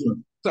of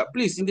sir,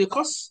 please, in the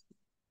course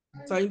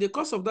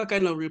of that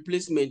kind of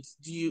replacement,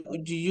 do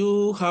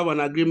you have an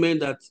agreement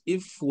that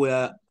if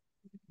we're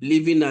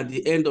living at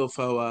the end of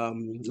our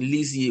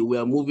lease year, we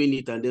are moving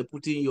it and then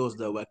putting yours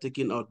that we're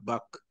taking out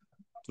back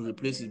to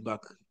replace it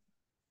back?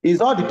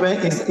 It's all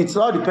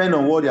depend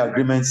on what the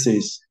agreement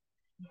says.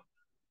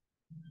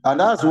 And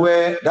that's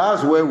where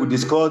we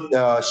discuss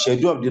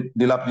schedule of the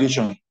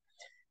dilapidation.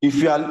 If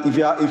you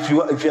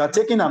are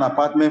taking an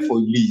apartment for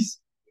lease,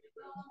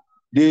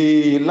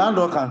 the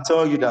landlord can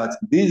tell you that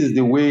this is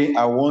the way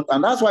I want,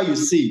 and that's why you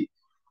see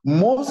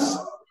most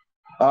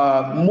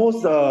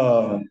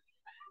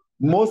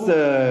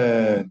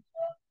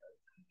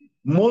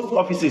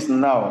offices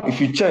now,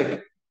 if you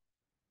check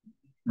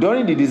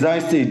during the design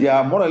stage, they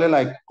are more or less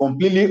like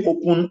completely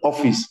open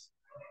office.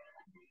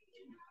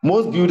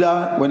 Most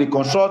builder, when they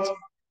construct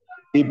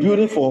a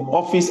building for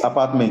office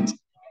apartment,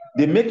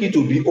 they make it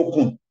to be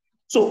open.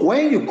 So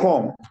when you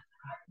come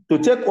to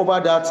take over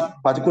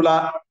that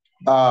particular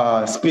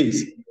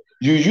space,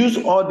 you use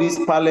all these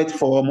pallet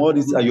form, all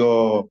this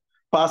your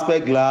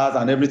perspex glass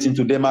and everything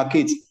to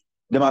demarcate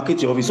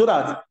your office, so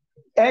that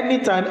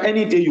anytime,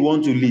 any day you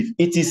want to leave,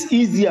 it is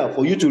easier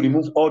for you to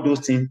remove all those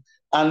things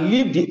and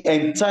leave the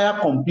entire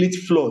complete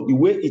floor the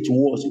way it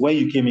was when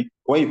you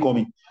come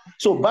in.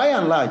 So by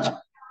and large,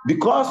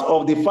 because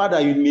of the fact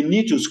that you may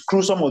need to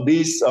screw some of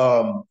these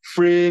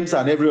frames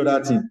and every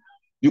other thing,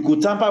 you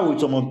could tamper with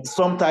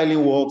some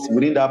tiling works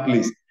within that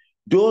place.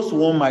 Those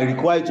one might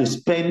require you to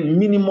spend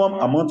minimum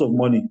amount of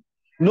money.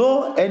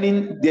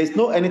 There's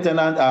no any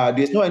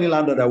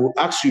landlord that will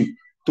ask you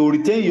to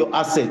retain your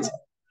assets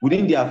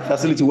within their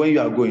facility when you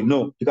are going.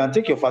 No, you can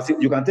take your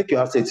facility, you can take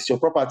your assets, it's your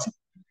property.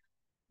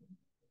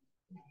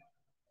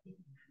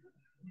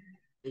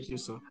 Thank you,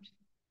 sir.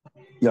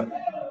 Yeah.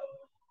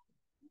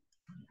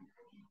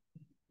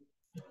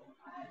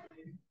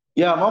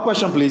 Yeah, more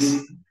question,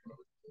 please.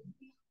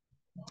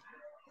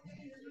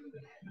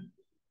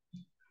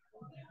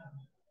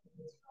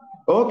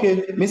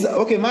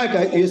 Okay,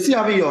 Mike, you still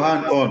having your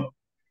hand on.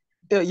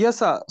 Yes,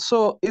 sir.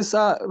 So it's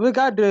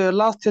regard the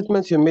last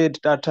statement you made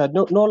that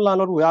no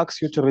landlord will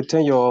ask you to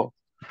retain your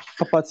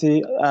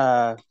property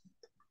that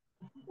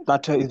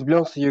it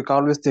belongs to you. You can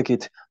always take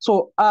it.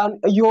 So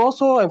you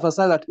also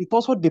emphasize that it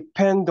also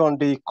depends on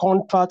the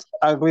contract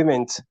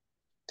agreement.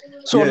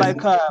 So yes.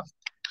 Like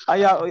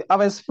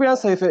I've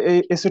experienced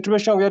a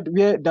situation where the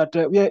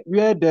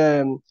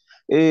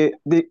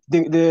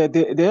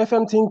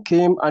FM team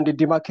came and they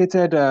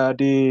demarcated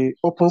the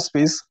open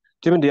space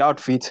during the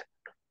outfit,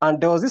 and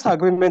there was this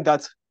agreement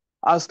that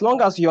as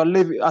long as you're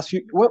living,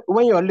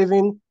 when you're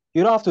living,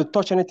 you don't have to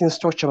touch anything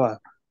structural.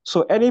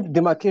 So any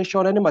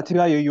demarcation, any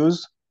material you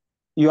use,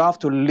 you have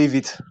to leave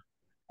it.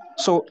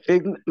 So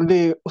is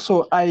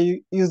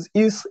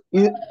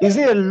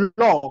it a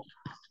law?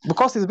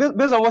 Because it's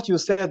based on what you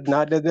said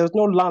now, that there's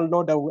no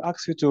landlord that will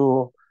ask you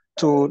to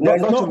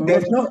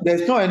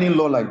there's no any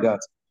law like that.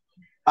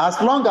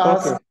 As long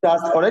as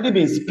that's already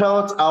been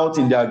spelled out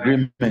in the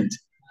agreement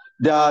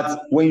that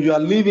when you are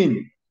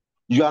leaving,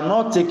 you are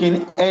not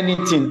taking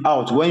anything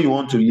out when you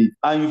want to leave,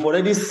 and you've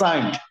already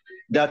signed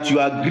that you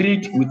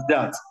agreed with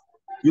that,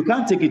 you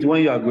can't take it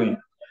when you are going.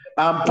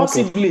 And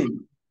possibly,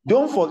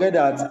 don't forget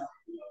that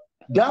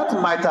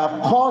might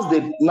have caused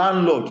the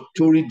landlord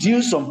to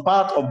reduce some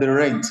part of the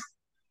rent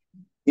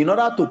in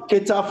order to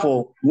cater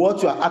for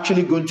what you are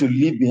actually going to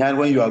leave behind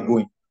when you are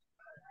going.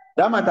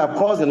 That might have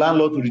caused the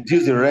landlord to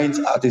reduce the rent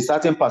at a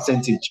certain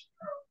percentage.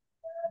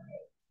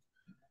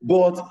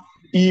 But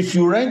if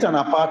you rent an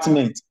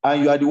apartment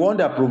and you are the one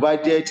that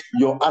provided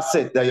your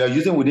asset that you are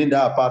using within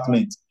that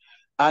apartment,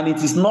 and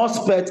it is not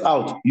spelled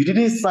out, you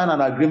didn't sign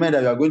an agreement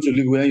that you are going to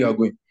leave where you are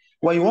going.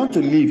 When you want to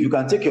leave, you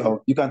can take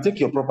your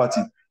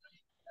property.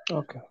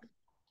 Okay.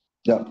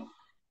 Yeah.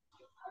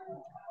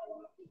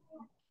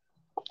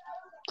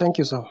 Thank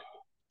you, sir.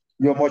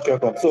 You're much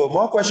welcome. So,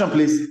 more question,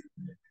 please.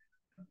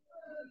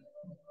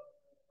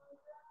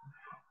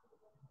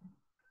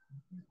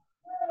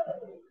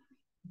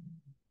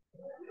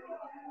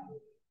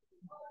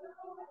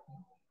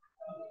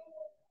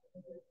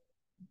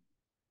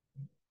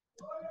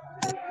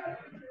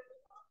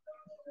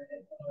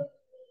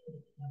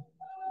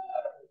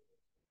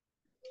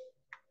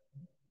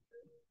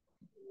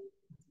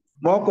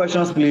 More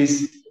questions,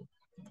 please.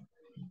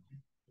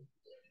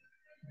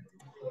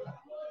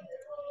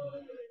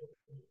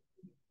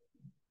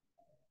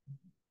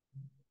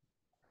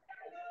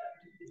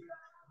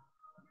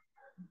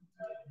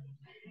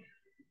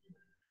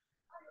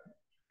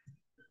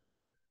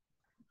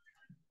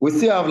 We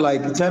still have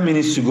like 10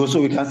 minutes to go,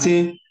 so we can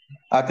still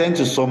attend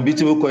to some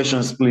beautiful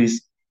questions,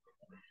 please.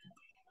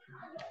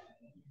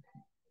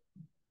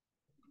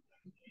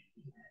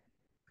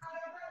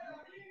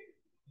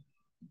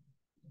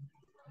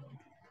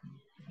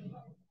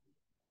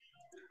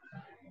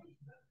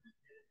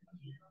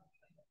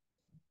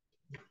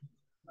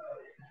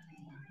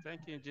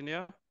 Thank you,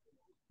 engineer.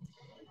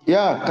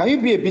 Yeah, can you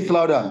be a bit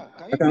louder?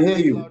 I can hear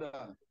you.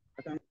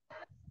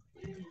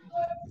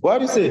 What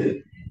do you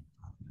say?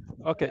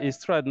 Okay,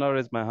 it's true. I did not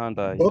raise my hand.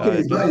 Okay,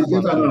 it's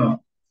better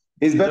now.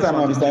 It's better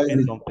now, Mr.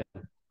 Isaac.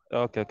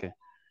 Okay.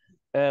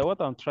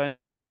 What I'm trying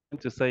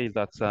to say is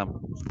that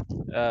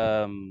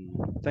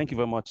thank you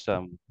very much.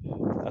 Hello,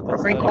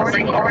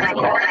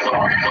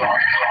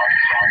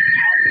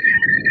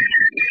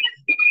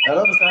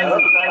 Mr.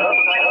 Isaac.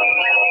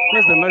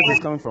 Where's the noise is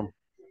coming from?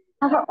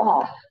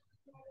 Go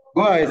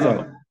ahead,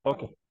 sir.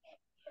 Okay.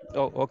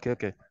 Oh,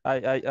 okay.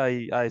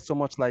 I so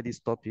much like this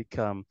topic.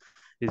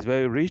 It's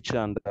very rich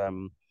and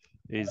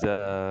is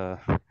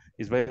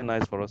very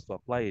nice for us to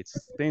apply it.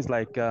 Things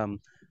like when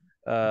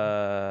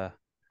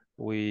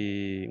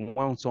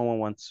someone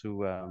wants to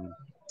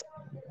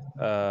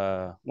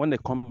when a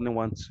company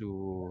wants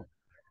to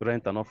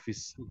rent an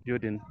office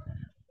building,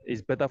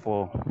 it's better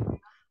for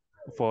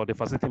the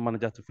facility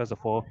manager to first of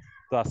all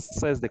to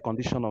assess the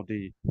condition of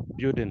the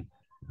building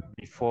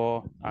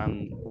before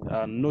and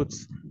note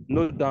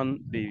down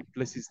the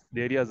places,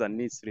 the areas that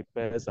needs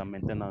repairs and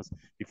maintenance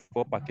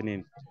before packing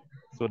in.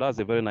 So that's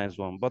a very nice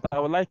one. But I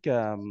would like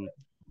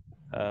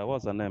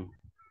what's her name?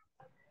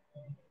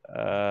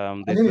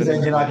 My name is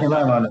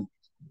Engineer.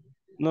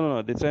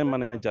 No, the training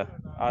manager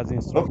has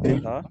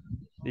instructed her,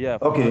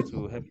 for her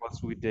to help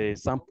us with the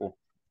sample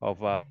of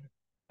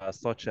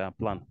such a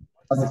plan.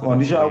 As a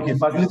condition,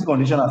 facility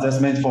condition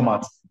assessment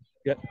format.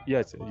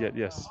 Yes.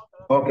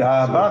 Okay,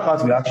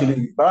 Barakat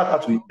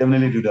will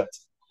definitely do that.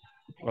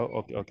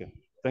 Oh, okay.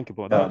 Thank you,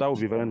 Paul. That would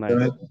be very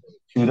nice.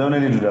 She will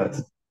definitely do that.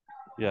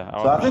 Yeah.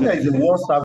 So I think that is the worst